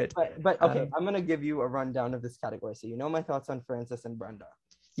 It's good. But okay, I'm gonna give you a rundown of this category, so you know my thoughts on Frances and Brenda.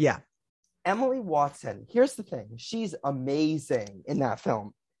 Yeah. Emily Watson. Here's the thing: she's amazing in that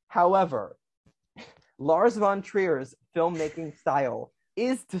film. However, Lars von Trier's filmmaking style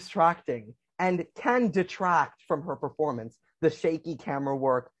is distracting and can detract from her performance. The shaky camera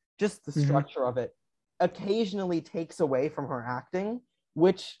work, just the structure of it, occasionally takes away from her acting,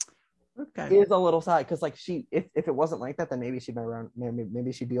 which is a little sad. Because like if it wasn't like that, then maybe she'd be around.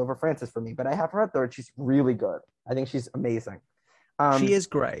 Maybe she'd be over Frances for me. But I have her at third. She's really good. I think she's amazing. She is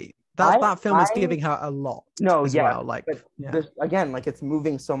great. That film is giving her a lot. Well. Like, again, like it's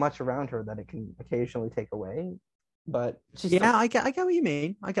moving so much around her that it can occasionally take away. But I get what you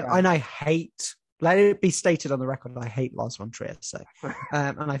mean. And I hate. Let it be stated on the record, I hate Lars von Trier. So,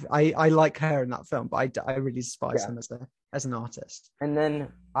 and I like her in that film, but I really despise him as an artist. And then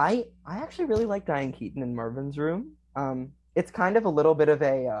I actually really like Diane Keaton in Mervyn's Room. It's kind of a little bit of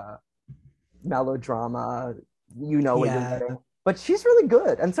a melodrama, what you're getting. But she's really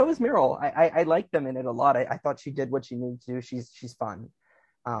good, and so is Meryl. I like them in it a lot. I thought she did what she needed to do. She's fun,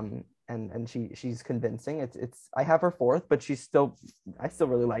 and she's convincing. It's I have her fourth, but I still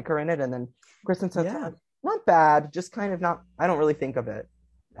really like her in it. And then Kristen Stewart, not bad, just kind of not. I don't really think of it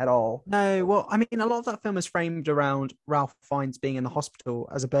at all. No, well, I mean, a lot of that film is framed around Ralph Fiennes being in the hospital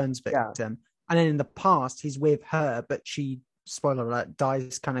as a burns victim, and then in the past he's with her, but she, spoiler alert,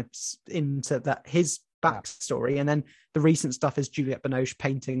 dies kind of into that his backstory, and then the recent stuff is Juliette Binoche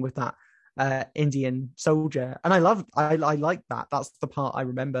painting with that Indian soldier, and I like that. That's the part I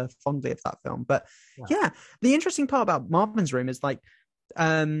remember fondly of that film. But the interesting part about Marvin's Room is like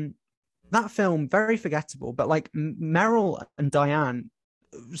that film, very forgettable, but like Meryl and Diane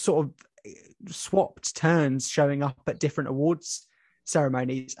sort of swapped turns showing up at different awards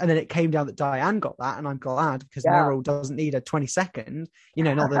ceremonies, and then it came down that Diane got that, and I'm glad, because Meryl doesn't need a 22nd,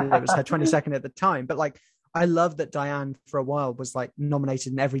 not that it was her 22nd at the time, but like I love that Diane for a while was like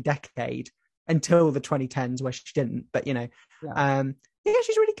nominated in every decade until the 2010s where she didn't, but she's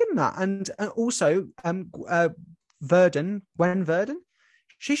really good in that. And also Gwen Verdon,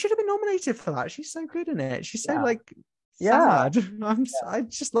 she should have been nominated for that. She's so good in it. She's so sad. I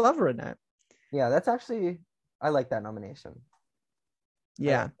just love her in it. That's actually, I like that nomination.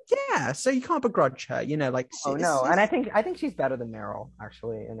 So you can't begrudge her, like. And I think she's better than Meryl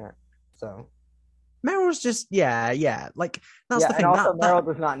actually in it. So Meryl's just like that's the thing. And also Meryl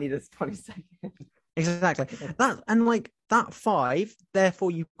does not need his 22nd. Exactly. That, and like that 5, therefore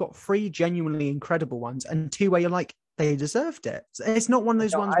you've got 3 genuinely incredible ones and 2 where you're like, they deserved it. It's not one of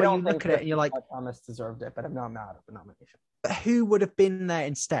those ones where you look at it and you're like, Thomas deserved it, but I'm not mad at the nomination. But who would have been there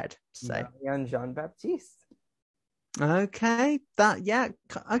instead? Say Marianne Jean-Baptiste. Okay.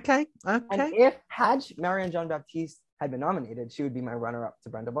 Okay. And if Marianne Jean-Baptiste had been nominated, she would be my runner-up to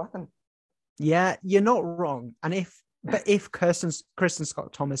Brenda Blethyn. Yeah, you're not wrong. And if Kristen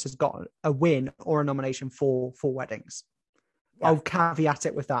Scott Thomas has got a win or a nomination for Four Weddings, I'll caveat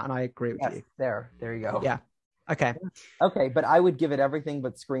it with that, and I agree with you. There you go. Yeah. Okay, but I would give it everything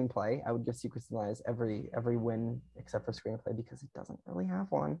but screenplay. I would give Secrets and Lies every win except for screenplay because it doesn't really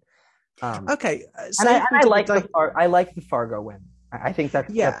have one. Okay, so I like the Fargo win. I think that's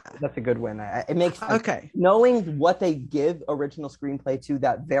a good win. It makes sense. Knowing what they give original screenplay to,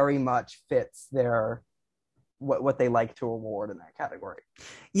 that very much fits their what they like to award in that category.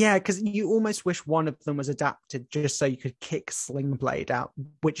 Yeah, because you almost wish one of them was adapted just so you could kick Sling Blade out,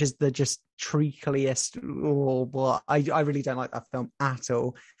 which is the just treacliest. I really don't like that film at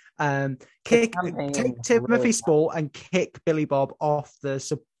all. Take Timothy Spall and kick Billy Bob off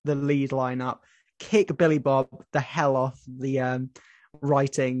the lead lineup. Kick Billy Bob the hell off the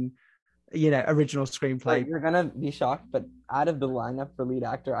writing, original screenplay. You're gonna be shocked, but out of the lineup for lead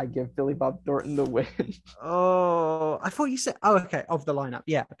actor, I give Billy Bob Thornton the win. Oh, I thought you said, okay, of the lineup,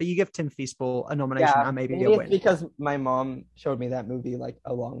 but you give Timothy Spall a nomination and maybe a win. Because my mom showed me that movie like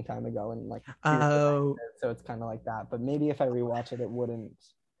a long time ago, and like so it's kind of like that. But maybe if I rewatch it, it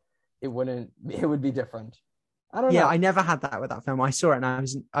would be different. I don't know. Yeah, I never had that with that film. I saw it and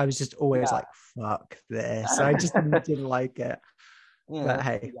I was just always like, fuck this. I just didn't like it. Yeah, but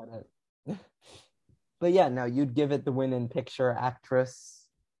hey. But you'd give it the win in picture, actress,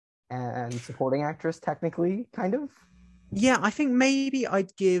 and supporting actress, technically, kind of. Yeah, I think maybe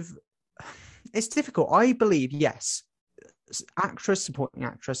I'd give. it's difficult. I believe, yes, actress, supporting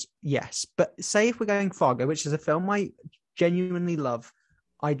actress, yes. But say if we're going Fargo, which is a film I genuinely love,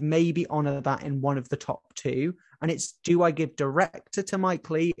 I'd maybe honor that in one of the top two. And it's, do I give director to Mike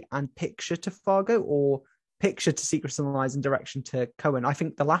Leigh and picture to Fargo, or picture to Secrets and Lies and direction to Coen? I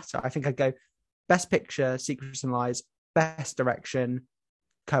think the latter. I think I'd go best picture, Secrets and Lies, best direction,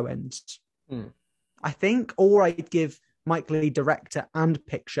 Coen's. I think, or I'd give Mike Leigh director and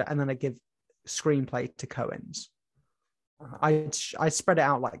picture, and then I'd give screenplay to Coen's. I spread it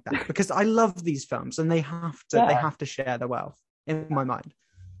out like that because I love these films, and they have to share the wealth in my mind.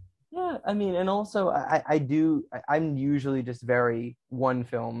 Yeah, I mean, and also I'm usually just very one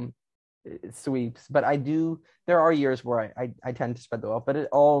film sweeps, but there are years where I tend to spread the wealth, but it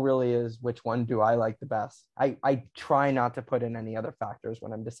all really is which one do I like the best. I try not to put in any other factors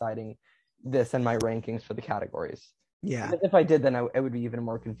when I'm deciding this and my rankings for the categories. Yeah. Because if I did, then it would be even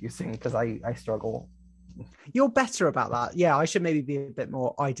more confusing because I struggle. You're better about that. Yeah, I should maybe be a bit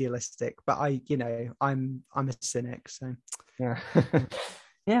more idealistic, but I'm a cynic, so yeah.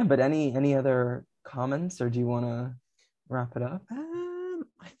 Yeah, but any other comments, or do you want to wrap it up?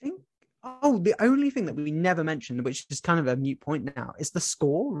 I think the only thing that we never mentioned, which is kind of a mute point now, is the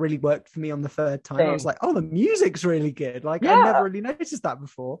score really worked for me on the third time. Same. I was like, oh, the music's really good. Like, Yeah. I never really noticed that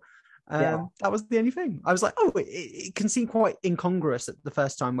before. That was the only thing. I was like, oh, it can seem quite incongruous at the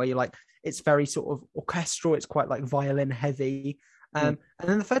first time, where you're like, it's very sort of orchestral, it's quite like violin heavy. And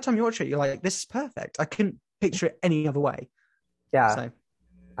then the third time you watch it, you're like, this is perfect. I couldn't picture it any other way. Yeah. So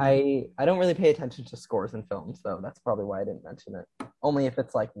I don't really pay attention to scores in films, though. That's probably why I didn't mention it. Only if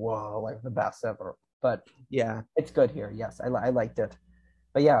it's like, whoa, like the best ever. But yeah, it's good here. Yes, I liked it.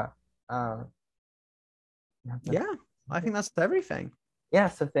 But yeah. Yeah, I think that's everything. Yeah,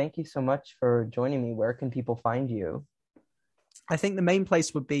 so thank you so much for joining me. Where can people find you? I think the main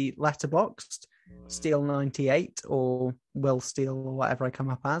place would be Letterboxd, Steel98 or Will Steele or whatever I come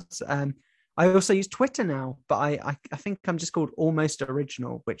up as. I also use Twitter now, but I think I'm just called Almost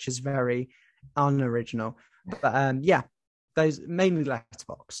Original, which is very unoriginal. But yeah, those mainly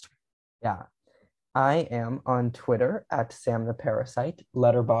Letterboxd. Yeah. I am on Twitter at Sam the Parasite,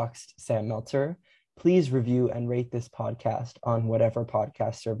 Letterboxd Sam Meltzer. Please review and rate this podcast on whatever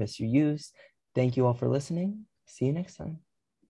podcast service you use. Thank you all for listening. See you next time.